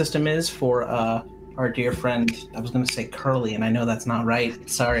system is for our dear friend, I was going to say Curly, and I know that's not right.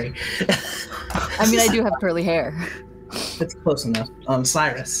 Sorry. I mean, I do have curly hair. It's close enough.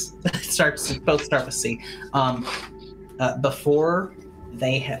 Cyrus. Both start with C. Before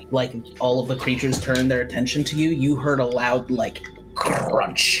they had, all of the creatures turned their attention to you, you heard a loud,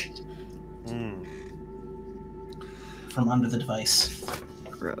 crunch. From under the device.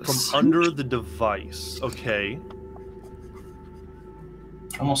 Gross. From under the device. Okay.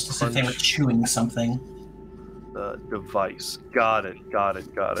 Almost as if they were chewing something. Device. Got it.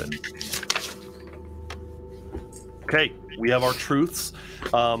 Okay, we have our truths.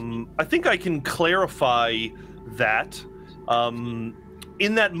 I think I can clarify that.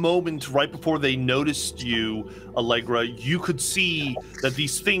 in that moment, right before they noticed you, Allegra, you could see that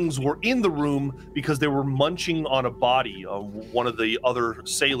these things were in the room because they were munching on a body of one of the other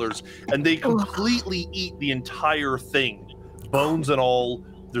sailors, and they completely eat the entire thing, bones and all.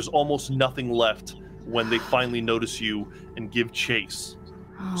 There's almost nothing left when they finally notice you and give chase.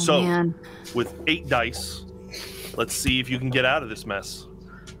 Oh, So, man. with 8 dice, let's see if you can get out of this mess.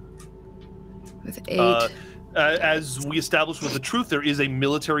 With 8. As we established with the truth, there is a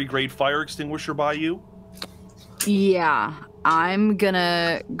military-grade fire extinguisher by you. Yeah, I'm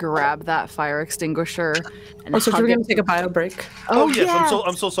gonna grab that fire extinguisher and So hug we're it. gonna take a bio break. Oh yes, yeah.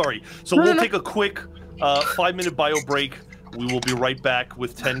 I'm so sorry. So we'll take a quick 5-minute bio break. We will be right back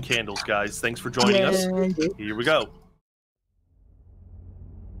with 10 candles, guys. Thanks for joining us. Here we go.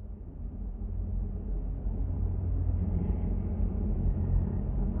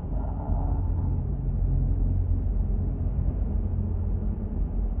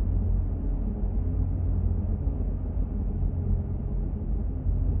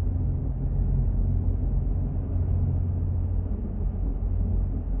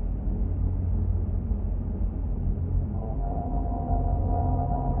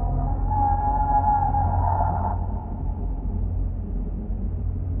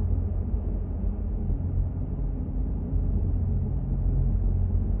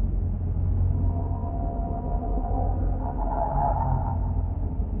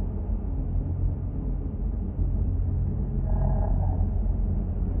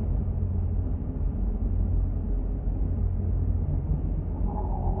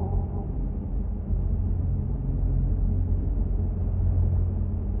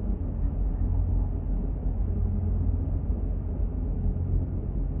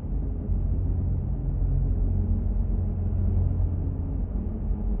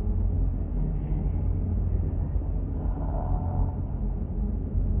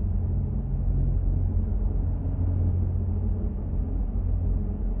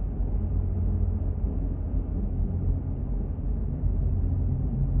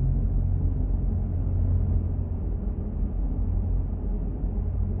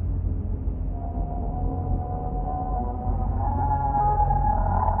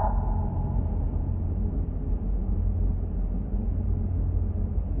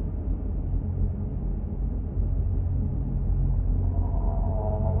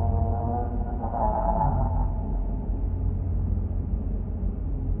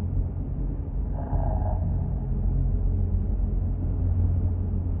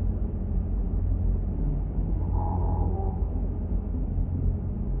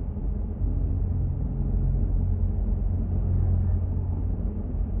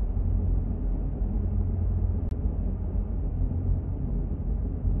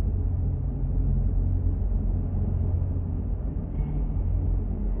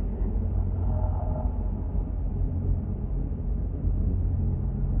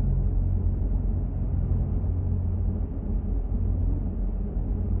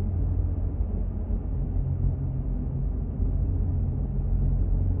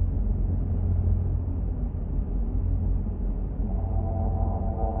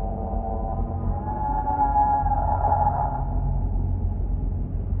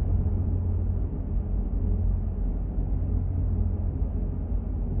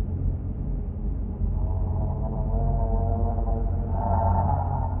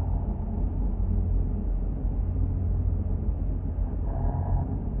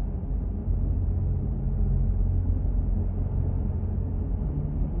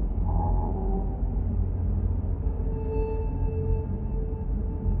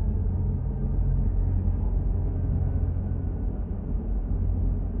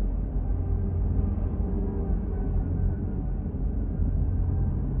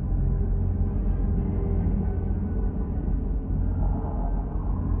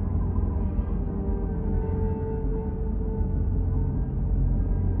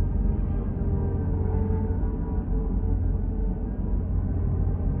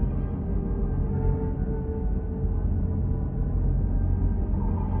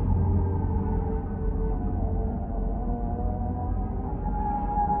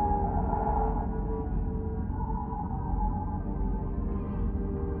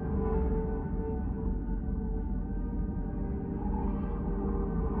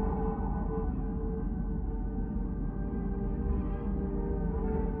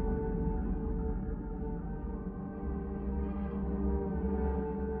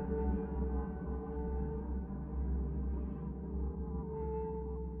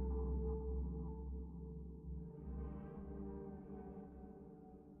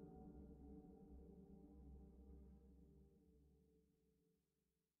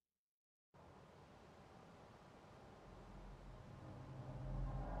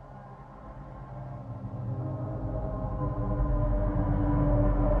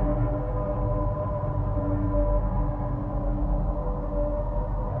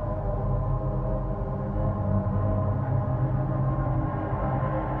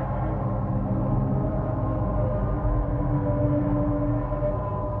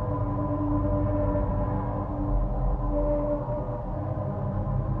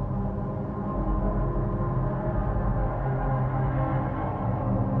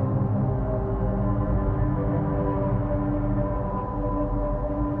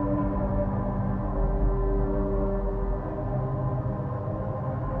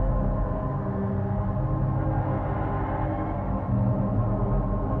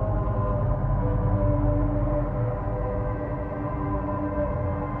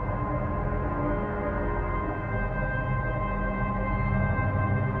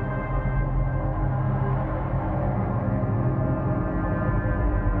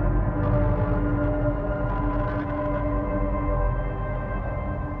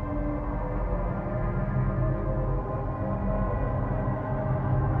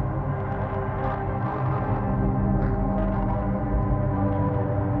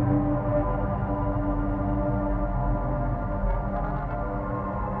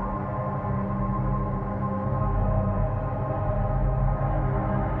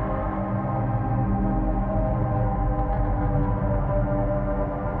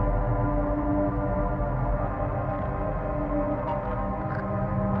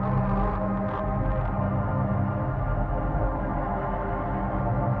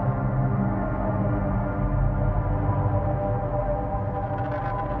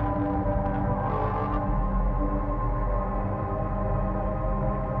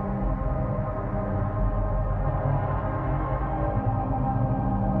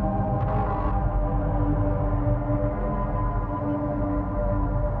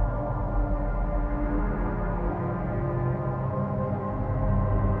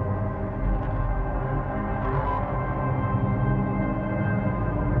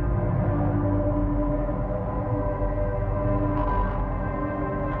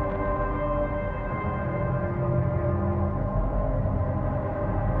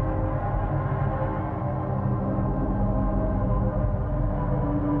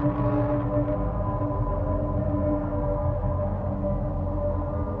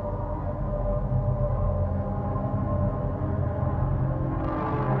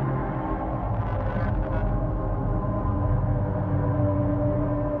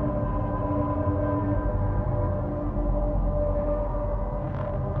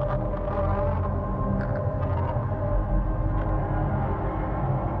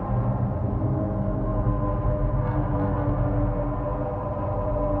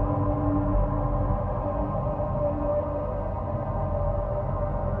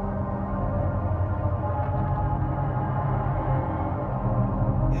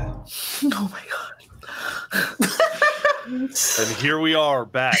 Oh my god. And here we are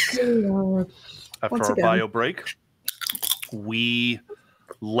back after our bio break. We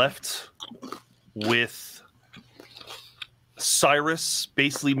left with Cyrus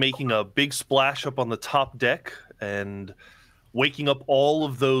basically making a big splash up on the top deck and waking up all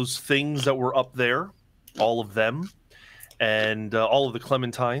of those things that were up there, all of them, and all of the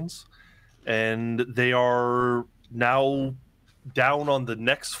Clementines. And they are now down on the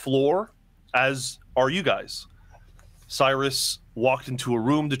next floor, as are you guys. Cyrus walked into a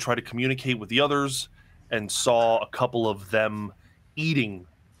room to try to communicate with the others and saw a couple of them eating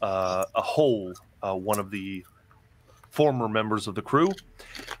one of the former members of the crew.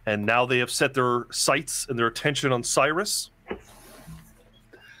 And now they have set their sights and their attention on Cyrus.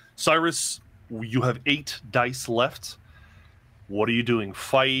 Cyrus, you have 8 dice left. What are you doing?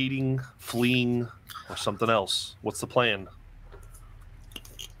 Fighting, fleeing, or something else? What's the plan?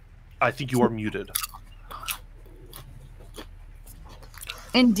 I think you are muted.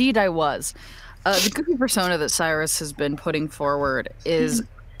 Indeed, I was. The goofy persona that Cyrus has been putting forward is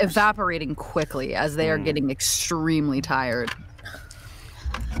evaporating quickly as they are getting extremely tired.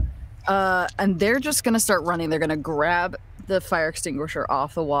 And they're just going to start running. They're going to grab the fire extinguisher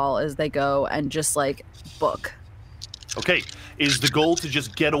off the wall as they go and just, like, book. Okay. Is the goal to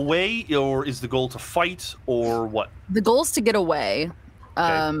just get away, or is the goal to fight, or what? The goal is to get away,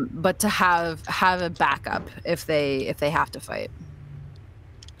 but to have a backup if they have to fight.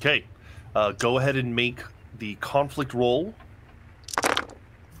 Okay. Go ahead and make the conflict roll. I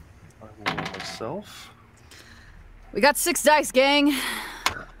will roll myself. We got 6 dice, gang.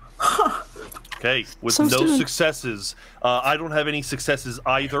 Okay, with no successes. I don't have any successes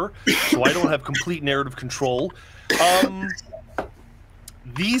either, so I don't have complete narrative control.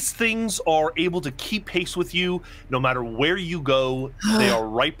 These things are able to keep pace with you no matter where you go. They are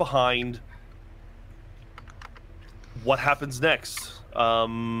right behind. What happens next?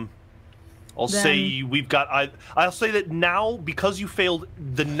 I'll say we've got. I'll say that now, because you failed,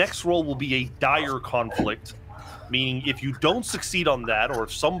 the next roll will be a dire conflict. Meaning, if you don't succeed on that, or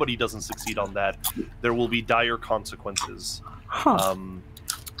if somebody doesn't succeed on that, there will be dire consequences.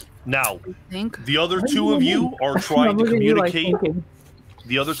 Now, the other 2 of you are trying to communicate.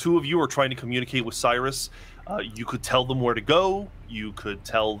 The other 2 of you are trying to communicate with Cyrus. You could tell them where to go. You could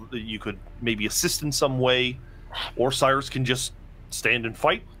maybe assist in some way, or Cyrus can just stand and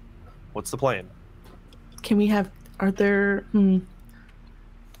fight. What's the plan? Can we have? Are there?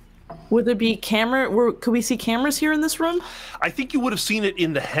 Would there be camera? Could we see cameras here in this room? I think you would have seen it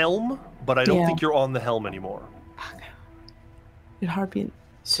in the helm, but I don't think you're on the helm anymore. It'd hardly be.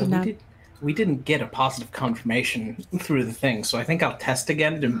 So we didn't get a positive confirmation through the thing, so I think I'll test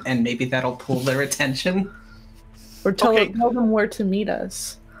again, and maybe that'll pull their attention. Or tell them where to meet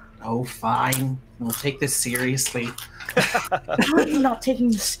us. Oh, fine. We'll take this seriously. How are you not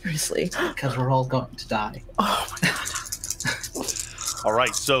taking this seriously? Because we're all going to die. Oh my god. All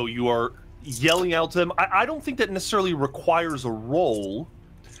right, so you are yelling out to them. I don't think that necessarily requires a roll.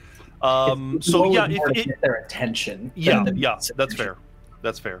 So yeah, get their attention. Yeah, that's fair.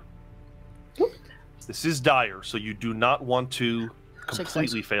 That's fair. This is dire, so you do not want to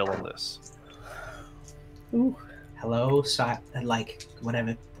completely fail on this. Ooh. Hello, like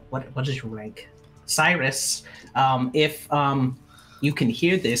whatever. What is your rank? Cyrus. If you can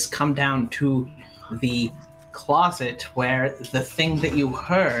hear this, come down to the closet where the thing that you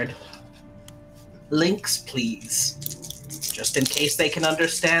heard links, please. Just in case they can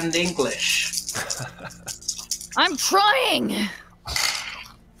understand English. I'm trying.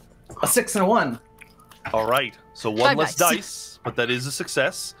 A 6 and a 1. All right, so one 5 less dice. dice, but that is a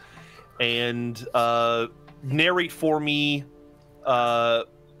success. And narrate for me,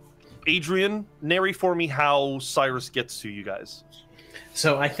 Adrian, narrate for me how Cyrus gets to you guys.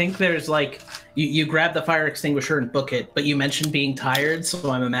 So I think there's like, you grab the fire extinguisher and book it, but you mentioned being tired,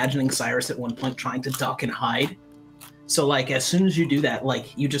 so I'm imagining Cyrus at one point trying to duck and hide. So like, as soon as you do that,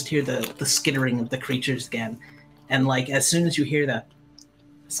 like, you just hear the skittering of the creatures again. And like, as soon as you hear the,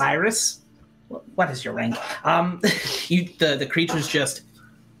 Cyrus? What is your rank? The creatures just,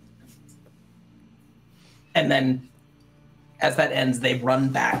 and then as that ends, they run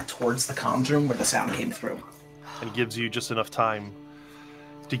back towards the comms room where the sound came through. And gives you just enough time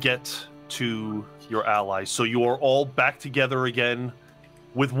to get to your allies. So you are all back together again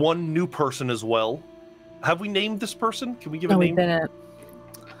with one new person as well. Have we named this person? Can we give a name? We didn't.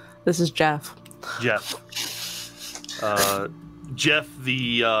 This is Jeff. Jeff. Jeff,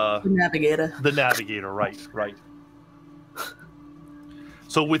 the navigator. The navigator, right.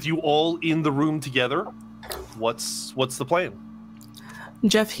 So with you all in the room together, what's the plan?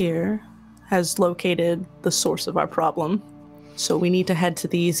 Jeff here has located the source of our problem. So we need to head to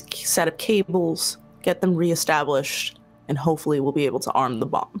these set of cables, get them reestablished, and hopefully we'll be able to arm the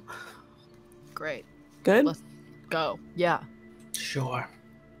bomb. Great. Good? Let's go. Yeah. Sure.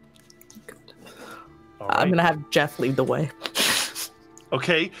 All right. I'm going to have Jeff lead the way.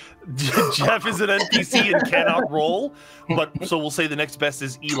 Okay, Jeff is an NPC and cannot roll, but so we'll say the next best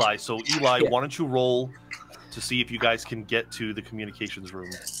is Eli. So Eli, why don't you roll to see if you guys can get to the communications room?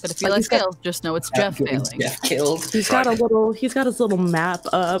 But if Eli fails, just know it's Jeff failing. Jeff killed. He's got his little map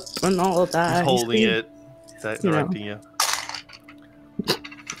up and all of that. He's holding it, directing you.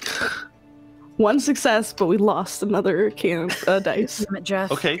 One success, but we lost another dice. Damn it,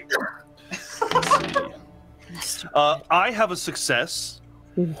 Jeff. Okay. Let's see. I have a success.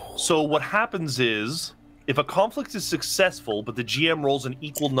 So what happens is, if a conflict is successful, but the GM rolls an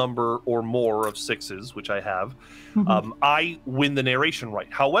equal number or more of 6s, which I have, I win the narration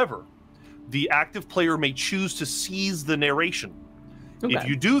right. However, the active player may choose to seize the narration. Okay. If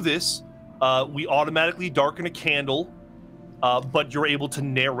you do this, we automatically darken a candle, but you're able to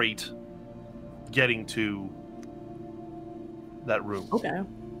narrate getting to that room. Okay.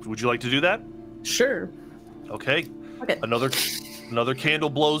 Would you like to do that? Sure. Okay. Another candle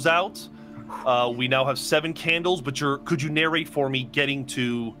blows out. We now have 7 candles, but could you narrate for me getting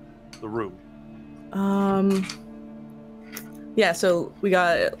to the room? Yeah, so we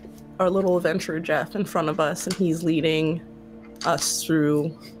got our little adventurer Jeff in front of us, and he's leading us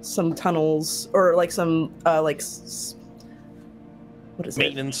through some tunnels, or like some what is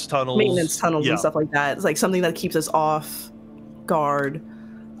Maintenance it? tunnels. Maintenance tunnels and stuff like that. It's like something that keeps us off guard.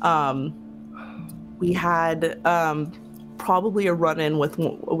 We had probably a run-in with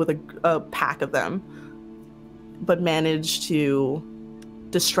a pack of them, but managed to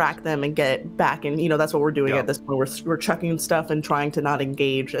distract them and get back in. That's what we're doing at this point. We're chucking stuff and trying to not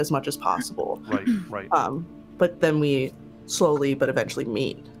engage as much as possible. Right. But then we slowly but eventually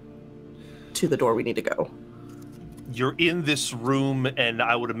meet to the door we need to go. You're in this room, and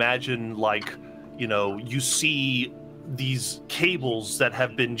I would imagine, you see these cables that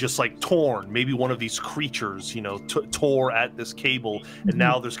have been just torn. Maybe one of these creatures, tore at this cable, and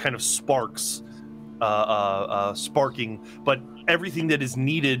now there's kind of sparks sparking, but everything that is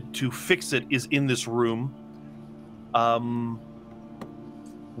needed to fix it is in this room.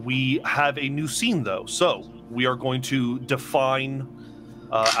 We have a new scene, though, so we are going to define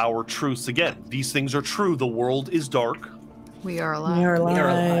our truths again. These things are true. The world is dark. We are alive. We are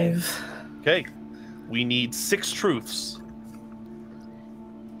alive. Okay. We need 6 truths.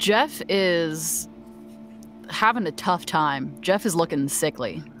 Jeff is having a tough time. Jeff is looking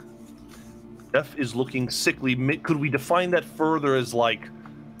sickly. Jeff is looking sickly. Could we define that further as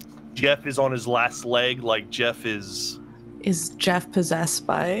Jeff is on his last leg? Jeff is... Is Jeff possessed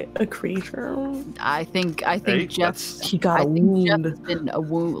by a creature? I think Jeff. He got a wound. Jeff has been a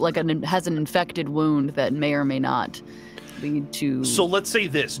wound, has an infected wound that may or may not lead to... So let's say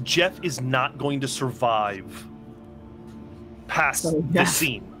this. Jeff is not going to survive past this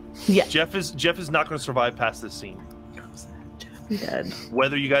scene. Yeah. Jeff is not going to survive past this scene. Jeff be dead.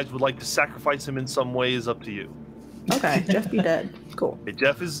 Whether you guys would like to sacrifice him in some way is up to you. Okay, Jeff be dead. Cool. Okay,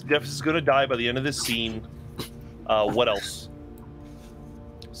 Jeff is going to die by the end of this scene. What else?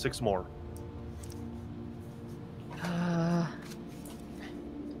 6 more.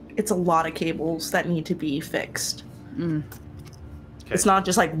 It's a lot of cables that need to be fixed. Mm. Okay. It's not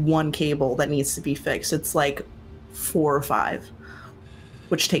just like one cable that needs to be fixed. It's like 4 or 5,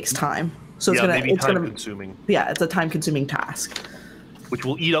 which takes time. So it's gonna consuming. Yeah, it's a time-consuming task. Which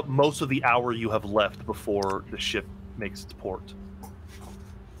will eat up most of the hour you have left before the ship makes its port.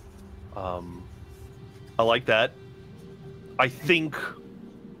 I like that. I think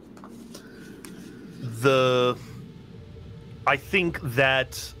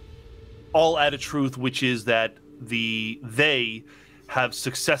that I'll add a truth, which is that they have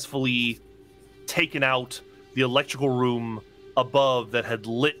successfully taken out the electrical room above that had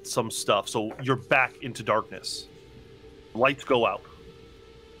lit some stuff, so you're back into darkness. Lights go out.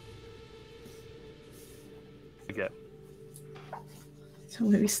 Again. So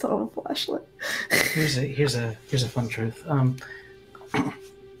maybe still have a flashlight. Here's a fun truth.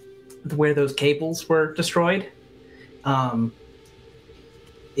 Where those cables were destroyed,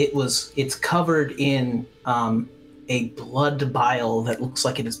 it's covered in a blood bile that looks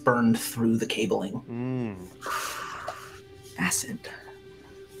like it is burned through the cabling. Acid.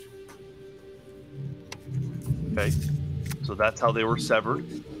 Okay, so that's how they were severed.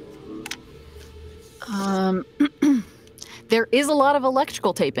 There is a lot of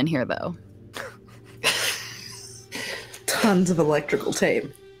electrical tape in here, though. Tons of electrical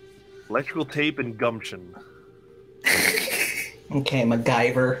tape. Electrical tape and gumption. Okay,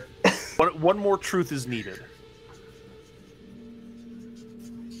 MacGyver. One more truth is needed.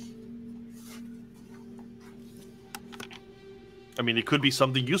 I mean, it could be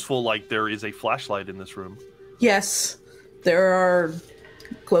something useful, like there is a flashlight in this room. Yes, there are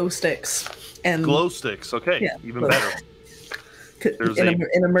glow sticks. And glow sticks, okay, yeah, even better. There's an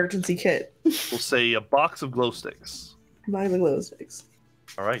emergency kit. We'll say a box of glow sticks. Buy the glow sticks.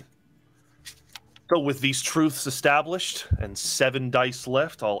 All right. So with these truths established and 7 dice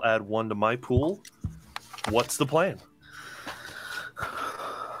left, I'll add 1 to my pool. What's the plan?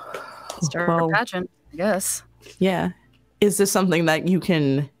 Start a pageant, I guess. Yeah. Is this something that you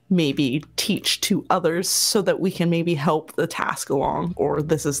can maybe teach to others so that we can maybe help the task along? Or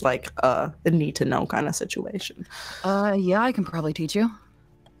this is like a need to know kind of situation? Yeah, I can probably teach you.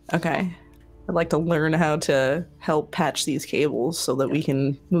 Okay. I'd like to learn how to help patch these cables so that we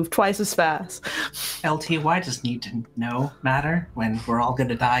can move twice as fast. LT, why does need to know matter when we're all going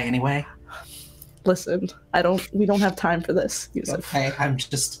to die anyway? Listen, we don't have time for this. Okay, I'm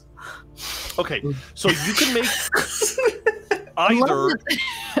just... Okay, so you can make either...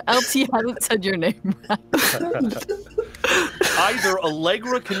 LT hasn't said your name right. Either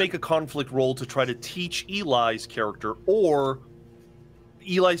Allegra can make a conflict roll to try to teach Eli's character, or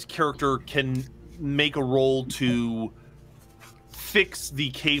Eli's character can make a roll to fix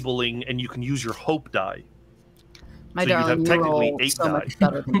the cabling, and you can use your hope die. My so darling, you'd have technically 8 so die. much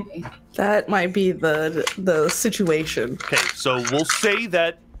better than me. That might be the situation. Okay, so we'll say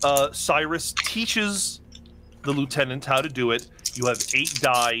that Cyrus teaches the lieutenant how to do it. You have 8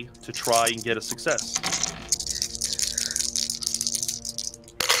 die to try and get a success.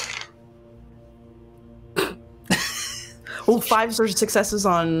 Oh, 5 successes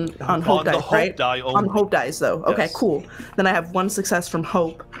on hope dice, hope right? Die only. On hope dice, though. Okay, Yes. cool. Then I have 1 success from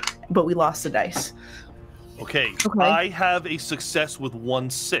hope, but we lost the dice. Okay, I have a success with 1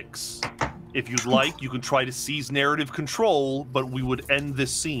 6. If you'd like, you can try to seize narrative control, but we would end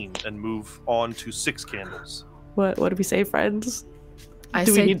this scene and move on to 6 candles. What do we say, friends? I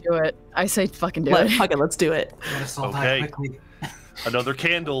say do it. I say fucking do it. Okay, let's do it. Okay. Another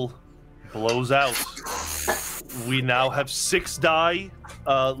candle blows out. We now have 6 die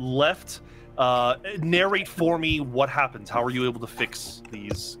left. Narrate for me what happens. How are you able to fix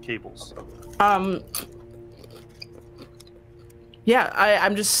these cables? Yeah,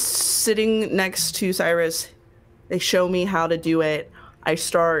 I'm just sitting next to Cyrus. They show me how to do it. I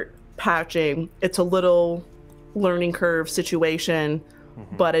start patching. It's a little learning curve situation,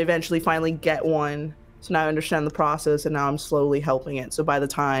 but I eventually finally get one. So now I understand the process, and now I'm slowly helping it. So by the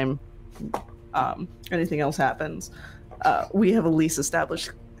time anything else happens, we have at least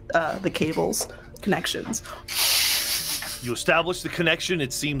established the cables connections. You establish the connection.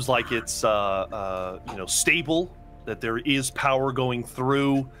 It seems like it's stable, that there is power going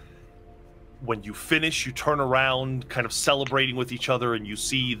through. When you finish, you turn around, kind of celebrating with each other, and you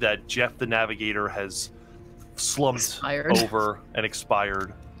see that Jeff the Navigator has slumped over and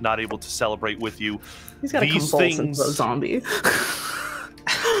expired, not able to celebrate with you. He's got a convulsion to a zombie.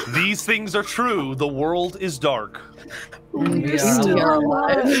 These things are true. The world is dark. You're still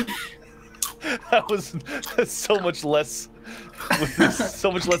alive. That's so much less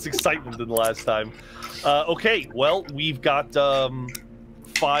excitement than the last time. Okay, well, we've got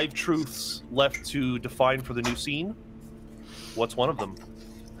 5 truths left to define for the new scene. What's one of them?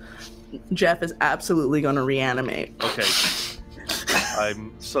 Jeff is absolutely going to reanimate. Okay.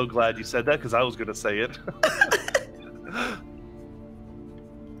 I'm so glad you said that because I was going to say it.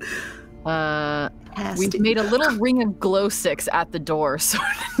 We've made a little ring of glow sticks at the door, so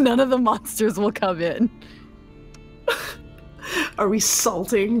none of the monsters will come in. Are we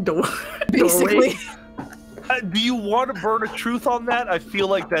salting Basically. Do you want to burn a truth on that? I feel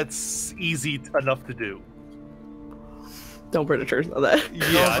like that's easy enough to do. Don't burn a truth on that.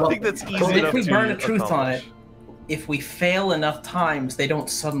 Yeah, I think that's easy enough to If we burn a truth on accomplish. it, if we fail enough times, they don't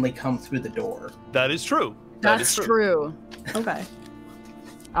suddenly come through the door. That is true. That That's is true. Okay.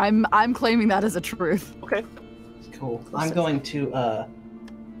 I'm claiming that as a truth. Okay. Cool. I'm going to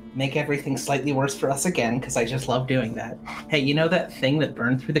make everything slightly worse for us again, because I just love doing that. Hey, you know that thing that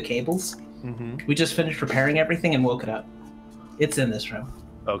burned through the cables? Mm-hmm. We just finished repairing everything and woke it up. It's in this room.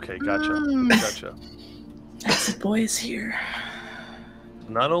 Okay, gotcha. Gotcha. The boy is here.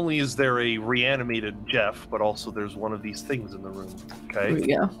 Not only is there a reanimated Jeff, but also there's one of these things in the room. Okay. Here we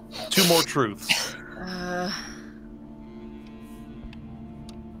go. 2 more truths.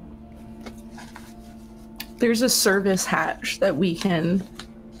 There's a service hatch that we can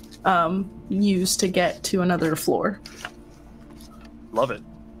use to get to another floor. Love it.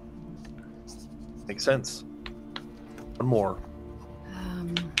 Makes sense. One more.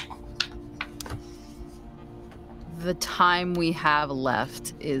 The time we have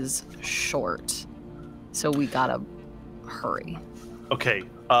left is short, so we gotta hurry. Okay.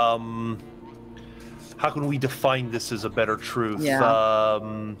 How can we define this as a better truth? Yeah.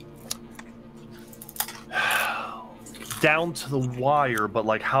 Down to the wire, but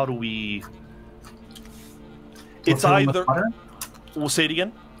like, how do we? It's We're filling with either. water? We'll say it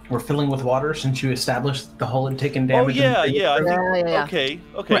again. We're filling with water since you established the hole had taken Oh damage. yeah, yeah. I think, Yeah. Okay,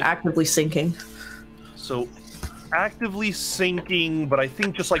 We're okay. actively sinking. So, actively sinking, but I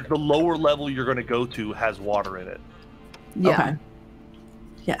think just like the lower level you're going to go to has water in it. Yeah. Okay.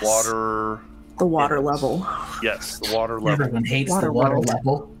 Yes. Water. The water in it. level. Yes, the water level. Everyone hates Water the water world.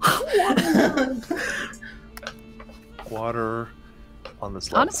 level. Water on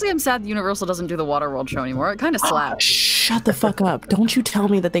this level. Honestly, I'm sad Universal doesn't do the Waterworld show anymore. It kind of slaps. Shut the fuck up. Don't you tell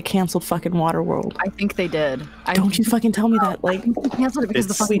me that they canceled fucking Waterworld. I think they did. Don't you fucking tell me that. Like, They canceled it because of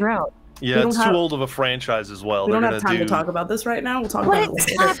the It's- fucking drought. Yeah, We don't it's have- too old of a franchise as well. we don't They're have gonna time to do- talk about this right now. We'll talk What? about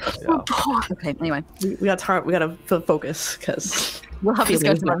it later. Yeah. Okay, anyway. We got time. We gotta focus because We'll have Feelings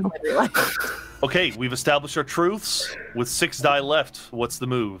discussion about it later. Okay, we've established our truths. With 6 die left, what's the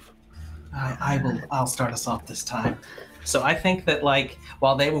move? I'll start us off this time. So I think that like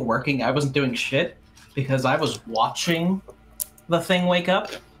while they were working, I wasn't doing shit because I was watching the thing wake up,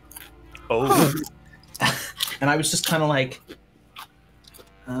 Oh, and I was just kind of like,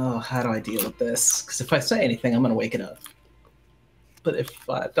 oh, how do I deal with this? Because if I say anything, I'm gonna wake it up. But if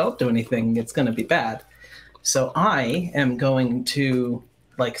I don't do anything, it's gonna be bad. So I am going to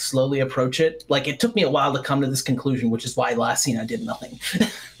like slowly approach it. Like it took me a while to come to this conclusion, which is why last scene I did nothing.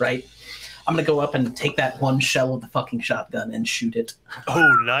 Right? I'm gonna go up and take that one shell of the fucking shotgun and shoot it.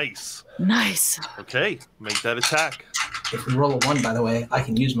 oh, nice. Nice. Okay, make that attack. If we roll a 1, by the way, I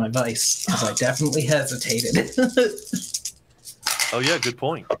can use my vice because I definitely hesitated. Oh yeah, good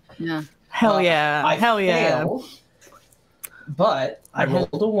point. Yeah. hell yeah, I hell yeah. fail, but I rolled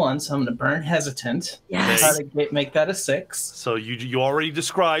a 1, so I'm gonna burn hesitant. Yes. Try to make that a 6. So you already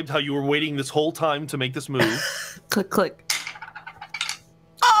described how you were waiting this whole time to make this move. Click click.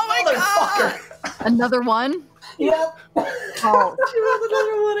 Motherfucker! Another one. Yep. Oh. You rolled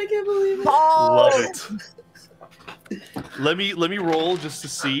another one. I can't believe it. Love it. Let me roll just to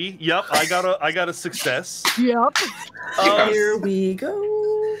see. Yep, I got a success. Yep. Here we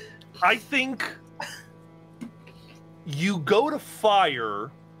go. I think you go to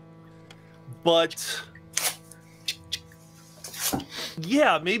fire, but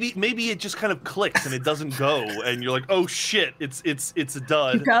yeah, maybe it just kind of clicks and it doesn't go, and you're like, oh shit, it's a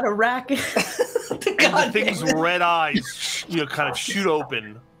dud. You got a racket. And the thing's red eyes, kind of shoot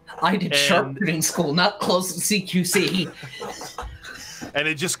open. I did sharpshooting school, not close to CQC. and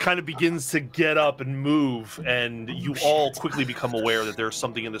it just kind of begins to get up and move, and you all quickly become aware that there's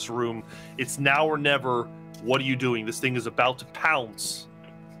something in this room. It's now or never. What are you doing? This thing is about to pounce,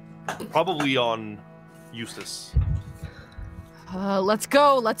 probably on Eustace. Let's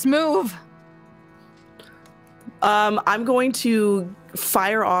go. Let's move. I'm going to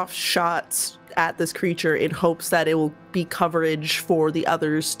fire off shots at this creature in hopes that it will be coverage for the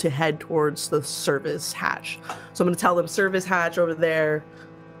others to head towards the service hatch. So I'm going to tell them service hatch over there,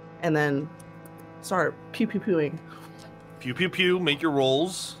 and then start pew pew pewing. Pew pew pew. Make your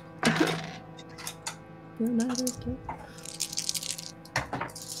rolls.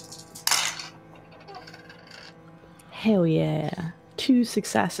 Hell yeah. 2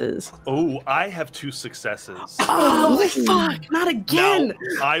 successes. Oh, I have 2 successes. Oh, fuck! Not again!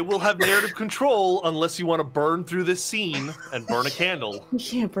 Now, I will have narrative control unless you want to burn through this scene and burn a candle. We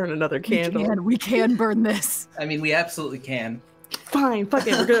can't burn another candle. We can burn this. I mean, we absolutely can. Fine, fuck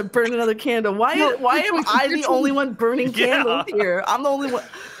it, we're gonna burn another candle. Why am I the only one burning candles here? I'm the only one.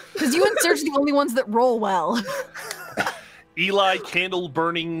 Because you and Serge are the only ones that roll well. Eli, candle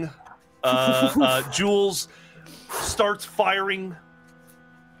burning, Jules starts firing,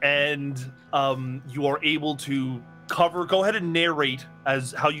 and you are able to cover. Go ahead and narrate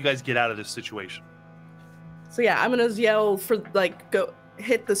as how you guys get out of this situation. So yeah, I'm gonna yell for like, go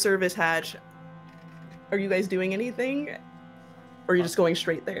hit the service hatch. Are you guys doing anything? Or are you just going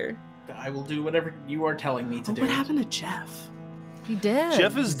straight there? I will do whatever you are telling me to do. What happened to Jeff? He did.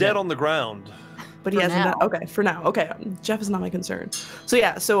 Jeff is dead on the ground. But he hasn't done, okay, for now. Okay, Jeff is not my concern. So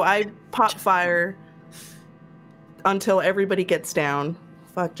yeah, so I pop fire until everybody gets down.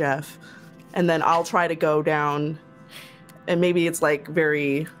 Fuck Jeff. And then I'll try to go down, and maybe it's like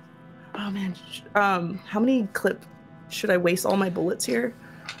very, oh man, how many should I waste all my bullets here?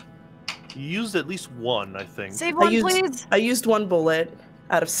 You used at least 1, I think. Save one, please. I used 1 bullet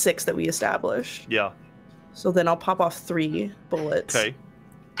out of 6 that we established. Yeah. So then I'll pop off 3 bullets. Okay.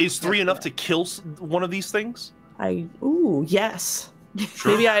 Is 3 enough to kill one of these things? Ooh, yes.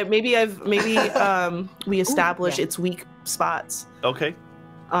 Sure. Maybe we establish its weak spots. Okay.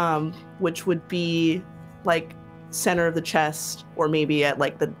 Which would be like center of the chest, or maybe at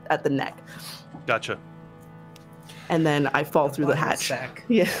the neck. Gotcha. And then I fall through the hatch. Sack.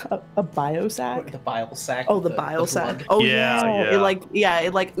 Yeah, a bio sack. The bile sack. Oh, the bile sack. Blood. Oh Yeah. It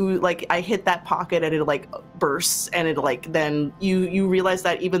like I hit that pocket and it like bursts, and it like then you realize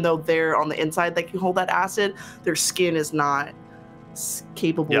that even though they're on the inside that can hold that acid, their skin is not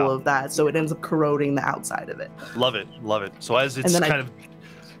capable of that, so it ends up corroding the outside of it. Love it. So as it's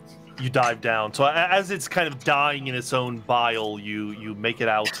you dive down. So as it's kind of dying in its own bile, you make it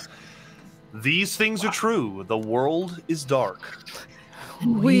out. These things are true. The world is dark.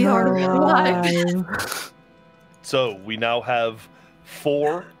 We are alive. So we now have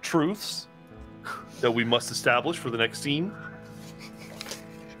 4 truths that we must establish for the next scene.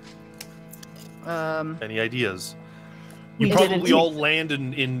 Any ideas? You probably all land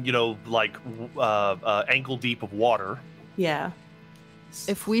in like ankle deep of water. Yeah.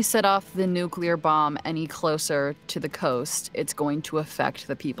 If we set off the nuclear bomb any closer to the coast, it's going to affect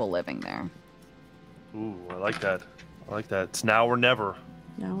the people living there. Ooh, I like that. It's now or never.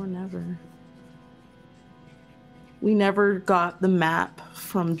 Now or never. We never got the map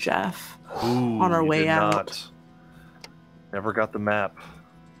from Jeff on our way out. Never got the map.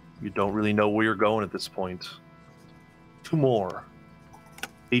 You don't really know where you're going at this point. 2 more.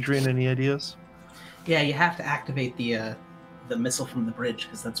 Adrian, any ideas? Yeah, you have to activate the missile from the bridge,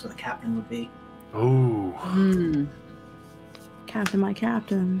 because that's where the captain would be. Ooh. Captain, my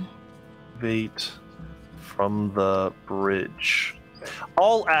captain. Activate from the bridge.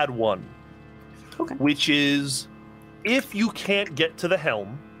 I'll add 1. Okay. Which is, if you can't get to the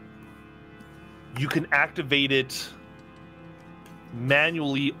helm, you can activate it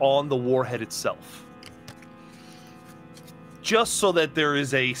manually on the warhead itself. Just so that there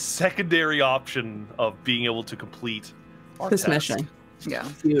is a secondary option of being able to complete this mission. Yeah.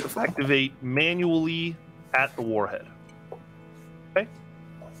 Beautiful. Activate manually at the warhead. Okay.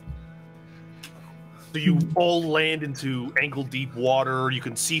 So you all land into ankle deep water. You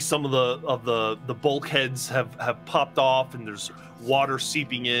can see some of the bulkheads have popped off, and there's water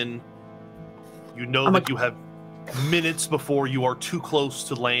seeping in. You know that you have minutes before you are too close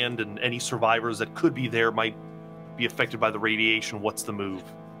to land, and any survivors that could be there might be affected by the radiation. What's the move?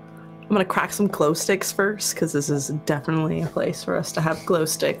 I'm gonna crack some glow sticks first, because this is definitely a place for us to have glow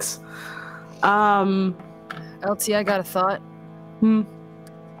sticks. LT, I got a thought.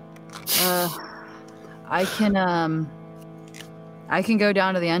 I can go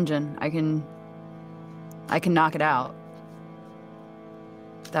down to the engine. I can knock it out.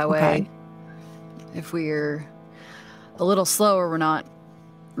 That way, if we're a little slower, we're not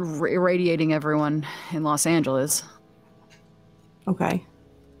irradiating everyone in Los Angeles. Okay.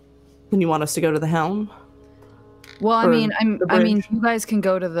 And you want us to go to the helm? Well, I mean, you guys can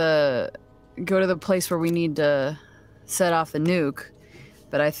go to the place where we need to set off the nuke,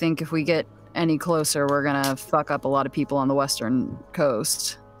 but I think if we get any closer, we're gonna fuck up a lot of people on the western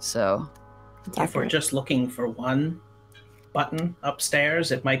coast. So, if we're just looking for one button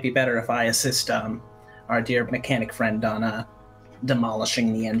upstairs, it might be better if I assist our dear mechanic friend on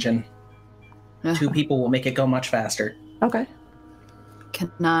demolishing the engine. Yeah. 2 people will make it go much faster. Okay.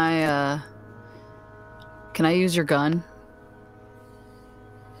 Can I use your gun?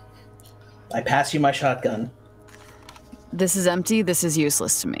 I pass you my shotgun. This is empty. This is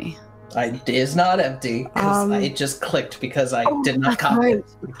useless to me. It is not empty, because it just clicked because I did not copy it.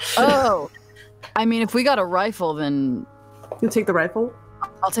 Oh, I mean, if we got a rifle, then... You'll take the rifle?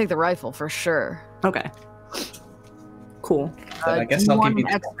 I'll take the rifle for sure. Okay. Cool. I guess do you I'll want give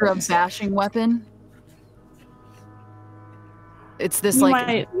you an extra bashing weapon? It's this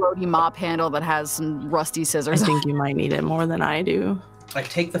like roadie mop handle that has some rusty scissors. I think you might need it more than I do. I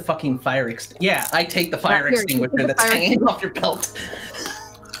take the fucking fire extinguisher. Yeah, I take the fire extinguisher that's hanging off your belt.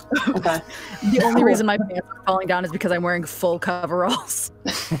 Okay. The only reason my pants are falling down is because I'm wearing full coveralls.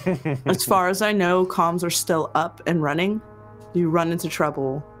 As far as I know, comms are still up and running. You run into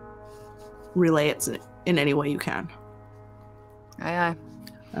trouble, relay it in any way you can. Aye,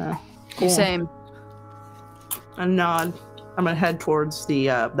 aye. Cool. Same. A nod. I'm gonna head towards the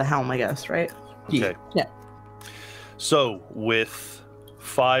helm, I guess, right? Okay. Yeah. So with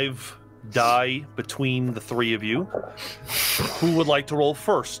 5 die between the 3 of you, who would like to roll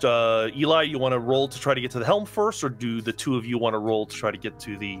first? Eli, you want to roll to try to get to the helm first, or do the 2 of you want to roll to try to get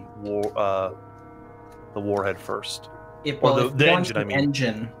to the warhead first? The engine, I mean.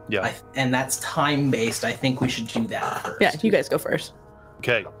 Engine. Yeah. And that's time-based. I think we should do that first. Yeah, you guys go first.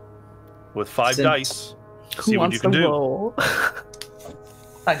 Okay. With 5 dice, see what you can do. Roll?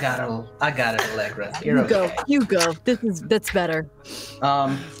 I got it, Allegra. You're okay. You go. That's better.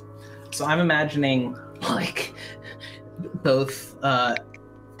 So I'm imagining like both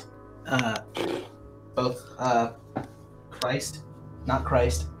Christ, not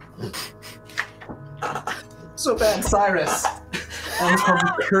Christ. So bad, Cyrus. I was calling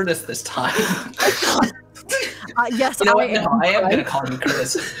you Curtis this time. Yes, you know what? No, I am gonna call you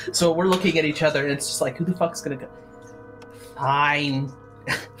Curtis. So we're looking at each other, and it's just like, who the fuck's gonna go? Fine,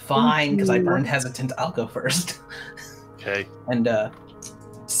 because I burned hesitant. I'll go first. Okay. And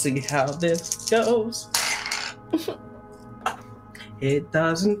see how this goes. It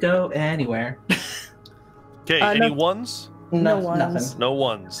doesn't go anywhere. Okay. Any ones? No ones. Nothing. No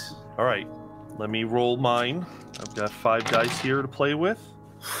ones. All right. Let me roll mine. I've got 5 dice here to play with.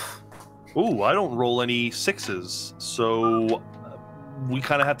 Ooh, I don't roll any 6s, so we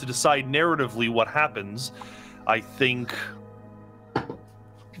kind of have to decide narratively what happens. I think,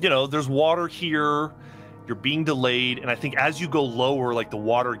 there's water here. You're being delayed, and I think as you go lower, like the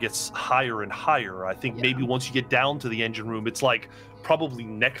water gets higher and higher. I think maybe once you get down to the engine room, it's like probably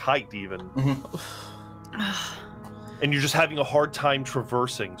neck height even. Mm-hmm. And you're just having a hard time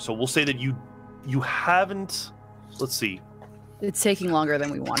traversing. So we'll say that you haven't. Let's see. It's taking longer than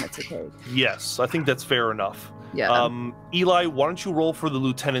we want it to take. Yes, I think that's fair enough. Yeah. Eli, why don't you roll for the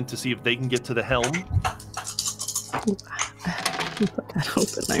lieutenant to see if they can get to the helm? Put that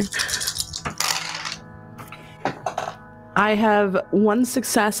open there. I have 1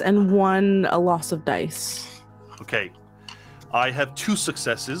 success and 1 loss of dice. Okay. I have 2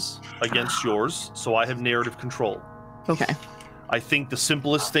 successes against yours, so I have narrative control. Okay. I think the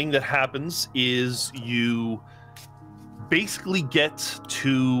simplest thing that happens is you basically get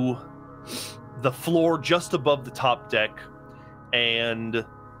to the floor just above the top deck, and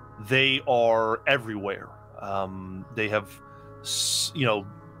they are everywhere. They have,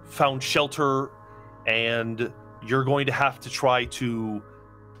 found shelter, and you're going to have to try to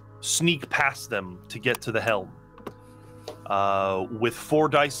sneak past them to get to the helm. With 4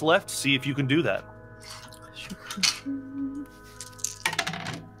 dice left, see if you can do that.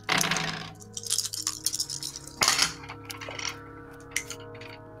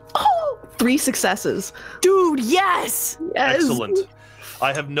 Oh, 3 successes. Dude, yes! Excellent.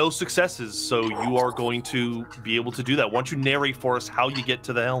 I have no successes, so you are going to be able to do that. Why don't you narrate for us how you get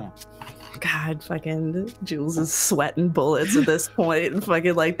to the helm? God, fucking Jules is sweating bullets at this point, and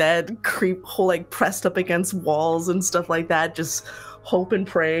fucking like that creep hole, like pressed up against walls and stuff like that, just hope and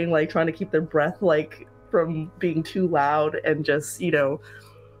praying, like trying to keep their breath like from being too loud, and just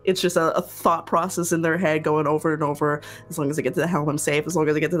It's just a thought process in their head going over and over. As long as I get to the helm, I'm safe. As long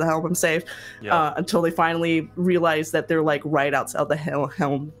as I get to the helm, I'm safe. Yeah. Until they finally realize that they're like right outside the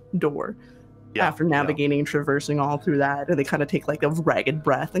helm door. Yeah, after navigating and traversing all through that, and they kind of take like a ragged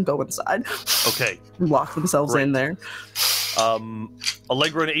breath and go inside. Okay. Lock themselves in there.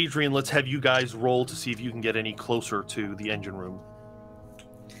 Allegra and Adrian, let's have you guys roll to see if you can get any closer to the engine room.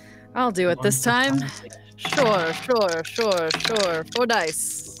 I'll do it this time. Sure. 4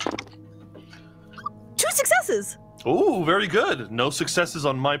 dice. 2 successes. Ooh, very good. No successes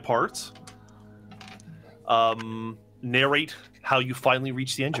on my part. Narrate how you finally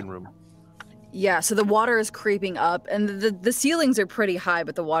reach the engine room. Yeah, so the water is creeping up, and the ceilings are pretty high,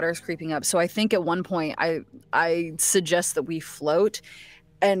 but the water is creeping up. So I think at one point I suggest that we float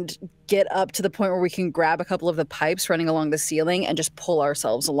and get up to the point where we can grab a couple of the pipes running along the ceiling and just pull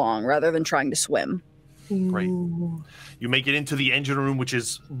ourselves along rather than trying to swim. Great. You make it into the engine room, which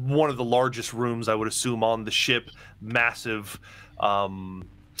is one of the largest rooms, I would assume, on the ship. Massive.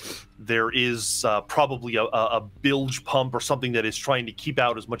 There is probably a bilge pump or something that is trying to keep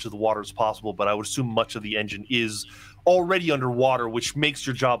out as much of the water as possible, but I would assume much of the engine is already underwater, which makes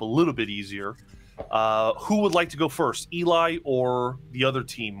your job a little bit easier. Who would like to go first, Eli or the other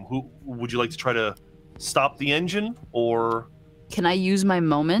team? Who would you like to try to stop the engine, or? Can I use my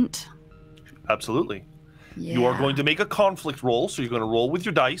moment? Absolutely. Yeah. You are going to make a conflict roll, so you're going to roll with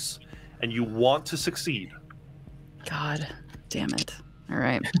your dice, and you want to succeed. God damn it. All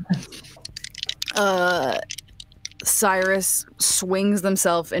right. Cyrus swings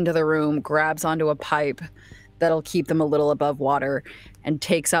themselves into the room, grabs onto a pipe that'll keep them a little above water, and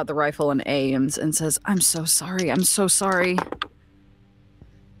takes out the rifle and aims and says, I'm so sorry. I'm so sorry.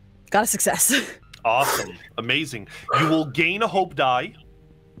 Got a success. Awesome. Amazing. You will gain a hope die.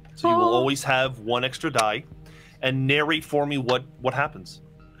 So you will always have 1 extra die. And narrate for me what happens.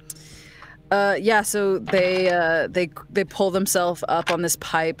 Yeah, so they pull themselves up on this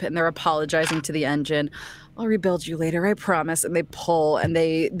pipe and they're apologizing to the engine. I'll rebuild you later, I promise. And they pull, and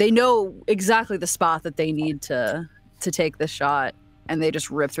they know exactly the spot that they need to take the shot, and they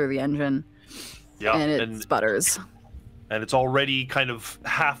just rip through the engine. Yeah, and it sputters. And it's already kind of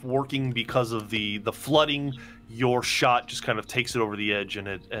half working because of the flooding. Your shot just kind of takes it over the edge, and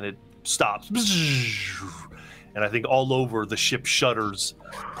it stops. And I think all over the ship shudders.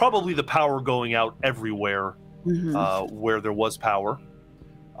 Probably the power going out everywhere where there was power.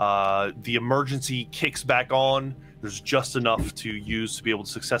 The emergency kicks back on. There's just enough to use to be able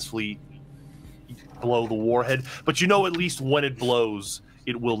to successfully blow the warhead. But you know at least when it blows,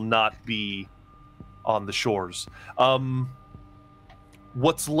 it will not be on the shores.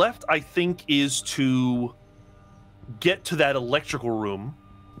 What's left, I think, is to get to that electrical room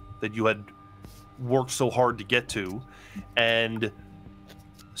that you had worked so hard to get to, and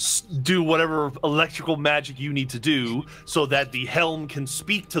do whatever electrical magic you need to do so that the helm can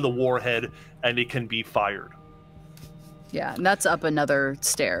speak to the warhead and it can be fired. Yeah, and that's up another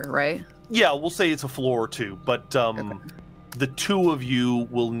stair, right? Yeah, we'll say it's a floor or 2, but okay. The 2 of you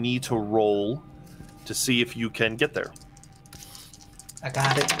will need to roll to see if you can get there. I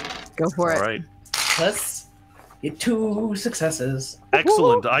got it. Go for it. All right. Let's get 2 successes.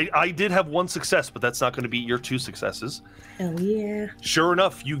 Excellent. I did have 1 success, but that's not going to beat your 2 successes. Hell yeah. Sure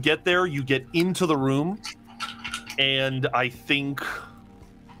enough, you get there, you get into the room, and I think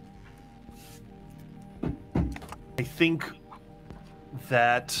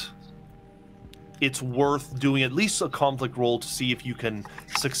that it's worth doing at least a conflict roll to see if you can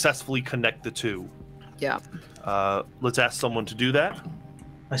successfully connect the 2. Yeah. Let's ask someone to do that.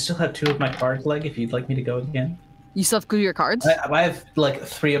 I still have 2 of my cards, Leg, if you'd like me to go again. You still have to glue your cards? I have like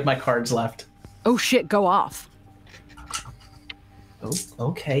 3 of my cards left. Oh shit, go off. Oh,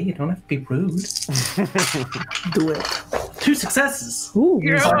 okay, you don't have to be rude. Do it. 2 successes. Ooh,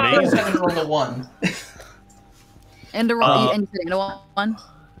 yeah. I'm gonna roll a 1. And a roll, and a 1?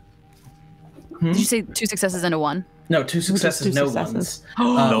 Did you say 2 successes and a 1? No, 2 successes, no ones.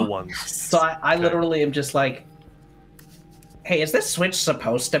 No ones. So I literally am just like, hey, is this switch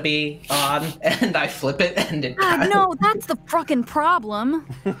supposed to be on? And I flip it, and it. No, that's the fucking problem.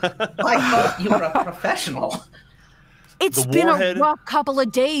 I thought you were a professional. It's been a rough couple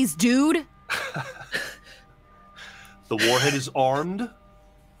of days, dude. The warhead is armed.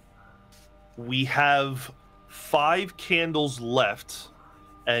 We have 5 candles left,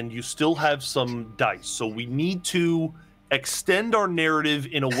 and you still have some dice. So we need to extend our narrative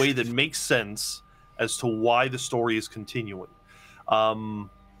in a way that makes sense as to why the story is continuing.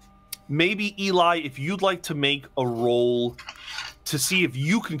 Maybe, Eli, if you'd like to make a roll to see if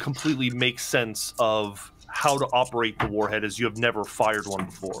you can completely make sense of how to operate the warhead, as you have never fired one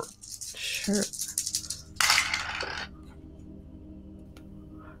before. Sure.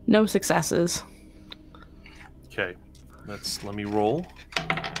 No successes. Okay, let me roll.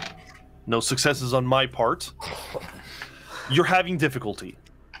 No successes on my part. You're having difficulty.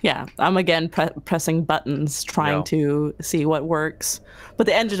 Yeah, I'm again pressing buttons, trying to see what works. But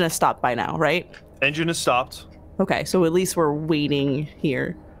the engine has stopped by now, right? Engine has stopped. Okay, so at least we're waiting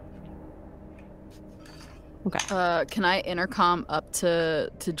here. Okay. Can I intercom up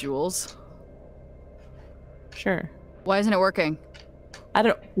to Jules? Sure. Why isn't it working? I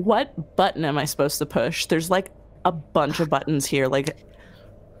don't. What button am I supposed to push? There's like a bunch of buttons here. Like,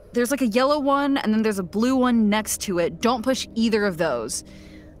 there's like a yellow one, and then there's a blue one next to it. Don't push either of those.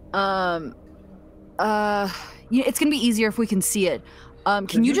 It's gonna be easier if we can see it.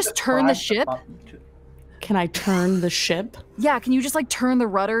 Can you just turn the ship? Can I turn the ship? Yeah, can you just like turn the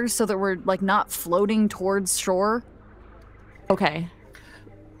rudders so that we're like not floating towards shore? Okay.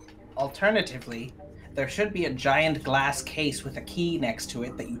 Alternatively, there should be a giant glass case with a key next to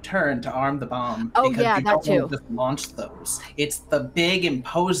it that you turn to arm the bomb. Oh because yeah, you that don't too. want to just launch those. It's the big,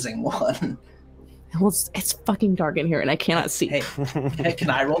 imposing one. Well, it's fucking dark in here, and I cannot see. Hey,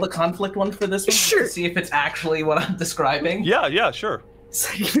 can I roll the conflict one for this one? Sure. To see if it's actually what I'm describing? Yeah, sure. Is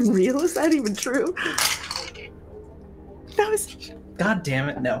that even real? Is that even true? That was... God damn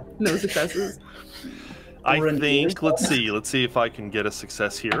it, no. No successes. I think, let's see if I can get a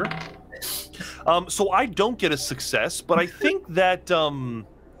success here. So I don't get a success, but I think that, and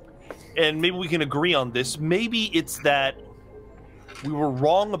maybe we can agree on this, maybe it's that we were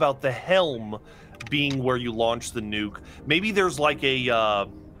wrong about the helm being where you launch the nuke. Maybe there's like a,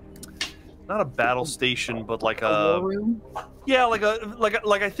 not a battle station, but like a war room? Yeah, like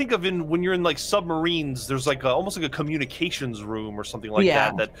I think of when you're in like submarines, there's like almost like a communications room or something like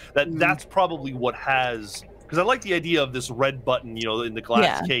that. That's probably what has, because I like the idea of this red button, in the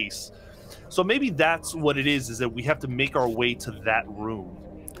glass case. So maybe that's what it is that we have to make our way to that room.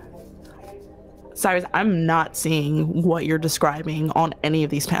 Cyrus, I'm not seeing what you're describing on any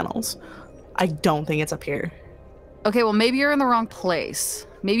of these panels. I don't think it's up here. Okay, well maybe you're in the wrong place.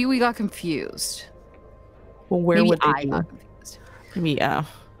 Maybe we got confused. Well, where maybe would I they got be? confused. Maybe,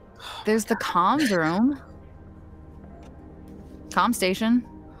 There's the comms room. Comm station.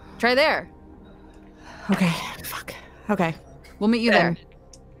 Try there. Okay, fuck. Okay. We'll meet you there.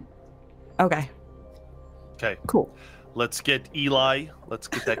 Okay. Okay. Cool. Let's get Eli. Let's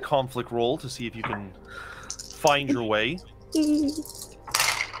get that conflict roll to see if you can find your way.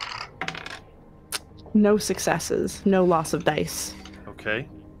 No successes. No loss of dice. Okay.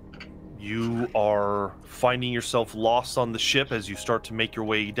 You are finding yourself lost on the ship as you start to make your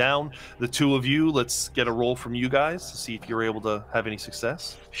way down. The two of you, let's get a roll from you guys to see if you're able to have any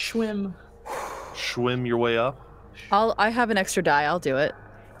success. Schwim. Schwim your way up. I have an extra die. I'll do it.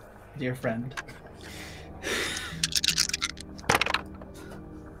 Dear friend.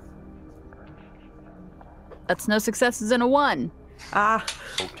 That's no successes and a 1. Ah.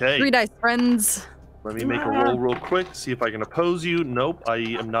 Okay. 3 dice, friends. Let me make a roll real quick, see if I can oppose you. Nope, I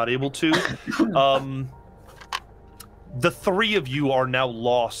am not able to. The three of you are now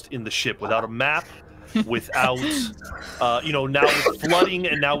lost in the ship without a map, without, now with flooding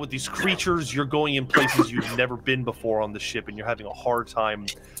and now with these creatures, you're going in places you've never been before on the ship, and you're having a hard time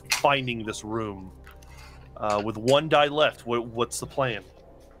finding this room. With 1 die left, what's the plan?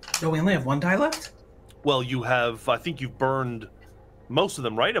 Oh, we only have 1 die left? Well, you have, I think you've burned most of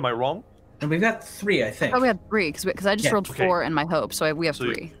them, right? Am I wrong? And we've got 3, I think. Oh, we had 3, because I just rolled 4 in my hope, so we have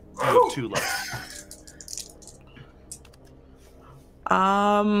 3. You have 2 left.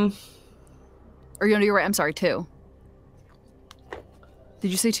 Or you're right, I'm sorry, 2.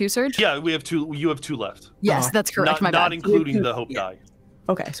 Did you say 2, Serge? Yeah, we have 2. You have 2 left. Yes, that's correct. My bad. Not including the hope die.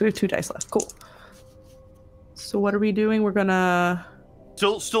 Okay, so we have 2 dice left. Cool. So what are we doing? We're gonna...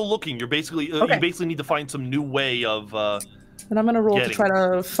 Still looking. You're basically you basically need to find some new way of and I'm gonna roll to try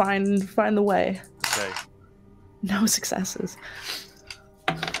to find the way. Okay. No successes.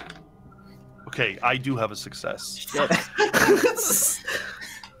 Okay, I do have a success.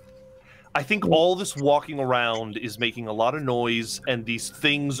 I think all this walking around is making a lot of noise, and these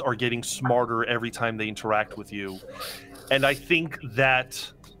things are getting smarter every time they interact with you. And I think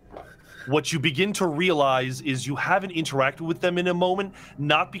that what you begin to realize is you haven't interacted with them in a moment,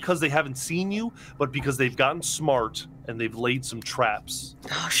 not because they haven't seen you, but because they've gotten smart and they've laid some traps.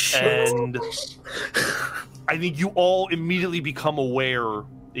 Oh, shit. And I think you all immediately become aware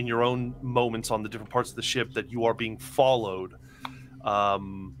in your own moments on the different parts of the ship that you are being followed.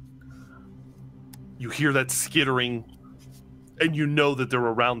 You hear that skittering, and you know that they're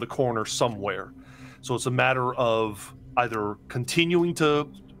around the corner somewhere. So it's a matter of either continuing to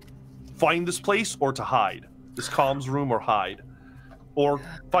find this place or to hide. This comms room or hide. Or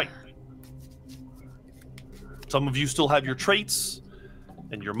fight. Some of you still have your traits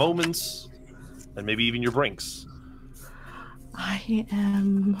and your moments and maybe even your brinks. I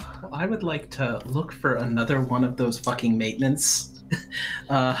am... Well, I would like to look for another one of those fucking maintenance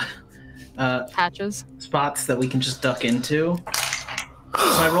Hatches. spots that we can just duck into. So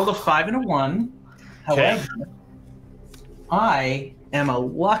I rolled a 5 and a 1. However, I am a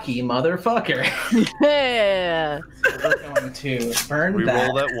lucky motherfucker. Yeah. We're going to burn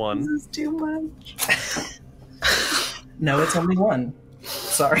Reroll that 1. This is too much. No, it's only 1.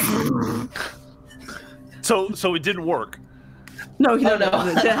 Sorry. So it didn't work. No, Oh, no.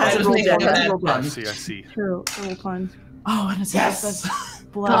 That has I a was roll thinking down. of Has a that roll I down. see. Roll fun. Oh, and it's Yes!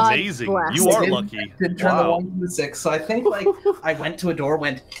 blood. God Amazing. bless. You are Did- lucky. Did turn the Wow. 1 to the 6. So I think like I went to a door,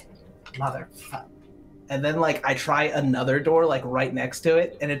 went, motherfucker. And then like I try another door like right next to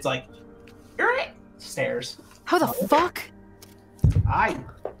it, and it's like, stairs. How the fuck? I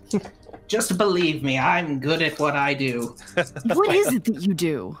just believe me, I'm good at what I do. What is it that you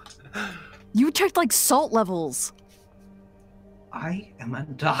do? You checked like salt levels. I am a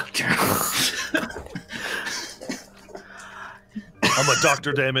doctor. I'm a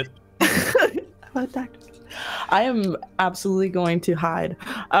doctor, damn it. I am absolutely going to hide.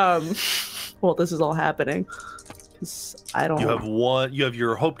 Well, this is all happening because I don't. You have 1. You have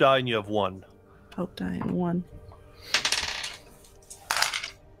your hope die, and you have 1. Hope die in 1.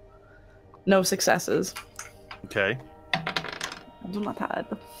 No successes. Okay. I'm not bad.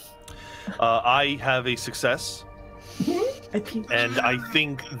 I have a success, and I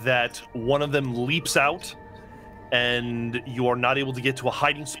think that one of them leaps out, and you are not able to get to a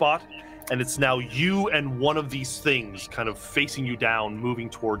hiding spot, and it's now you and one of these things kind of facing you down, moving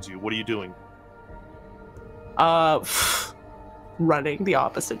towards you. What are you doing? Running the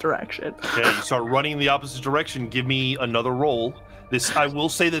opposite direction. Okay, you start running in the opposite direction. Give me another roll. This, I will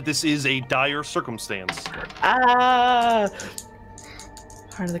say that this is a dire circumstance. Ah!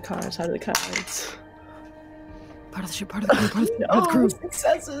 Heart of the cards. Heart of the cards. Part of the ship, part of the crew, part of the Oh, crew.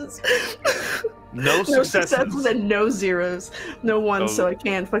 successes. No No successes. successes and no zeros. No ones, Oh, so I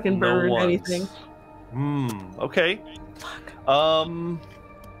can't fucking no burn ones. anything. Okay. Fuck.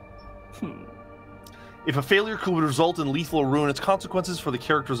 If a failure could result in lethal or ruinous consequences for the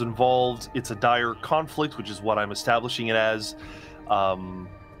characters involved, it's a dire conflict, which is what I'm establishing it as. I'm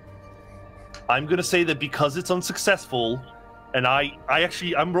going to say that because it's unsuccessful, and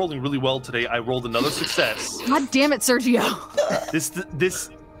I'm rolling really well today. I rolled another success. God damn it, Sergio.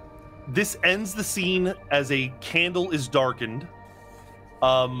 This ends the scene as a candle is darkened.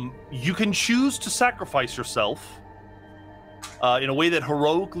 You can choose to sacrifice yourself in a way that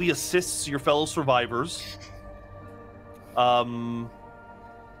heroically assists your fellow survivors.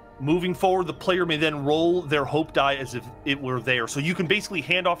 Moving forward, the player may then roll their hope die as if it were there. So you can basically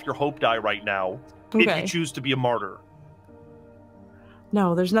hand off your hope die right now if Okay. you choose to be a martyr.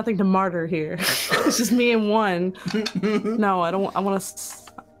 No, there's nothing to martyr here. It's just me and 1. No, I don't. I want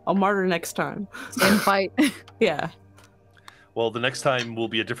to. I'll martyr next time. Stand fight. Yeah. Well, the next time will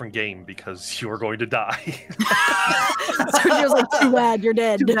be a different game because you are going to die. Sergio's like, too bad, you're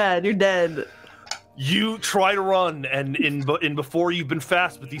dead. Too bad. You're dead. You try to run, and in before you've been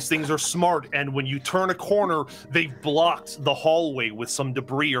fast, but these things are smart. And when you turn a corner, they've blocked the hallway with some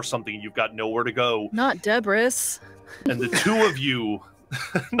debris or something, and you've got nowhere to go. Not Debris. And the two of you,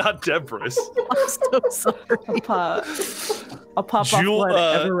 not Debris, I'm so sorry. I'll pop Jewel- off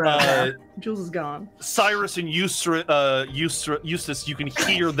whatever. uh, Jules is gone. Cyrus and Eustace, you can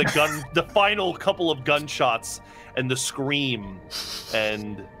hear the final couple of gunshots and the scream,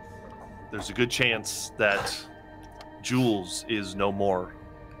 and there's a good chance that Jules is no more.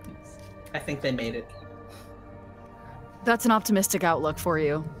 I think they made it. That's an optimistic outlook for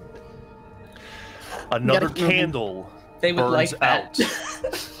you. Another keep moving. candle They would burns like that.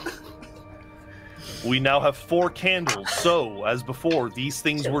 out. We now have 4 candles. So, as before, these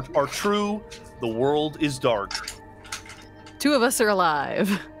things are true. The world is dark. 2 of us are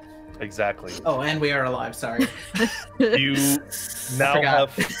alive. Exactly. Oh, and we are alive. Sorry. You now forgot.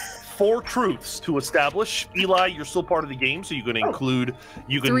 have 4 truths to establish. Eli, you're still part of the game, so you can include.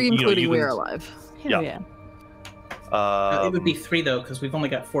 You can 3 including you we're can, alive. Hell Yeah. yeah. It would be 3 though, because we've only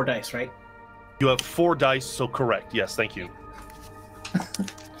got 4 dice, right? You have 4 dice, so correct. Yes, thank you.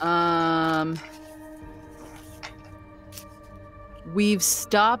 We've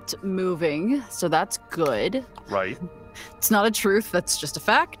stopped moving, so that's good. Right. It's not a truth, that's just a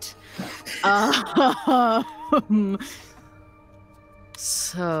fact.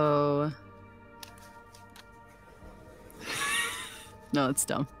 So No, it's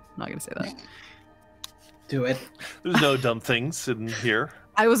dumb. I'm not gonna say that. Do it. There's no dumb things in here.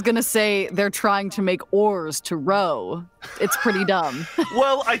 I was gonna say they're trying to make oars to row. It's pretty dumb.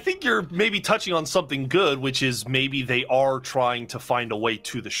 Well, I think you're maybe touching on something good, which is maybe they are trying to find a way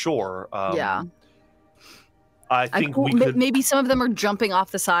to the shore. Yeah. I think we could... Maybe some of them are jumping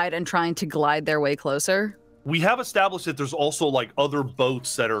off the side and trying to glide their way closer. We have established that there's also like other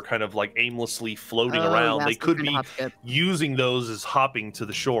boats that are kind of like aimlessly floating around. Yeah, they could be using those as hopping to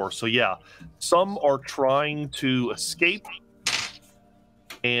the shore. So yeah, some are trying to escape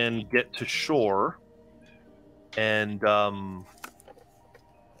and get to shore. And I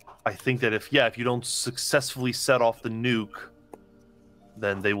think that if you don't successfully set off the nuke,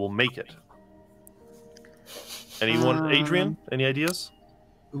 then they will make it. Anyone, Adrian, any ideas?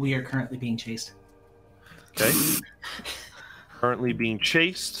 We are currently being chased. Okay. Currently being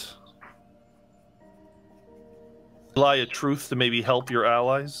chased. Lie a truth to maybe help your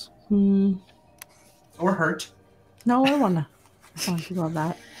allies. Or hurt. No, I want to go on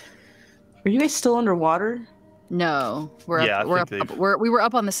that. Are you guys still underwater? No, we were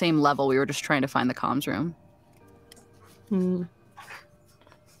up on the same level. We were just trying to find the comms room.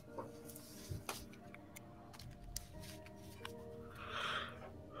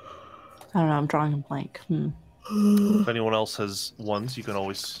 I don't know. I'm drawing a blank. If anyone else has ones, you can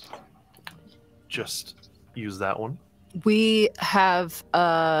always just use that one. We have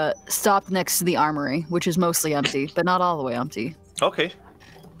stopped next to the armory, which is mostly empty, but not all the way empty. Okay.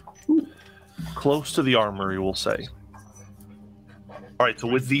 Close to the armory, we'll say. All right, so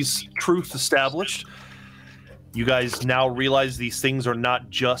with these truths established, you guys now realize these things are not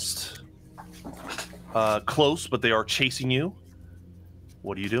just close, but they are chasing you.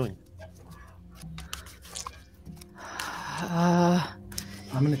 What are you doing? I'm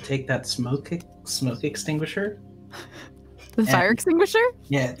gonna take that smoke extinguisher. The fire extinguisher?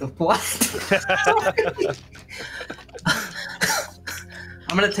 Yeah. What?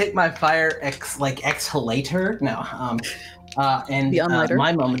 I'm gonna take my fire exhalator. No. And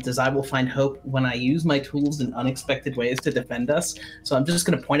my moment is I will find hope when I use my tools in unexpected ways to defend us. So I'm just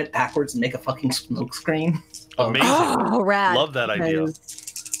gonna point it backwards and make a fucking smoke screen. Amazing. Oh, rad. Love that idea.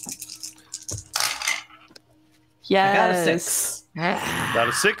 Yes. I got a 6. Got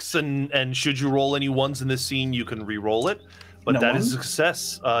a 6, and should you roll any ones in this scene, you can re-roll it. But that is a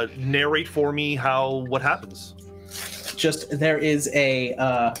success. Narrate for me what happens. Just there is a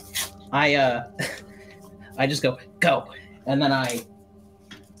I just go, and then I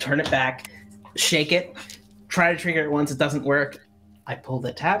turn it back, shake it, try to trigger it once, it doesn't work. I pull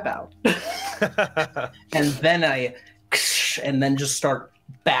the tab out. and then just start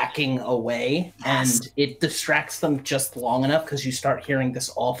backing away, and it distracts them just long enough because you start hearing this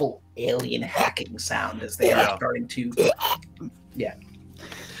awful alien hacking sound as they are starting to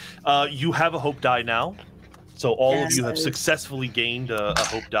you have a hope die now, so all of you have successfully gained a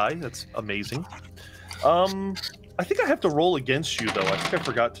hope die. That's amazing. I think I have to roll against you though. I think I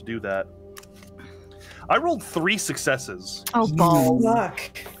forgot to do that. I rolled 3 successes. Oh, balls.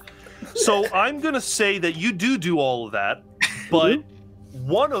 So I'm gonna say that you do all of that, but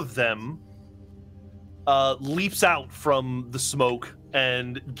one of them leaps out from the smoke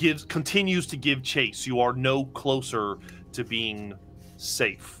and continues to give chase. You are no closer to being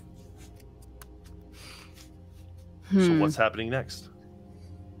safe. So what's happening next?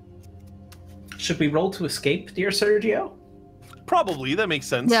 Should we roll to escape, dear Sergio? Probably, that makes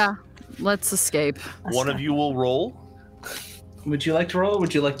sense. Yeah, let's escape. One of you will roll. Would you like to roll, or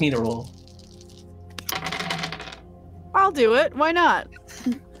would you like me to roll? I'll do it. Why not?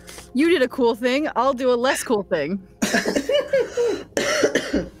 You did a cool thing. I'll do a less cool thing.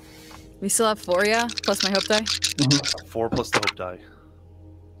 We still have 4, yeah? Plus my hope die? 4 plus the hope die.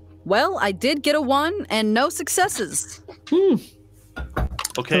 Well, I did get a 1 and no successes.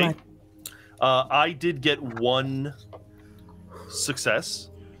 Okay. I did get 1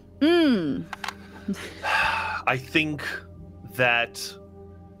 success. I think that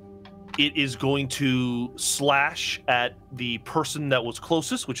it is going to slash at the person that was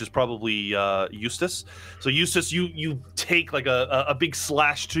closest, which is probably Eustace. So Eustace, you take like a big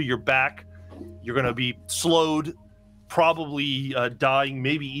slash to your back. You're going to be slowed, probably dying,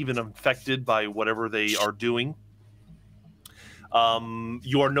 maybe even infected by whatever they are doing.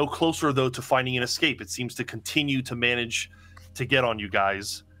 You are no closer, though, to finding an escape. It seems to continue to manage to get on you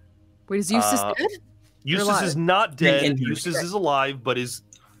guys. Wait, is Eustace dead? Eustace is not dead. Eustace is alive, but is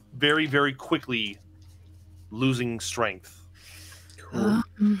very, very quickly losing strength. Cool.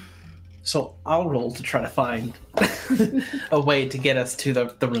 So I'll roll to try to find a way to get us to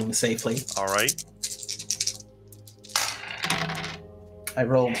the room safely. All right. I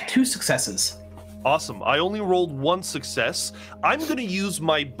rolled 2 successes. Awesome. I only rolled 1 success. I'm going to use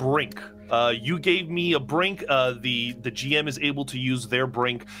my brink. You gave me a brink. The GM is able to use their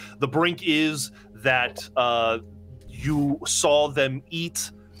brink. The brink is that you saw them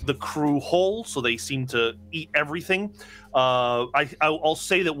eat the crew whole, so they seem to eat everything. I'll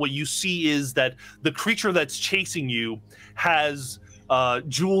say that what you see is that the creature that's chasing you has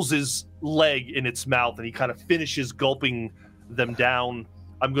Jules's leg in its mouth, and he kind of finishes gulping them down.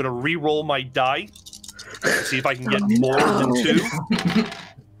 I'm going to re-roll my die to see if I can get more than 2.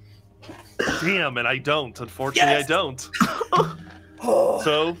 Damn, and I don't. Unfortunately, yes. I don't.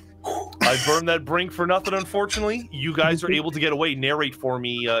 So I burned that brink for nothing, unfortunately. You guys are able to get away. Narrate for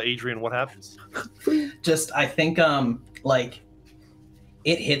me, Adrian, what happens? I think, like,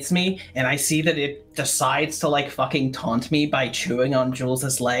 it hits me, and I see that it decides to, like, fucking taunt me by chewing on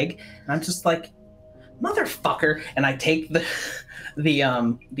Jules's leg. And I'm just like, motherfucker. And I take the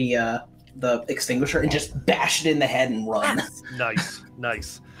extinguisher and just bash it in the head and run. Nice,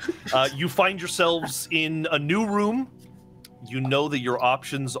 nice. You find yourselves in a new room. You know that your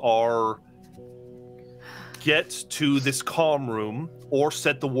options are get to this calm room or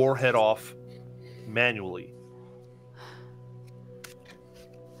set the warhead off manually.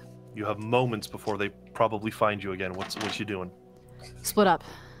 You have moments before they probably find you again. What you doing? Split up.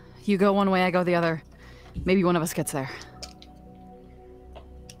 You go one way, I go the other. Maybe one of us gets there.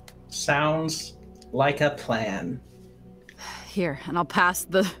 Sounds like a plan. Here, and I'll pass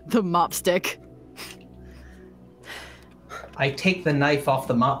the mop stick. I take the knife off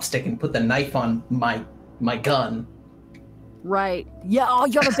the mop stick and put the knife on my gun. Right. Yeah, oh,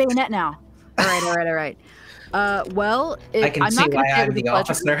 you have a bayonet now. All right. Well, I can see why I'm the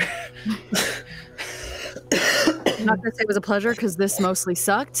officer. I'm not gonna say it was a pleasure because this mostly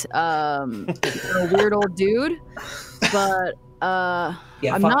sucked. You're a weird old dude, but yeah,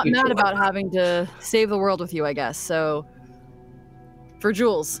 I'm not mad about having to save the world with you, I guess. So, for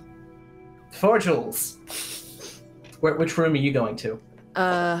Jules. For Jules. Which room are you going to?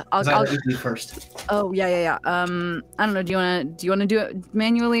 I'll let you first. Oh yeah. I don't know. Do you want to do it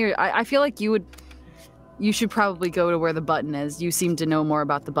manually, or I feel like you should probably go to where the button is. You seem to know more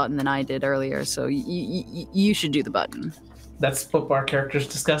about the button than I did earlier, so you should do the button. That's what our characters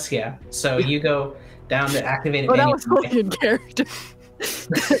discuss. Yeah. So you go down to activate it. Oh, that was fully in character.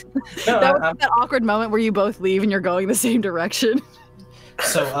 That was that awkward moment where you both leave and you're going the same direction.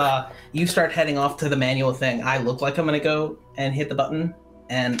 So you start heading off to the manual thing. I look like I'm going to go and hit the button,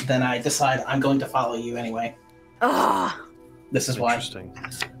 and then I decide I'm going to follow you anyway. This is why. Interesting.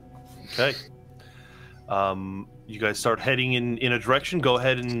 Okay. You guys start heading in a direction. Go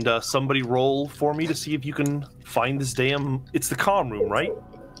ahead and somebody roll for me to see if you can find this damn... It's the comm room, right?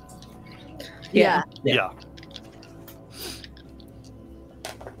 Yeah.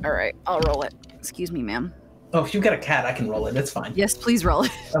 All right, I'll roll it. Excuse me, ma'am. Oh, if you've got a cat, I can roll it. It's fine. Yes, please roll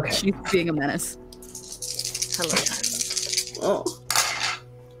it. Okay. She's being a menace. Hello.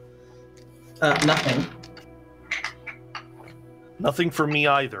 Nothing. Nothing for me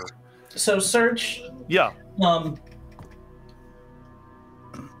either. So search. Yeah. Do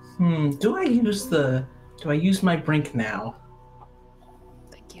I use my brink now?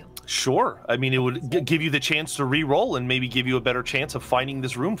 Thank you. Sure. I mean, it would give you the chance to re-roll and maybe give you a better chance of finding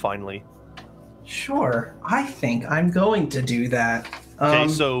this room finally. Sure. I think I'm going to do that. Okay,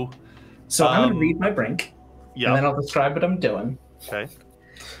 so I'm going to read my brink. Yeah. And then I'll describe what I'm doing. Okay.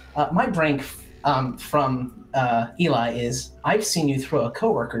 My brink from Eli is, I've seen you throw a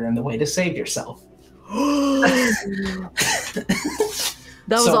coworker in the way to save yourself. That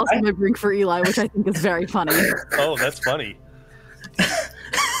was also my brink for Eli, which I think is very funny. Oh, that's funny.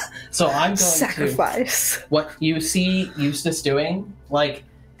 So I'm going sacrifice. to what you see Eustace doing, like,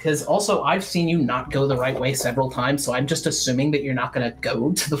 because also I've seen you not go the right way several times, so I'm just assuming that you're not going to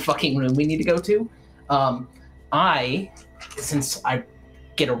go to the fucking room we need to go to. Since I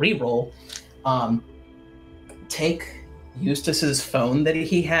get a reroll, take Eustace's phone that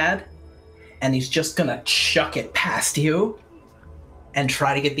he had, and he's just gonna chuck it past you and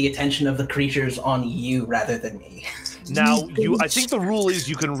try to get the attention of the creatures on you rather than me. Now, I think the rule is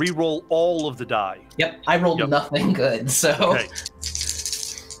you can re-roll all of the die. Yep, I rolled nothing good, so... Okay.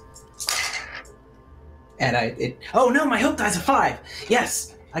 And oh no, my hope die's a 5!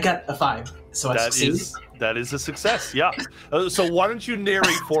 Yes, I got a 5, so I succeed. That is a success, yeah. So why don't you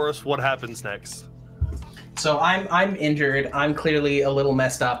narrate for us what happens next? So I'm injured, I'm clearly a little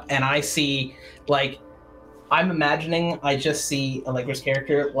messed up, and I see, like, I'm imagining I just see Allegra's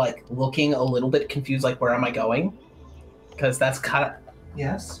character, like, looking a little bit confused, like, where am I going? Because that's kind of...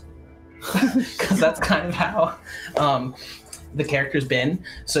 Yes? Because that's kind of how the character's been.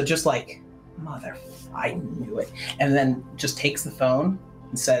 So just like, mother, I knew it. And then just takes the phone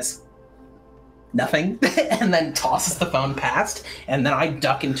and says, nothing, and then tosses the phone past, and then I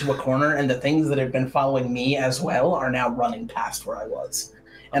duck into a corner, and the things that have been following me as well are now running past where I was.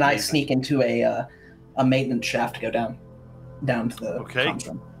 And I sneak into a maintenance shaft to go down to the comms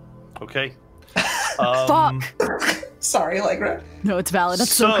room. Okay. Fuck! Sorry, Allegra. No, it's valid.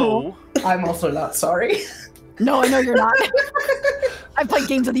 That's so cool. I'm also not sorry. No, I know you're not. I've played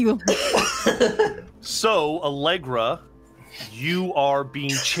games with you. So, Allegra, you are being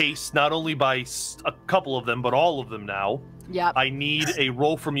chased not only by a couple of them, but all of them now. Yeah. I need a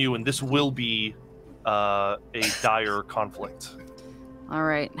roll from you, and this will be a dire conflict. All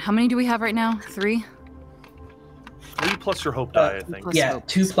right. How many do we have right now? 3? 3 plus your hope die, I think. Yeah,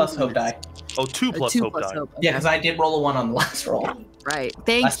 2 plus hope die. Oh, 2 plus hope die. Hope. Okay. Yeah, because I did roll a 1 on the last roll. Right.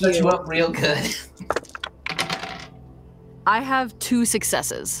 Thank you. I set you up real good. I have 2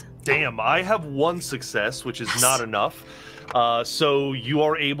 successes. Damn, I have 1 success, which is not enough. So you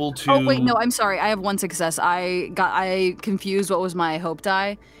are able to... Oh, wait, no, I'm sorry. I have 1 success. I confused what was my hope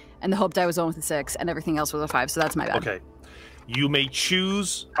die, and the hope die was the one with a 6, and everything else was a 5, so that's my bad. Okay. You may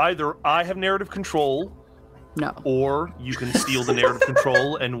choose either I have narrative control, or you can steal the narrative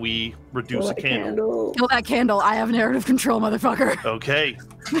control and we reduce a candle. Kill that candle. I have narrative control, motherfucker. Okay.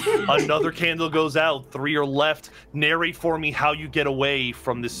 Another candle goes out. 3 are left. Narrate for me how you get away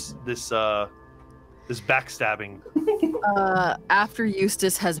from this backstabbing. After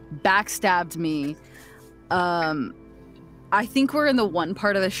Eustace has backstabbed me, I think we're in the one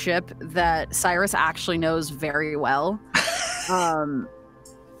part of the ship that Cyrus actually knows very well.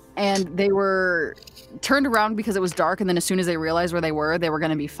 And they were turned around because it was dark, and then as soon as they realized where they were going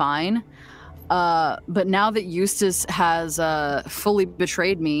to be fine. But now that Eustace has fully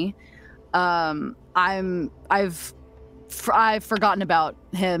betrayed me, I've forgotten about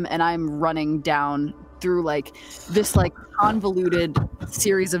him, and I'm running down through like this like convoluted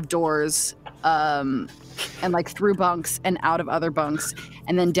series of doors, and like through bunks and out of other bunks,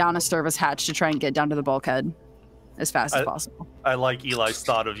 and then down a service hatch to try and get down to the bulkhead as fast as possible. I like Eli's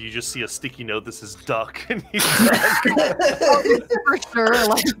thought of you just see a sticky note that says duck, and he's for sure,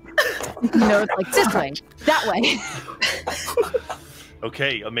 like it's like this way, that way.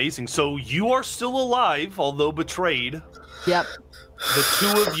 Okay, amazing. So you are still alive, although betrayed. Yep. The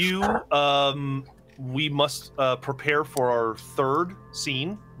 2 of you, we must prepare for our 3rd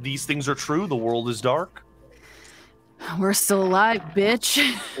scene. These things are true. The world is dark. We're still alive, bitch.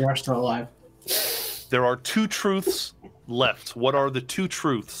 We are still alive. There are 2 truths left. What are the 2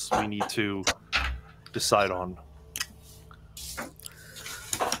 truths we need to decide on?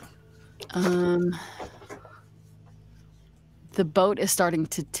 The boat is starting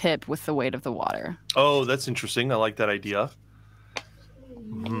to tip with the weight of the water. Oh, that's interesting. I like that idea.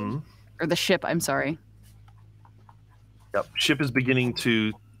 Mm-hmm. Or the ship, I'm sorry. Yep, ship is beginning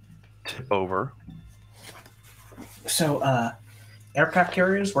to tip over. So, aircraft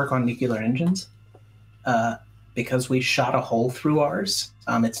carriers work on nuclear engines. Because we shot a hole through ours,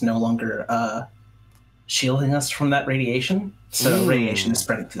 it's no longer shielding us from that radiation. So radiation is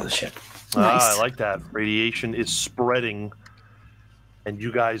spreading through the ship. Nice. I like that. Radiation is spreading, and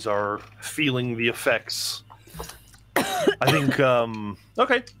you guys are feeling the effects. I think,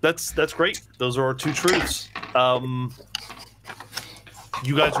 okay, that's great. Those are our 2 truths.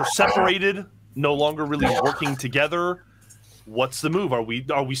 You guys are separated, no longer really working together. What's the move? Are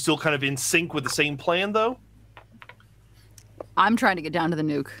we still kind of in sync with the same plan, though? I'm trying to get down to the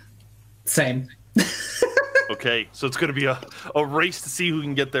nuke. Same. Okay, so it's going to be a race to see who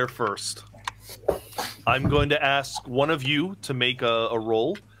can get there first. I'm going to ask one of you to make a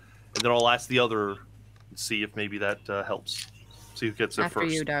roll, and then I'll ask the other, see if maybe that helps. See who gets there first.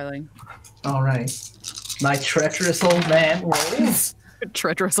 After you, darling. All right. My treacherous old man rolls.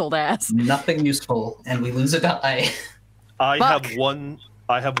 Treacherous old ass. Nothing useful, and we lose a die. I have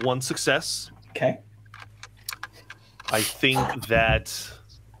one success. Okay. I think that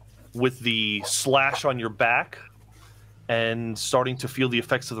with the slash on your back and starting to feel the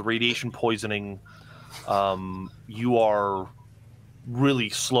effects of the radiation poisoning, you are really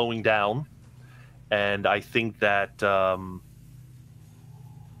slowing down. And I think that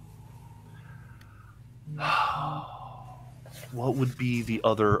what would be the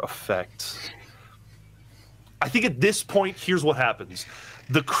other effect? I think at this point, here's what happens.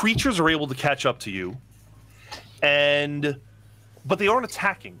 The creatures are able to catch up to you, but they aren't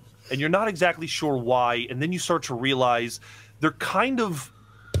attacking, and you're not exactly sure why, and then you start to realize they're kind of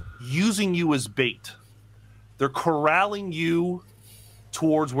using you as bait. They're corralling you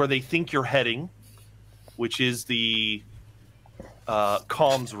towards where they think you're heading, which is the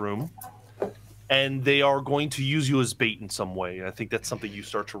comms room, and they are going to use you as bait in some way. I think that's something you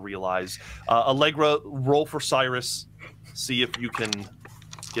start to realize. Allegra, roll for Cyrus. See if you can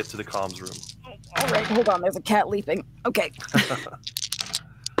get to the comms room. All right, hold on. There's a cat leaping. Okay.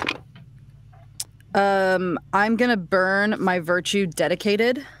 I'm gonna burn my virtue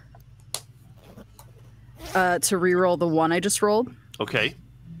dedicated to reroll the one I just rolled. Okay.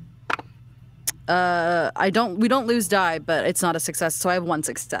 We don't lose die, but it's not a success, so I have one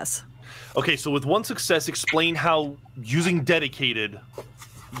success. Okay, so with one success, explain how using dedicated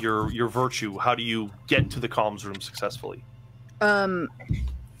your virtue, how do you get to the comms room successfully? The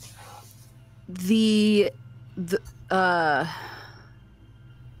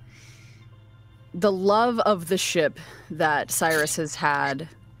love of the ship that Cyrus has had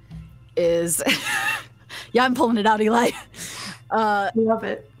is yeah, I'm pulling it out, Eli. Love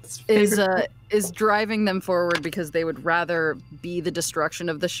it. Is driving them forward because they would rather be the destruction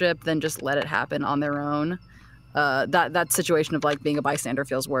of the ship than just let it happen on their own. That situation of like being a bystander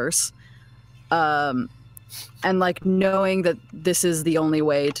feels worse. And like knowing that this is the only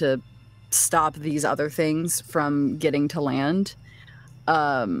way to stop these other things from getting to land.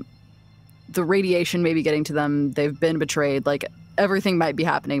 The radiation may be getting to them. They've been betrayed. Like everything might be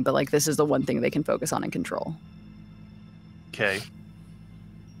happening, but like this is the one thing they can focus on and control. Okay.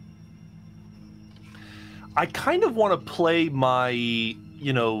 I kind of want to play my,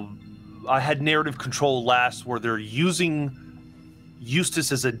 I had narrative control last where they're using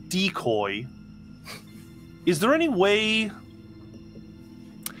Eustace as a decoy. Is there any way,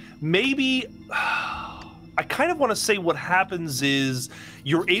 maybe, I kind of want to say what happens is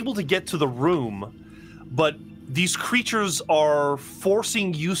you're able to get to the room, but these creatures are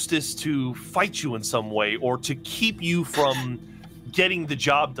forcing Eustace to fight you in some way or to keep you from getting the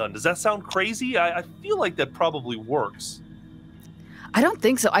job done. Does that sound crazy? I feel like that probably works. I don't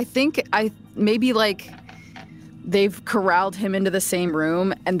think so. I think maybe like they've corralled him into the same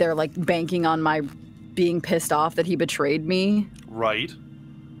room and they're like banking on my being pissed off that he betrayed me. Right.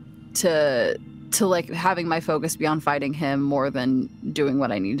 To like having my focus be on fighting him more than doing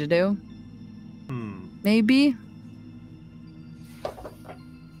what I need to do. Maybe.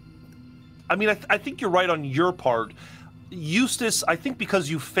 I mean, I think you're right on your part. Eustace, I think because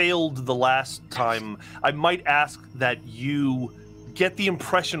you failed the last time, I might ask that you get the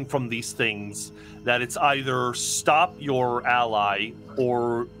impression from these things that it's either stop your ally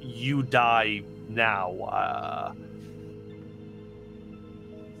or you die now.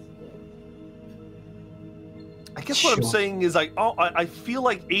 I guess what I'm saying is I feel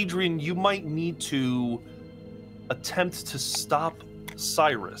like, Adrian, you might need to attempt to stop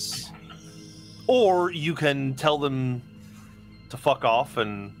Cyrus. Or you can tell them to fuck off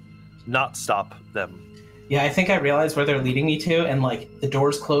and not stop them. Yeah, I think I realized where they're leading me to, and like the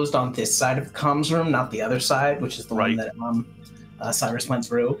door's closed on this side of the comms room, not the other side, which is the one that Cyrus went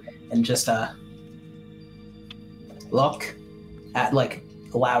through, and just look at like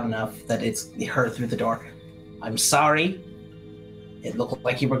loud enough that it's heard through the door. I'm sorry. It looked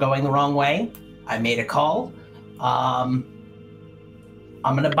like you were going the wrong way. I made a call. I'm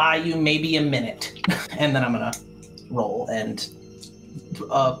gonna buy you maybe a minute, and then I'm gonna roll and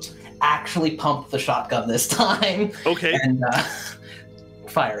actually pump the shotgun this time. Okay. And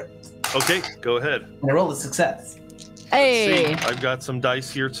fire it. Okay, go ahead. And I rolled a success. Hey! I've got some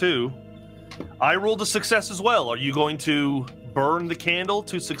dice here too. I rolled a success as well. Are you going to burn the candle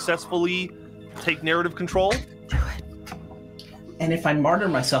to successfully take narrative control? Do it. And if I martyr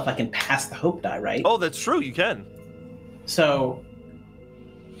myself, I can pass the hope die, right? Oh, that's true. You can. So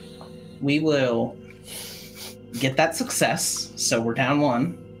we will get that success. So we're down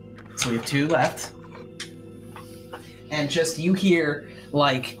one. So we have two left. And just you hear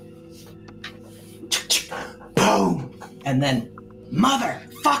like boom, and then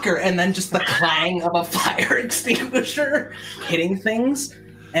motherfucker, and then just the clang of a fire extinguisher hitting things.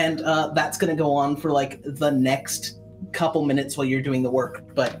 And that's gonna go on for like the next couple minutes while you're doing the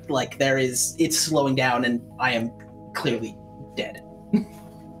work. But like it's slowing down, and I am clearly dead.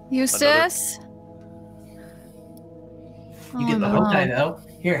 Eustace? You get the hope die though.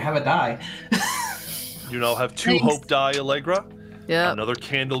 Here, have a die. You now have two Thanks. hope die, Allegra. Yeah. Another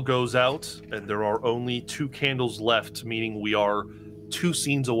candle goes out, and there are only 2 candles left, meaning we are 2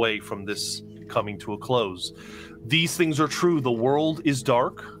 scenes away from this coming to a close. These things are true. The world is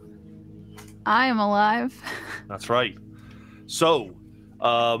dark. I am alive. That's right. So,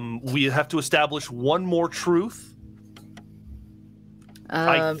 we have to establish one more truth.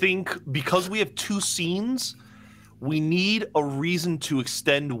 I think because we have 2 scenes, we need a reason to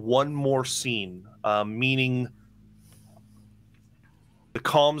extend one more scene, meaning The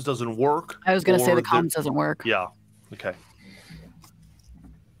comms doesn't work. I was going to say the comms doesn't work. Yeah. Okay.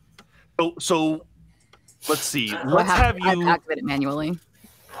 So let's see. Let's have you activate it manually.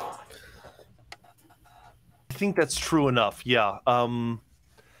 I think that's true enough. Yeah.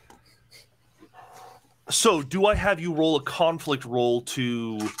 So do I have you roll a conflict roll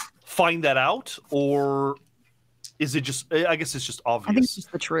to find that out, or is it just? I guess it's just obvious. I think it's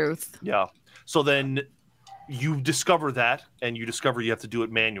just the truth. Yeah. So then you discover that, and you discover you have to do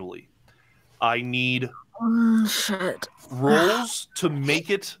it manually. I need shit. rolls to make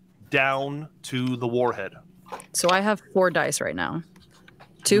it down to the warhead. So I have 4 dice right now.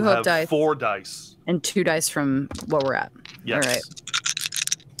 2 You hope have dice. 4 dice. And 2 dice from what we're at. Yes. All right.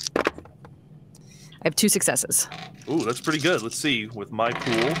 I have 2 successes. Ooh, that's pretty good. Let's see with my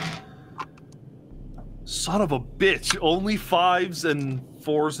pool. Son of a bitch! Only 5s and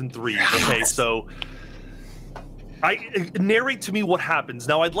 4s and 3s. Okay, so narrate to me what happens.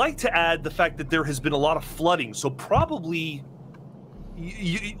 Now, I'd like to add the fact that there has been a lot of flooding, so probably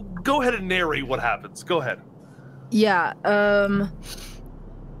you go ahead and narrate what happens. Go ahead. Yeah.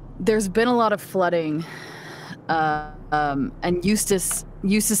 There's been a lot of flooding, and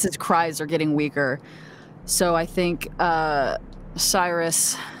Eustace's cries are getting weaker. So I think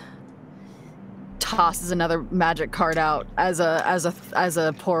Cyrus tosses another magic card out as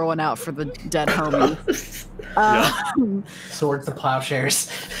a pour one out for the dead homie. Swords to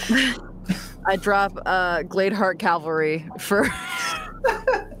plowshares. I drop Gladeheart Cavalry for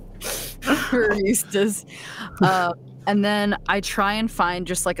Eustace. And then I try and find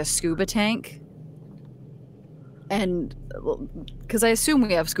just like a scuba tank. And because I assume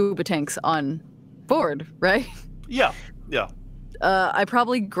we have scuba tanks on board, right? Yeah, yeah. I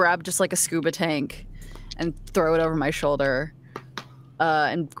probably grab just like a scuba tank and throw it over my shoulder,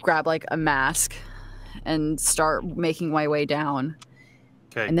 and grab like a mask and start making my way down.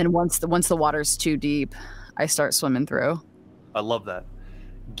 Okay. And then once the water's too deep, I start swimming through. I love that.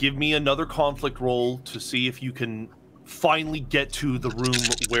 Give me another conflict roll to see if you can finally get to the room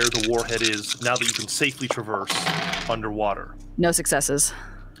where the warhead is now that you can safely traverse underwater. No successes.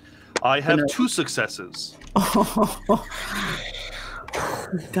 I have 2 successes. Oh,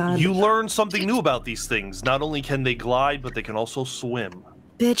 God. You learn something new about these things. Not only can they glide, but they can also swim.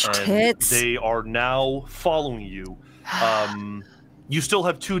 Bitch And tits. they are now following you. You still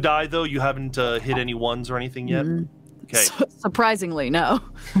have 2 die, though? You haven't hit any 1s or anything yet? Okay. Surprisingly, no.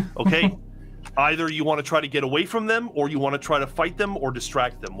 Okay. Either you want to try to get away from them, or you want to try to fight them or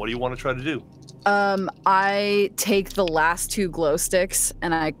distract them. What do you want to try to do? I take the last 2 glow sticks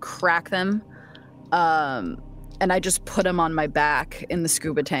and I crack them. And I just put them on my back in the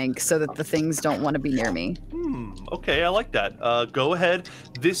scuba tank so that the things don't want to be near me. Okay, I like that. Go ahead.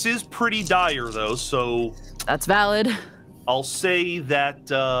 This is pretty dire, though, so... That's valid. I'll say that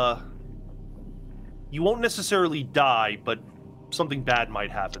you won't necessarily die, but something bad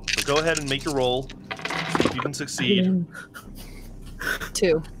might happen. So go ahead and make your roll. See if you can succeed.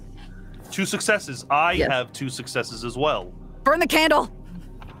 2. 2 successes. I have 2 successes as well. Burn the candle!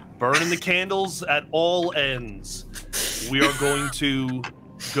 Burning the candles at all ends. We are going to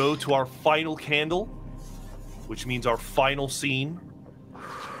go to our final candle, which means our final scene.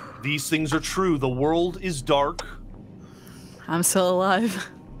 These things are true. The world is dark. I'm still alive.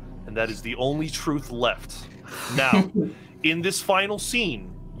 And that is the only truth left. Now, in this final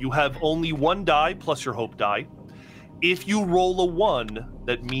scene, you have only 1 die plus your hope die. If you roll a 1,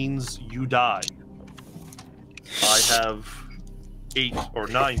 that means you die. I have 8 or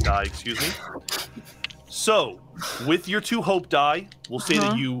 9 die, excuse me. So, with your 2 hope die, we'll say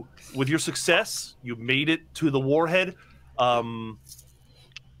that you, with your success, you made it to the warhead. What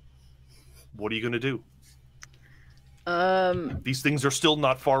are you going to do? These things are still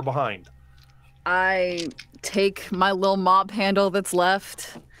not far behind. I take my little mop handle that's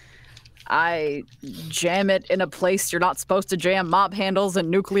left. I jam it in a place you're not supposed to jam mop handles and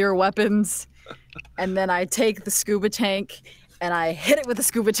nuclear weapons. And then I take the scuba tank and I hit it with the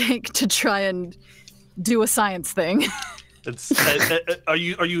scuba tank to try and do a science thing. Are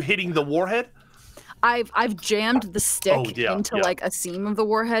you hitting the warhead? I've jammed the stick into like a seam of the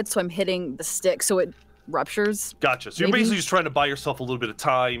warhead, so I'm hitting the stick so it ruptures. Gotcha. So you're basically just trying to buy yourself a little bit of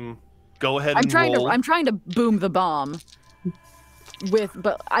time. Go ahead and roll. I'm trying to boom the bomb.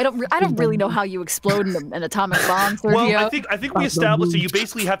 But I don't really know how you explode an atomic bomb, Sergio. Well, I think we established that you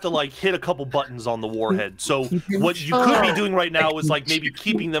basically have to like hit a couple buttons on the warhead. So what you could be doing right now is like maybe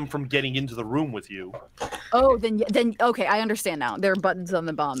keeping them from getting into the room with you. Oh, then okay, I understand now. There are buttons on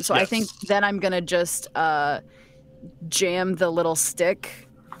the bomb. So yes. I think then I'm gonna just jam the little stick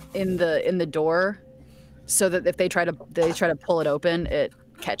in the door so that if they try to pull it open, it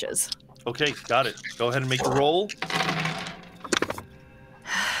catches. Okay, got it. Go ahead and make the roll.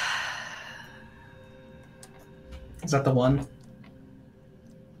 Is that the one?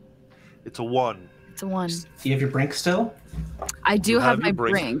 It's a 1. It's a 1. Do you have your brink still? I do have my your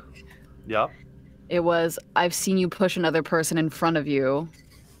brink. brink. Yeah. It was, I've seen you push another person in front of you.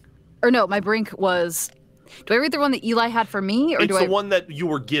 Or no, my brink was, do I read the one that Eli had for me? Or it's the one that you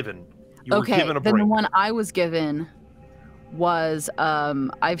were given. You were given a then brink. the one I was given was,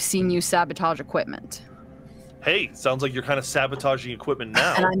 I've seen you sabotage equipment. Hey, sounds like you're kind of sabotaging equipment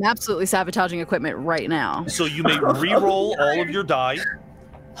now. And I'm absolutely sabotaging equipment right now. So you may re-roll all of your die.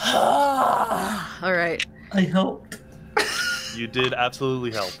 All right. I helped. You did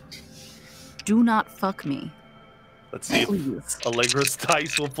absolutely help. Do not fuck me. Let's see if Allegra's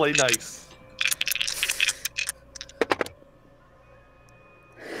dice will play nice.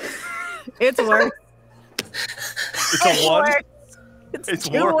 It's worse. It's a 1? It's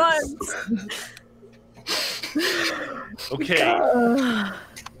 2 worse. 1s. Okay.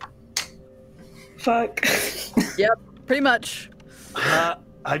 Fuck. Yep, pretty much.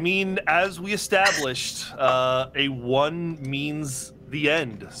 I mean, as we established, a 1 means the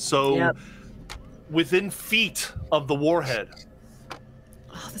end. So, Yep. within feet of the warhead,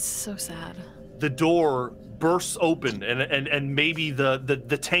 Oh, this is so sad. the door bursts open, and maybe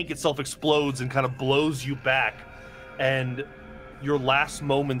the tank itself explodes and kind of blows you back. And your last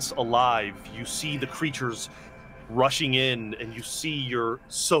moments alive, you see the creatures rushing in, and you see you're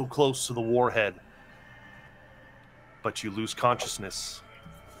so close to the warhead. But you lose consciousness,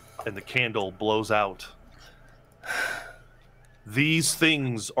 and the candle blows out. These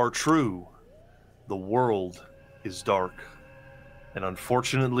things are true. The world is dark. And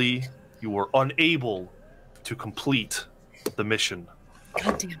unfortunately, you were unable to complete the mission.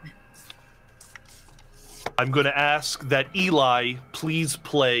 God damn it. I'm going to ask that Eli please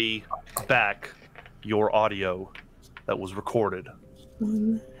play back your audio that was recorded.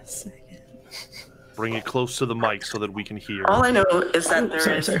 1 second. Bring it close to the mic so that we can hear. All I know is that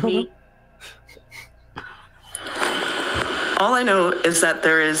there is me. All I know is that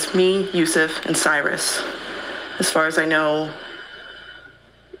there is me, Yusuf, and Cyrus. As far as I know,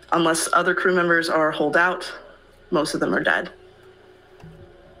 unless other crew members are holed out, most of them are dead.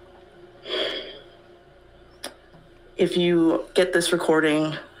 If you get this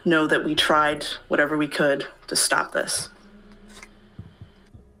recording, know that we tried whatever we could to stop this.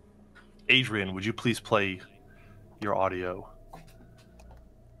 Adrian, would you please play your audio?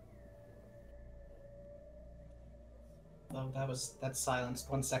 Oh, that's silenced.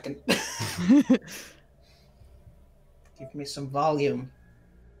 1 second. Give me some volume.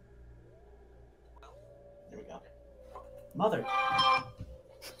 There we go. Mother.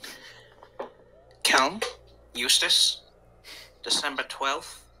 Calm, Eustace, December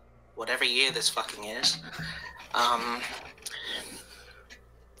 12th, whatever year this fucking is.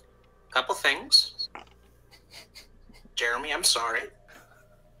 Couple things. Jeremy, I'm sorry.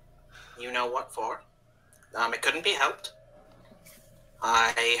 You know what for. It couldn't be helped.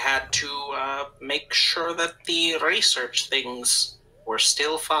 I had to make sure that the research things were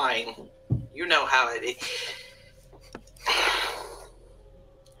still fine. You know how it.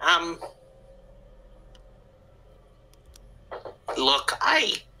 Look,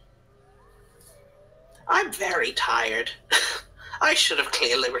 I'm very tired. I should have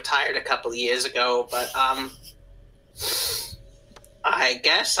clearly retired a couple of years ago, but I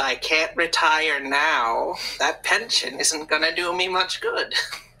guess I can't retire now. That pension isn't gonna do me much good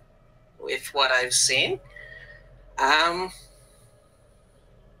with what I've seen. Well,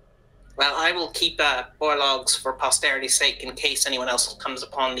 I will keep more logs for posterity's sake in case anyone else comes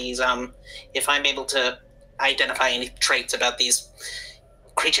upon these. If I'm able to identify any traits about these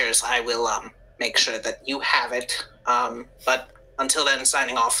creatures, I will make sure that you have it. But until then,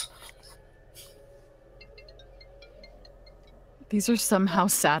 signing off. These are somehow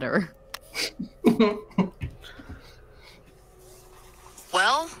sadder.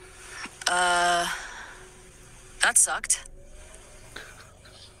 Well, that sucked.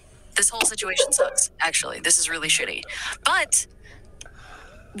 This whole situation sucks, actually. This is really shitty. But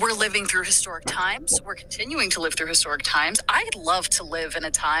we're living through historic times. We're continuing to live through historic times. I'd love to live in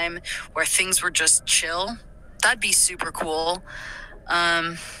a time where things were just chill. That'd be super cool.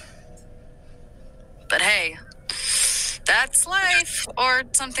 But hey, that's life, or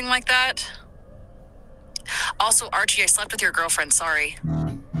something like that. Also, Archie, I slept with your girlfriend, sorry.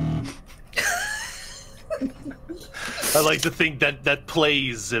 I like to think that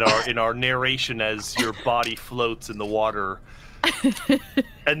plays in our narration as your body floats in the water.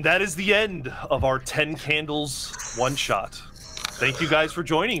 And that is the end of our 10 Candles one-shot. Thank you guys for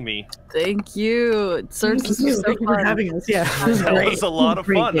joining me. Thank you. Thank you for having us. Yeah, That was a lot of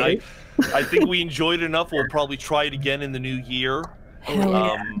fun. Great. I think we enjoyed it enough. We'll probably try it again in the new year.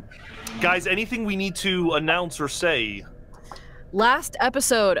 Guys, anything we need to announce or say? Last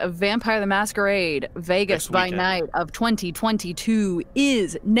episode of Vampire the Masquerade Vegas by Night of 2022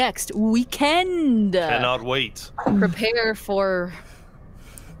 is next weekend. Cannot wait. Prepare for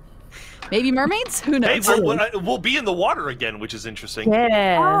maybe mermaids? Who knows? Hey, we'll be in the water again, which is interesting.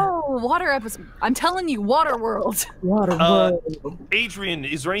 Yeah. Oh, water episode. I'm telling you, Water World. Water World. Adrian,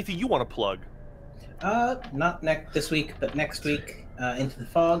 is there anything you want to plug? Not this week, but next week, Into the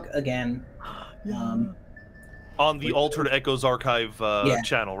Fog again. On the Altered Echoes Archive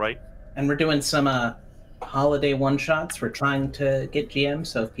channel, right? And we're doing some holiday one-shots. We're trying to get GM,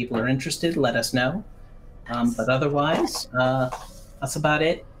 so if people are interested, let us know. But otherwise, that's about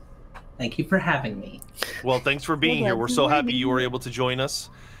it. Thank you for having me. Well, thanks for being here. We're so happy you were able to join us.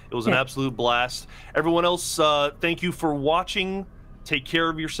 It was an absolute blast. Everyone else, thank you for watching. Take care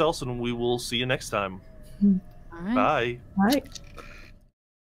of yourselves, and we will see you next time. All right. Bye. Bye.